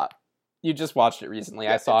with the plot. You just watched it recently.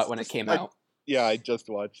 Yeah, I saw it when it came out. Yeah, I just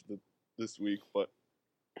watched it this week, but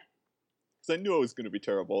I knew it was going to be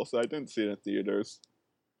terrible, so I didn't see it in theaters.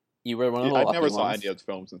 You were one of the I lucky never saw ones. any of the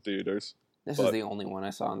films in theaters. This is the only one I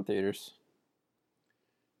saw in theaters.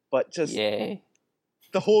 But just Yay.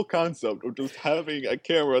 the whole concept of just having a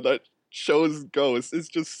camera that shows ghosts is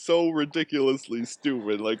just so ridiculously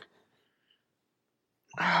stupid. Like,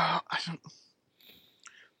 I don't.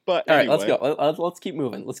 But all anyway, right, let's go. Let's keep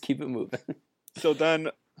moving. Let's keep it moving. So then,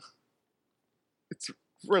 it's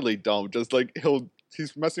really dumb. Just like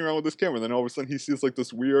he's messing around with this camera, and then all of a sudden he sees like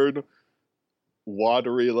this weird,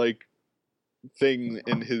 watery like thing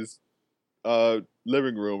in his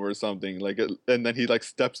living room or something. Like, and then he like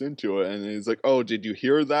steps into it, and he's like, "Oh, did you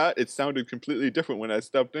hear that? It sounded completely different when I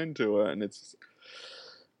stepped into it." And it's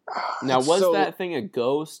now, was that thing a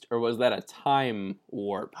ghost or was that a time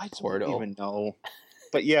warp portal? I don't even know.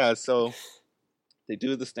 But yeah, so they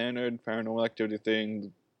do the standard paranormal activity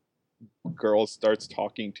thing. Girl starts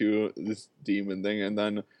talking to this demon thing,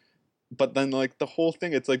 and but then like the whole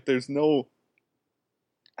thing, it's like there's no.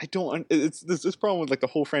 There's this problem with like the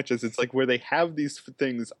whole franchise. It's like where they have these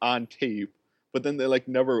things on tape, but then they like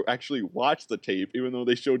never actually watch the tape, even though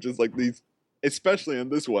they show just like these. Especially in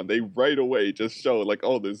this one, they right away just show like,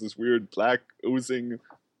 oh, there's this weird black oozing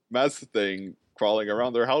mess thing crawling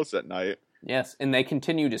around their house at night. Yes, and they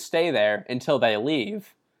continue to stay there until they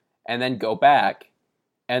leave, and then go back,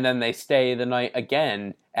 and then they stay the night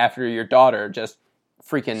again after your daughter just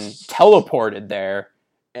freaking teleported there.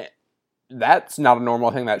 That's not a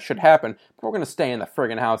normal thing that should happen, but we're going to stay in the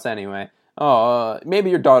friggin' house anyway. Oh, maybe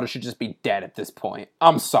your daughter should just be dead at this point.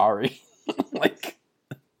 I'm sorry. Like,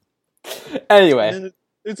 anyway. And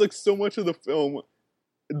it's like so much of the film,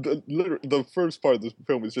 the first part of the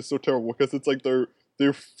film is just so terrible because it's like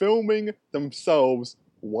they're filming themselves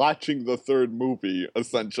watching the third movie,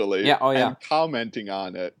 essentially. Yeah, oh yeah. And commenting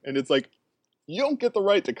on it. And it's like, you don't get the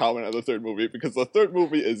right to comment on the third movie because the third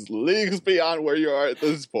movie is leagues beyond where you are at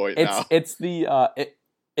this point now.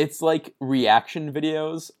 It's like reaction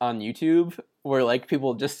videos on YouTube where like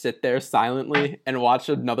people just sit there silently and watch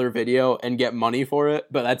another video and get money for it,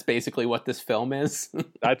 but that's basically what this film is.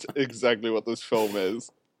 That's exactly what this film is.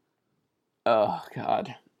 Oh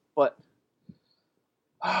god. But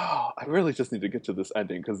I really just need to get to this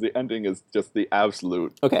ending because the ending is just the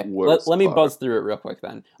absolute worst. Let me buzz through it real quick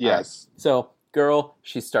then. Yes. Right. So, girl,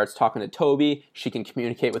 she starts talking to Toby. She can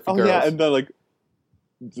communicate with the girls. Yeah, and then like,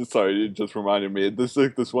 sorry, it just reminded me. This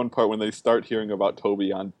like this one part when they start hearing about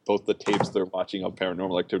Toby on both the tapes they're watching of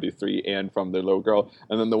Paranormal Activity 3 and from their little girl,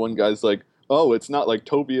 and then the one guy's like, "Oh, it's not like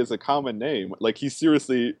Toby is a common name." Like he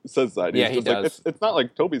seriously says that. Yeah, He's he just does. Like, it's not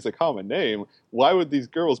like Toby's a common name. Why would these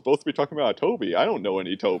girls both be talking about Toby? I don't know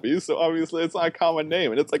any Tobys, so obviously it's not a common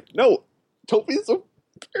name. And it's like, no, Toby's a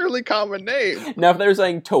fairly common name. Now, if they're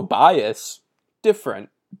saying Tobias, different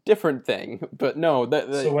thing. But no,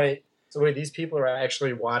 So wait, these people are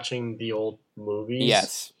actually watching the old movies?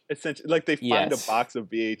 Yes. Essentially, like they find a box of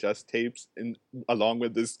VHS tapes along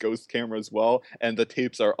with this ghost camera as well, and the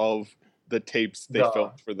tapes are of the tapes they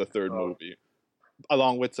filmed for the third movie,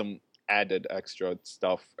 along with some added extra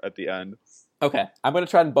stuff at the end. Okay, I'm going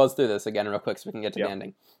to try and buzz through this again real quick so we can get to the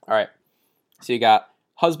ending. All right, so you got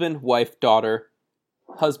husband, wife, daughter,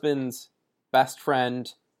 husband's best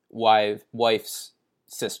friend, wife's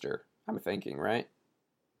sister, I'm thinking, right?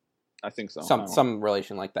 I think so. Some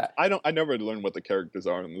relation like that. I never learned what the characters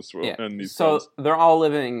are in this Yeah. in these so films. they're all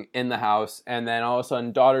living in the house, and then all of a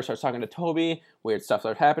sudden, daughter starts talking to Toby. Weird stuff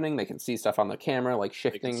starts happening. They can see stuff on the camera, like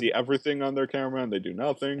shifting. They can see everything on their camera, and they do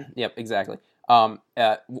nothing. Yep, exactly.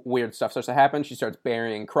 Weird stuff starts to happen. She starts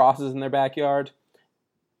burying crosses in their backyard.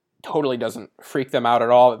 Totally doesn't freak them out at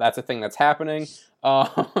all that that's a thing that's happening.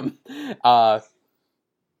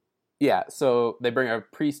 Yeah, so they bring a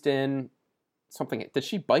priest in. Something. Did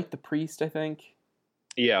she bite the priest, I think?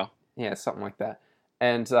 Yeah. Yeah, something like that.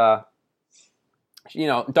 And, daughter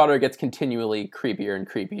gets continually creepier and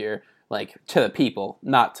creepier, like, to the people,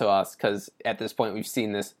 not to us, because at this point we've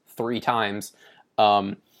seen this 3 times.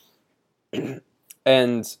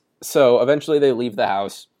 And so eventually they leave the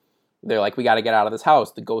house. They're like, we got to get out of this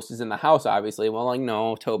house. The ghost is in the house, obviously. Well, like,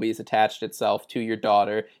 no, Toby's attached itself to your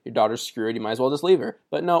daughter. Your daughter's screwed. You might as well just leave her.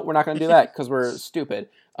 But no, we're not going to do that because we're stupid.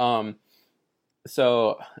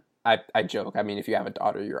 So I joke. I mean, if you have a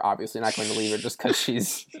daughter, you're obviously not going to leave her just because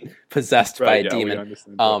she's possessed by a demon.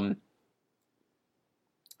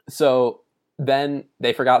 So then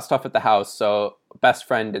they forgot stuff at the house. So best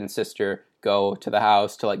friend and sister go to the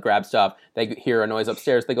house to like grab stuff. They hear a noise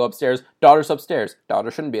upstairs. They go upstairs. Daughter's upstairs. Daughter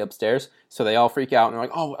shouldn't be upstairs. So they all freak out and they're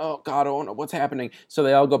like, oh God, oh no, what's happening? So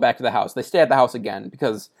they all go back to the house. They stay at the house again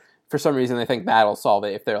because for some reason they think that'll solve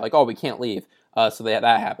it if they're like, oh, we can't leave. So that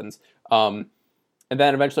happens. And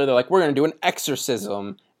then eventually they're like, we're going to do an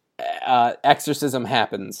exorcism. exorcism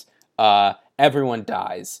happens. Everyone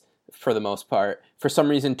dies for the most part. For some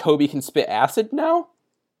reason, Toby can spit acid now.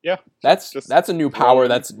 Yeah, that's a new power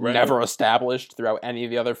that's random. never established throughout any of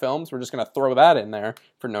the other films. We're just gonna throw that in there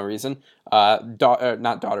for no reason. Not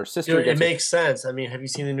daughter, sister. Dude, it makes sense. I mean, have you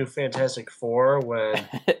seen the new Fantastic Four when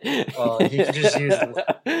he can just use?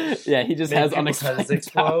 Yeah, he just has unexplained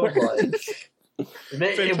powers.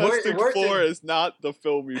 Fantastic Four is not the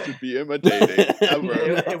film you should be imitating ever.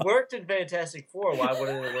 It worked in Fantastic Four. Why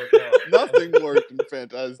wouldn't it work now? Nothing worked in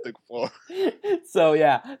Fantastic Four. So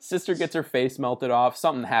yeah, sister gets her face melted off.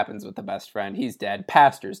 Something happens with the best friend. He's dead.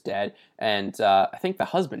 Pastor's dead, and I think the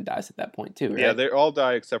husband dies at that point too. Right? Yeah, they all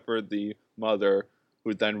die except for the mother,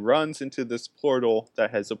 who then runs into this portal that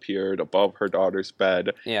has appeared above her daughter's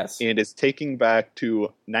bed. Yes, and is taking back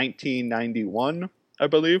to 1991. I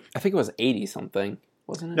believe. I think it was 80 something,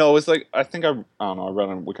 wasn't it? No, it was like, I don't know, I read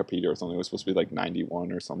on Wikipedia or something. It was supposed to be like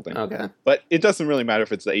 91 or something. Okay. But it doesn't really matter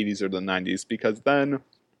if it's the 80s or the 90s, because then...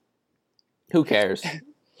 Who cares?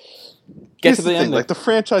 Get to the end. Like, the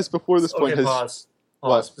franchise before this point has... Pause.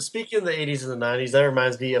 But speaking of the 80s and the 90s, that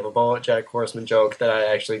reminds me of a BoJack Horseman joke that I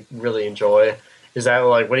actually really enjoy. Is that,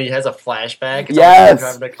 like, when he has a flashback, it's like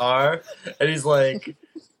driving a car, and he's like,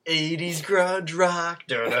 80s grunge rock,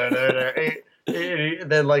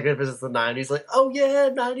 then, like, if it's the 90s, like, oh, yeah,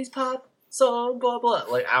 90s pop song, blah, blah.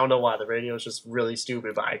 Like, I don't know why. The radio is just really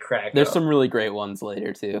stupid, but I crack There's some really great ones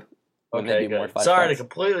later, too. Okay, good. Sorry to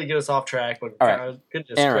completely get us off track, but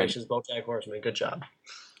goodness gracious, BoJack Horseman, good job.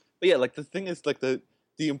 But yeah, like, the thing is, like, the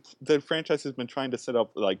franchise has been trying to set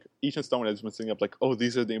up, like, each installment has been setting up, like, oh,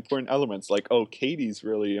 these are the important elements. Like, oh, Katie's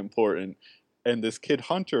really important, and this kid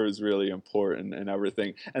Hunter is really important, and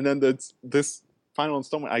everything. And then this final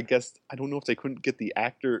installment, I guess, I don't know if they couldn't get the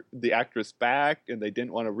actress back and they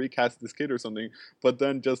didn't want to recast this kid or something, but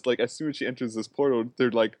then just like as soon as she enters this portal,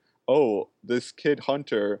 they're like, oh, this kid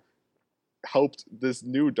Hunter helped this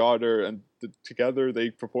new daughter, and together they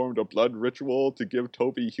performed a blood ritual to give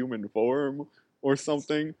Toby human form or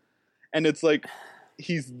something. And it's like,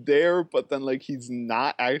 he's there, but then like he's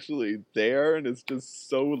not actually there, and it's just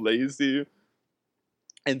so lazy.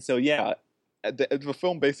 And so yeah, the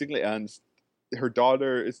film basically ends. Her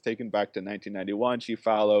daughter is taken back to 1991. She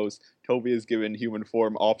follows. Toby is given human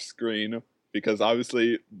form off screen because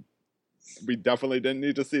obviously we definitely didn't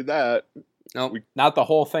need to see that. No, not the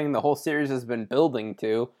whole thing. The whole series has been building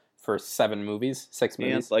to for 6 movies.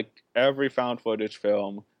 And like every found footage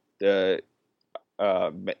film, the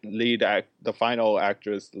final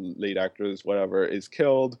actress, the lead actress, whatever, is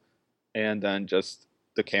killed, and then just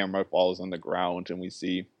the camera falls on the ground, and we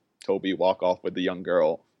see Toby walk off with the young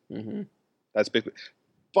girl. Mm-hmm. That's big.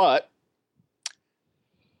 But,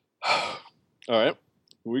 all right,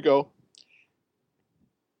 here we go.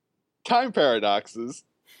 Time paradoxes.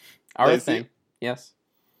 Our thing. Yes.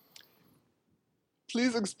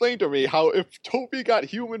 Please explain to me how if Toby got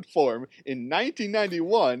human form in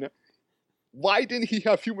 1991, why didn't he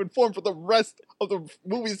have human form for the rest of the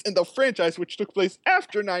movies in the franchise, which took place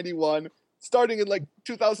after 91? Starting in like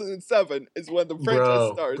 2007 is when the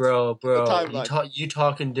franchise starts. Bro, you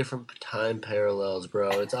talking different time parallels, bro.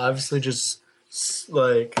 It's obviously just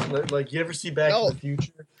like you ever see Back to the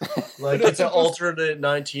Future? Like it's an alternate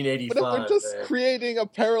 1985. But if they're just creating a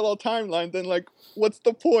parallel timeline, then like, what's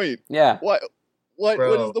the point? Yeah. What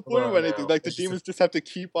is the point of anything? Like the demons just have to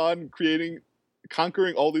keep on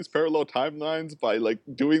conquering all these parallel timelines by like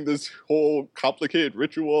doing this whole complicated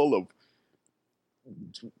ritual of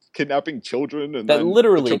kidnapping children, and that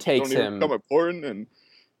literally takes him become important, and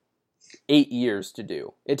 8 years to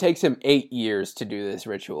do. It takes him 8 years to do this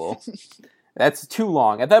ritual. That's too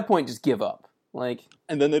long. At that point, just give up. Like,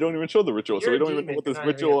 and then they don't even show the ritual, so we don't even know what this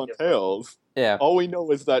ritual entails. Yeah. All we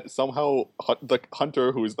know is that somehow the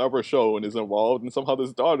hunter who is never shown is involved, and somehow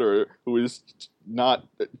this daughter who is not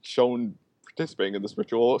shown participating in this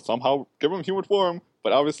ritual somehow give him human form.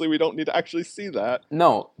 But obviously, we don't need to actually see that.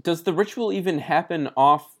 No. Does the ritual even happen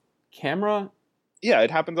off camera? Yeah, it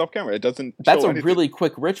happens off camera. It doesn't. That's a really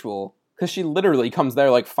quick ritual, because she literally comes there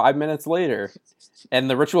like 5 minutes later, and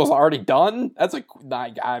the ritual's already done. That's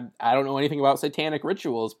I don't know anything about satanic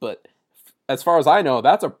rituals, but as far as I know,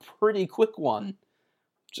 that's a pretty quick one.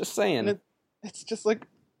 Just saying. It's just like,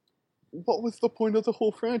 what was the point of the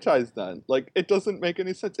whole franchise then? Like, it doesn't make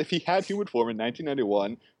any sense. If he had human form in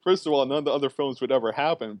 1991, first of all, none of the other films would ever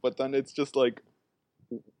happen, but then it's just like,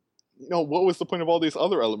 what was the point of all these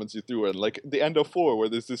other elements you threw in? Like, the end of 4, where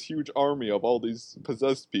there's this huge army of all these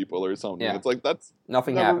possessed people or something. Yeah. It's like, that's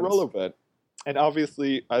never relevant. And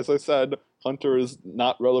obviously, as I said, Hunter is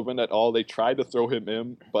not relevant at all. They tried to throw him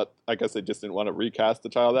in, but I guess they just didn't want to recast the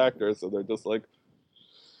child actor, so they're just like,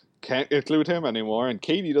 can't include him anymore, and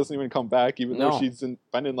Katie doesn't even come back, even though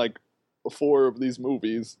been in like 4 of these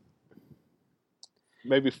movies.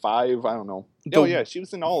 Maybe 5, I don't know. She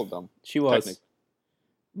was in all of them. She was.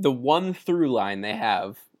 The one through line they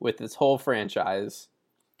have with this whole franchise,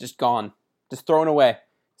 just gone. Just thrown away.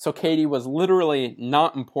 So Katie was literally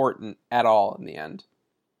not important at all in the end.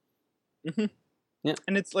 Mm-hmm. Yeah.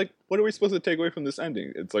 And it's like, what are we supposed to take away from this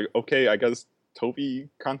ending? It's like, okay, I guess Toby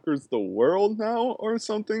conquers the world now or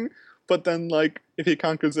something. But then, like, if he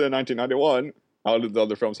conquers it in 1991, how did the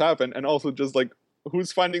other films happen? And also just, like,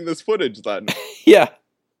 who's finding this footage then? Yeah.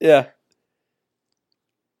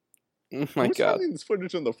 Oh my Who's God. finding this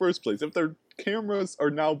footage in the first place? If their cameras are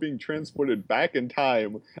now being transported back in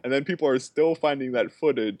time, and then people are still finding that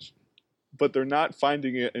footage, but they're not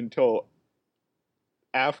finding it until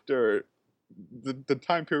after the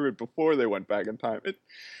time period before they went back in time. This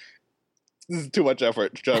is too much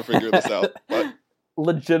effort to try to figure this out. But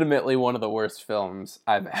legitimately one of the worst films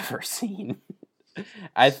I've ever seen.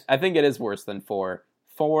 I think it is worse than 4.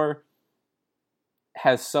 4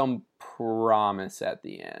 has some promise at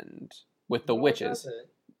the end with the witches.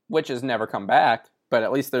 Witches never come back, but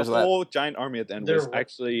at least there's the whole giant army at the end was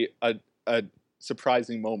actually a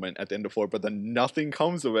surprising moment at the end of 4, but then nothing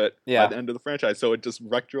comes of it at the end of the franchise, so it just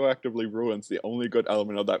retroactively ruins the only good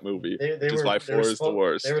element of that movie, which is why 4 is the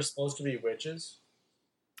worst. They were supposed to be witches?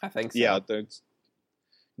 I think so. Yeah, there's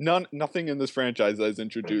nothing in this franchise that is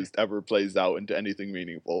introduced ever plays out into anything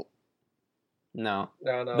meaningful. No.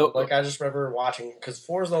 Like, I just remember watching, because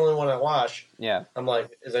 4 is the only one I watched. Yeah. I'm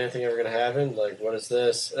like, is anything ever going to happen? Like, what is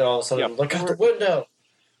this? And all of a sudden, look out the window.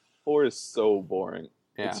 4 is so boring.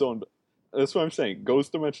 Yeah. It's so... That's what I'm saying.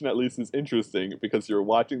 Ghost Dimension at least is interesting because you're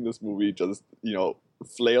watching this movie just,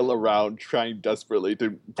 flail around trying desperately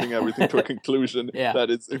to bring everything to a conclusion that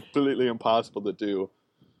is completely impossible to do.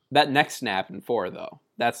 That neck snap in 4, though,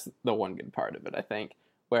 that's the one good part of it, I think.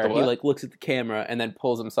 Where he looks at the camera and then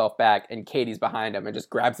pulls himself back and Katie's behind him and just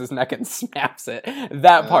grabs his neck and snaps it.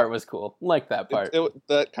 That part was cool. Like that part.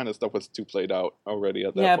 That kind of stuff was too played out already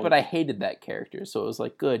at that point. Yeah, but I hated that character, so it was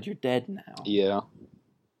like, good, you're dead now. Yeah.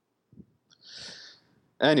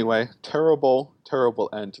 Anyway, terrible, terrible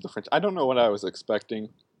end to the franchise. I don't know what I was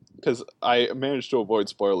expecting, because I managed to avoid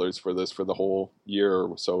spoilers for this for the whole year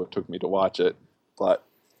or so it took me to watch it, but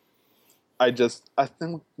I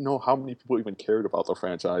don't know how many people even cared about the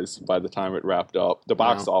franchise by the time it wrapped up. The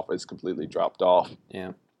box office completely dropped off.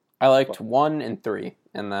 Yeah. I liked 1 and 3,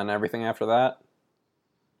 and then everything after that.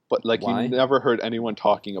 But, like, you never heard anyone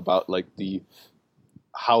talking about, like,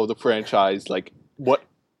 how the franchise, like,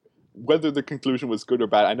 whether the conclusion was good or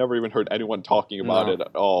bad. I never even heard anyone talking about it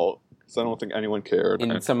at all, because I don't think anyone cared.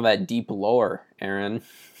 In some of that deep lore, Aaron.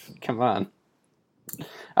 Come on.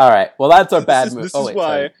 All right. Well, that's our bad movie. This is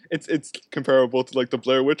why it's comparable to, like, the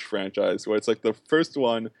Blair Witch franchise, where it's like the first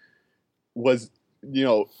one was,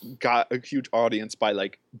 got a huge audience by,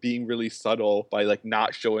 like, being really subtle, by, like,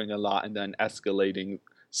 not showing a lot and then escalating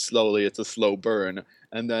slowly. It's a slow burn.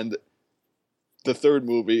 And then the third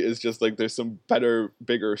movie is just like there's some better,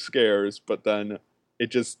 bigger scares, but then it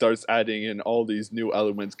just starts adding in all these new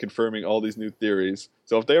elements, confirming all these new theories.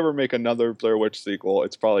 So if they ever make another Blair Witch sequel,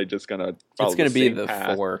 it's probably just gonna follow the same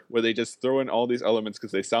path, 4, where they just throw in all these elements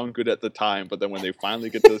because they sound good at the time, but then when they finally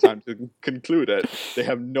get to the time to conclude it, they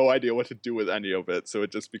have no idea what to do with any of it, so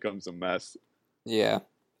it just becomes a mess. Yeah,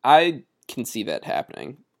 I can see that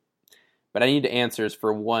happening. But I need answers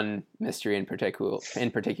for one mystery in particular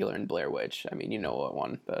in Blair Witch. I mean, you know what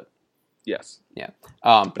one, but... Yes. Yeah.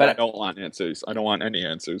 But I don't want answers. I don't want any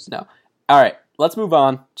answers. No. All right, let's move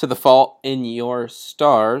on to The Fault in Your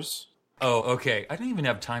Stars. Oh, okay. I don't even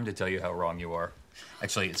have time to tell you how wrong you are.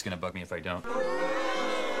 Actually, it's going to bug me if I don't.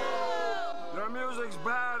 Your music's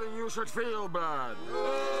bad and you should feel bad.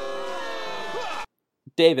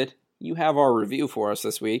 David, you have our review for us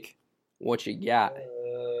this week. What you got?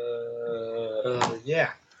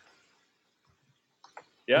 Yeah.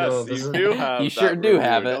 Yes, you do have. You sure do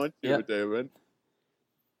have it, don't you, David?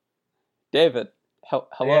 David, hello.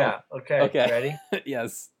 Yeah. Okay. Ready?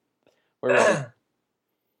 Yes. We're ready.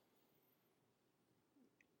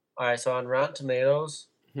 All right. So on Rotten Tomatoes,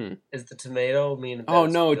 is the tomato mean? Oh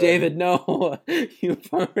no, good? David! No, you've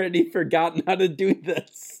already forgotten how to do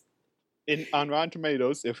this. On Rotten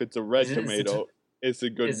Tomatoes, if it's a red tomato, it's a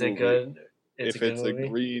good movie. Is it good? If it's a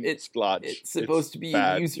green splotch, it's supposed to be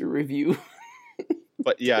bad. A user review.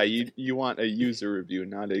 But yeah, you want a user review,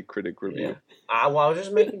 not a critic review. Yeah. Well, I was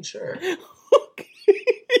just making sure. Okay.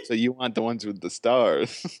 So you want the ones with the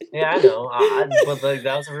stars? Yeah, I know. But like,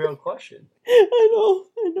 that was a real question. I know.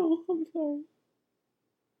 I'm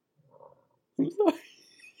sorry.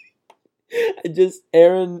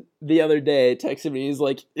 Aaron the other day texted me. He's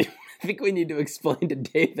like, I think we need to explain to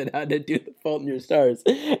David how to do The Fault in Your Stars.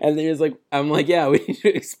 And then he was like, I'm like, yeah, we need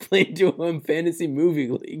to explain to him Fantasy Movie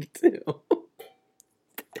League too.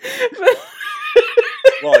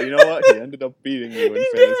 Well, you know what? He ended up beating you in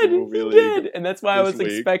Fantasy Movie League. And that's why I was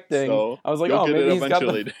expecting. So I was like, oh, maybe he's got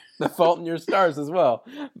the Fault in Your Stars as well.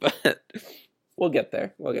 But we'll get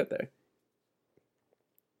there. We'll get there.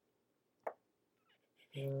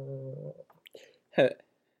 You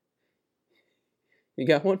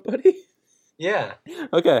got one, buddy? Yeah.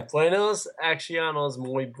 Okay. Buenos acciones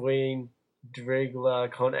muy buen regla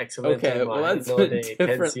con excelente. Okay, well, that's a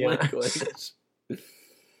different language.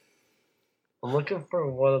 I'm looking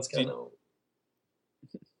for what it's gonna.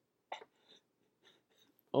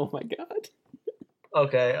 Oh my god.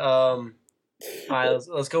 Okay. All right.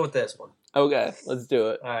 Let's go with this one. Okay, let's do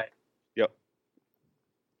it. All right. Yep.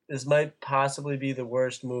 This might possibly be the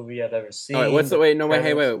worst movie I've ever seen. All right. What's the wait? No wait.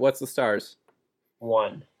 Hey, wait. What's the stars?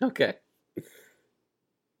 1. Okay.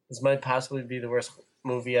 This might possibly be the worst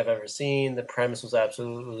movie I've ever seen. The premise was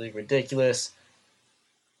absolutely ridiculous.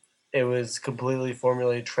 It was completely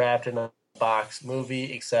formulated, trapped in a box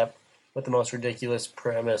movie, except with the most ridiculous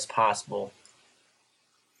premise possible.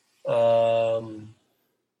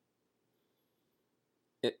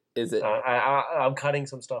 Is it? I'm cutting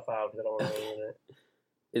some stuff out because I don't want to ruin it.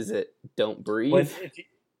 Is it Don't Breathe?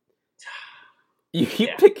 You keep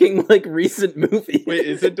Yeah. picking like recent movies. Wait,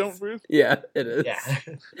 is it Don't Breathe? Yeah, it is.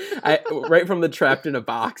 Yeah. Right from the Trapped in a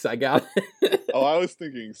Box, I got it. Oh, I was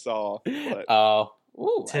thinking Saw. But...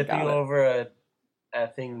 Ooh, Tipping over a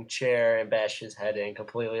effing chair and bash his head in.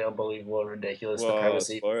 Completely unbelievable and ridiculous. Whoa, the premise.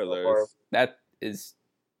 spoilers. That is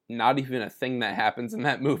not even a thing that happens in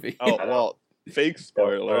that movie. Oh, well, fake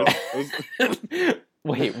spoilers.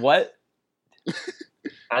 Wait, what?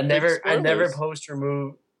 I never post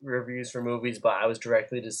reviews for movies, but I was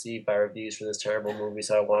directly deceived by reviews for this terrible movie,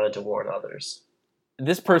 so I wanted to warn others.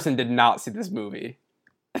 This person did not see this movie.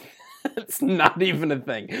 It's not even a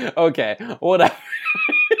thing. Okay, whatever.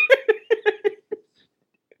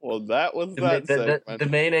 Well, that was the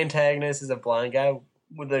main antagonist is a blind guy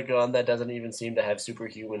with a gun that doesn't even seem to have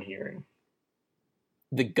superhuman hearing.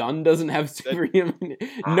 The gun doesn't have superhuman.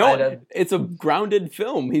 No, it's a grounded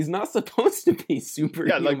film. He's not supposed to be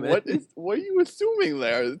superhuman. Yeah, like what are you assuming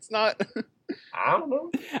there? It's not. I don't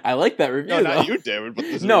know. I like that review. No, not you, David. But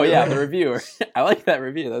this no, reviewer. Yeah, the reviewer. I like that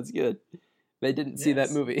review. That's good. They didn't see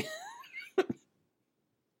that movie.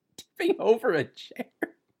 Tipping over a chair.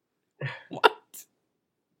 What?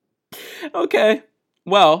 Okay.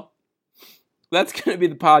 Well, that's going to be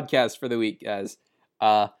the podcast for the week, guys.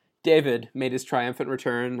 David made his triumphant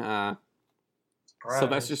return.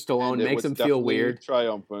 Sylvester Stallone makes him feel weird.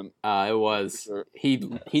 Triumphant. It was. Sure. He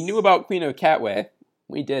knew about Queen of Catway.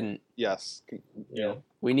 We didn't. Yes. Yeah.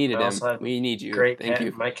 We needed him. We need you. Great. Thank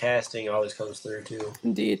you. My casting always comes through too.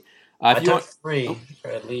 Indeed. I took 3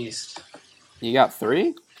 at least. You got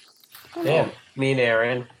 3? Yeah. Me and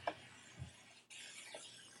Aaron.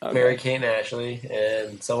 Okay. Mary Kate and Ashley,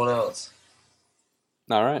 and someone else.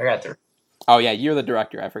 All right. I got 3. Oh, yeah, you're the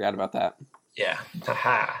director. I forgot about that. Yeah.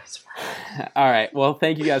 Haha. All right. Well,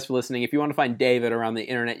 thank you guys for listening. If you want to find David around the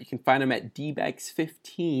internet, you can find him at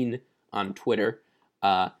dbex15 on Twitter.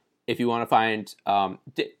 If you want to find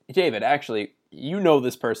David, actually, you know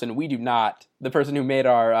this person. We do not. The person who made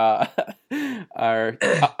our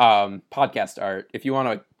podcast art. If you want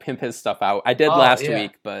to pimp his stuff out, I did last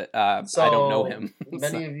week, but I don't know him.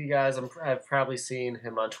 Many of you guys have probably seen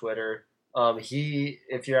him on Twitter.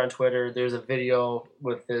 If you're on Twitter, there's a video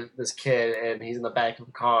with this kid, and he's in the back of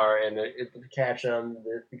the car, and the caption on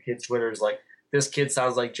the kid's Twitter is like, "This kid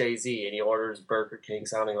sounds like Jay-Z," and he orders Burger King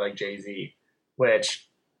sounding like Jay-Z, which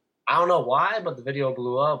I don't know why, but the video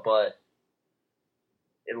blew up. But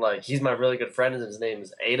he's my really good friend, and his name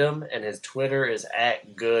is Atim, and his Twitter is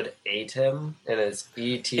 @goodatim, and it's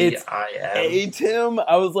ETIM. Atim.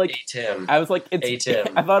 I was like, Atim. It's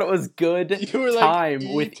Atim. I thought it was good. You were time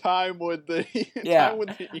like with time with the yeah. Time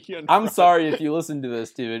with the E in I'm front. sorry if you listened to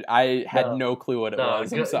this, dude. I had no clue what it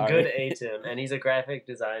was. I'm sorry. Good Atim, and he's a graphic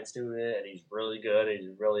design student, and he's really good. He's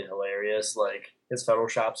really hilarious. Like his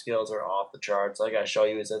Photoshop skills are off the charts. I gotta show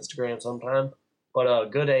you his Instagram sometime. But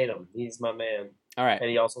good Atim, he's my man. All right. And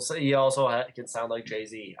he also can sound like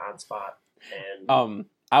Jay-Z on spot. And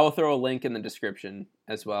I will throw a link in the description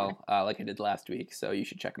as well, like I did last week, so you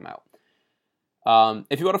should check him out.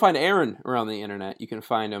 If you want to find Aaron around the internet, you can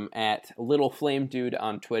find him at Little Flame Dude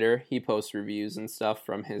on Twitter. He posts reviews and stuff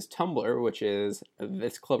from his Tumblr, which is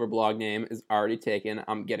this clever blog name is already taken.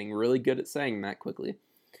 I'm getting really good at saying that quickly.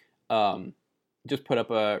 Just put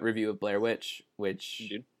up a review of Blair Witch,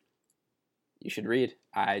 which you should read.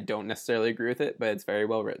 I don't necessarily agree with it, but it's very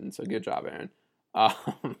well written, so good job, Aaron. And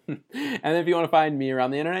then if you want to find me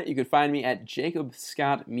around the internet, you can find me at Jacob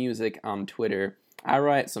Scott Music on Twitter. I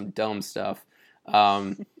write some dumb stuff.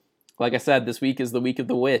 Like I said, this week is the week of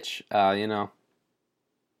the witch.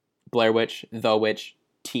 Blair Witch, The Witch,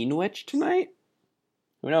 Teen Witch tonight?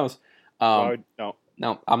 Who knows? No,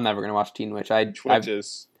 I'm never gonna watch Teen Witch.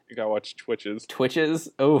 Twitches. You gotta watch Twitches. Twitches?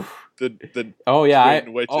 Oh. The oh yeah,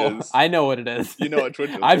 Witches. I know what it is. You know what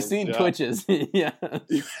Twitches I've is, seen yeah. Twitches. Yeah.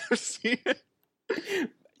 You've seen it?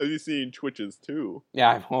 Have you seen Twitches too?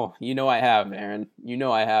 Yeah. Oh, you know I have, Aaron. You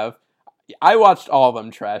know I have. I watched all of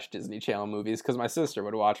them trash Disney Channel movies because my sister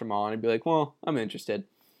would watch them all and I'd be like, well, I'm interested.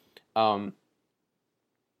 So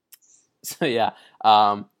yeah.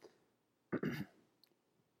 I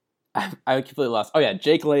completely lost. Oh yeah,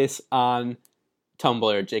 Jake Lace on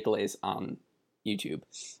Tumblr, Jake Lace on YouTube.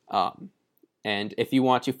 And if you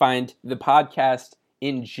want to find the podcast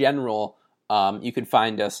in general, you can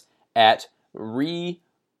find us at Reboot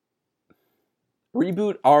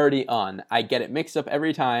Already On. I get it mixed up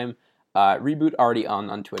every time. Reboot Already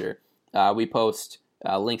On Twitter. We post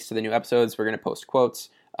links to the new episodes. We're going to post quotes.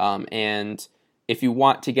 And if you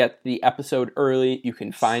want to get the episode early, you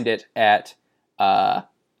can find it at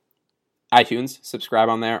iTunes. Subscribe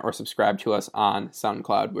on there, or subscribe to us on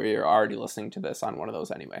SoundCloud, where you're already listening to this on one of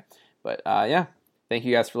those anyway. But yeah, thank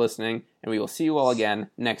you guys for listening, and we will see you all again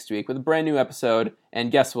next week with a brand new episode.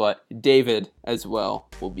 And guess what? David as well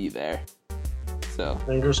will be there. So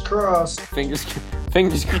fingers crossed. Fingers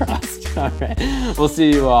crossed. All right. We'll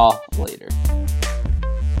see you all later.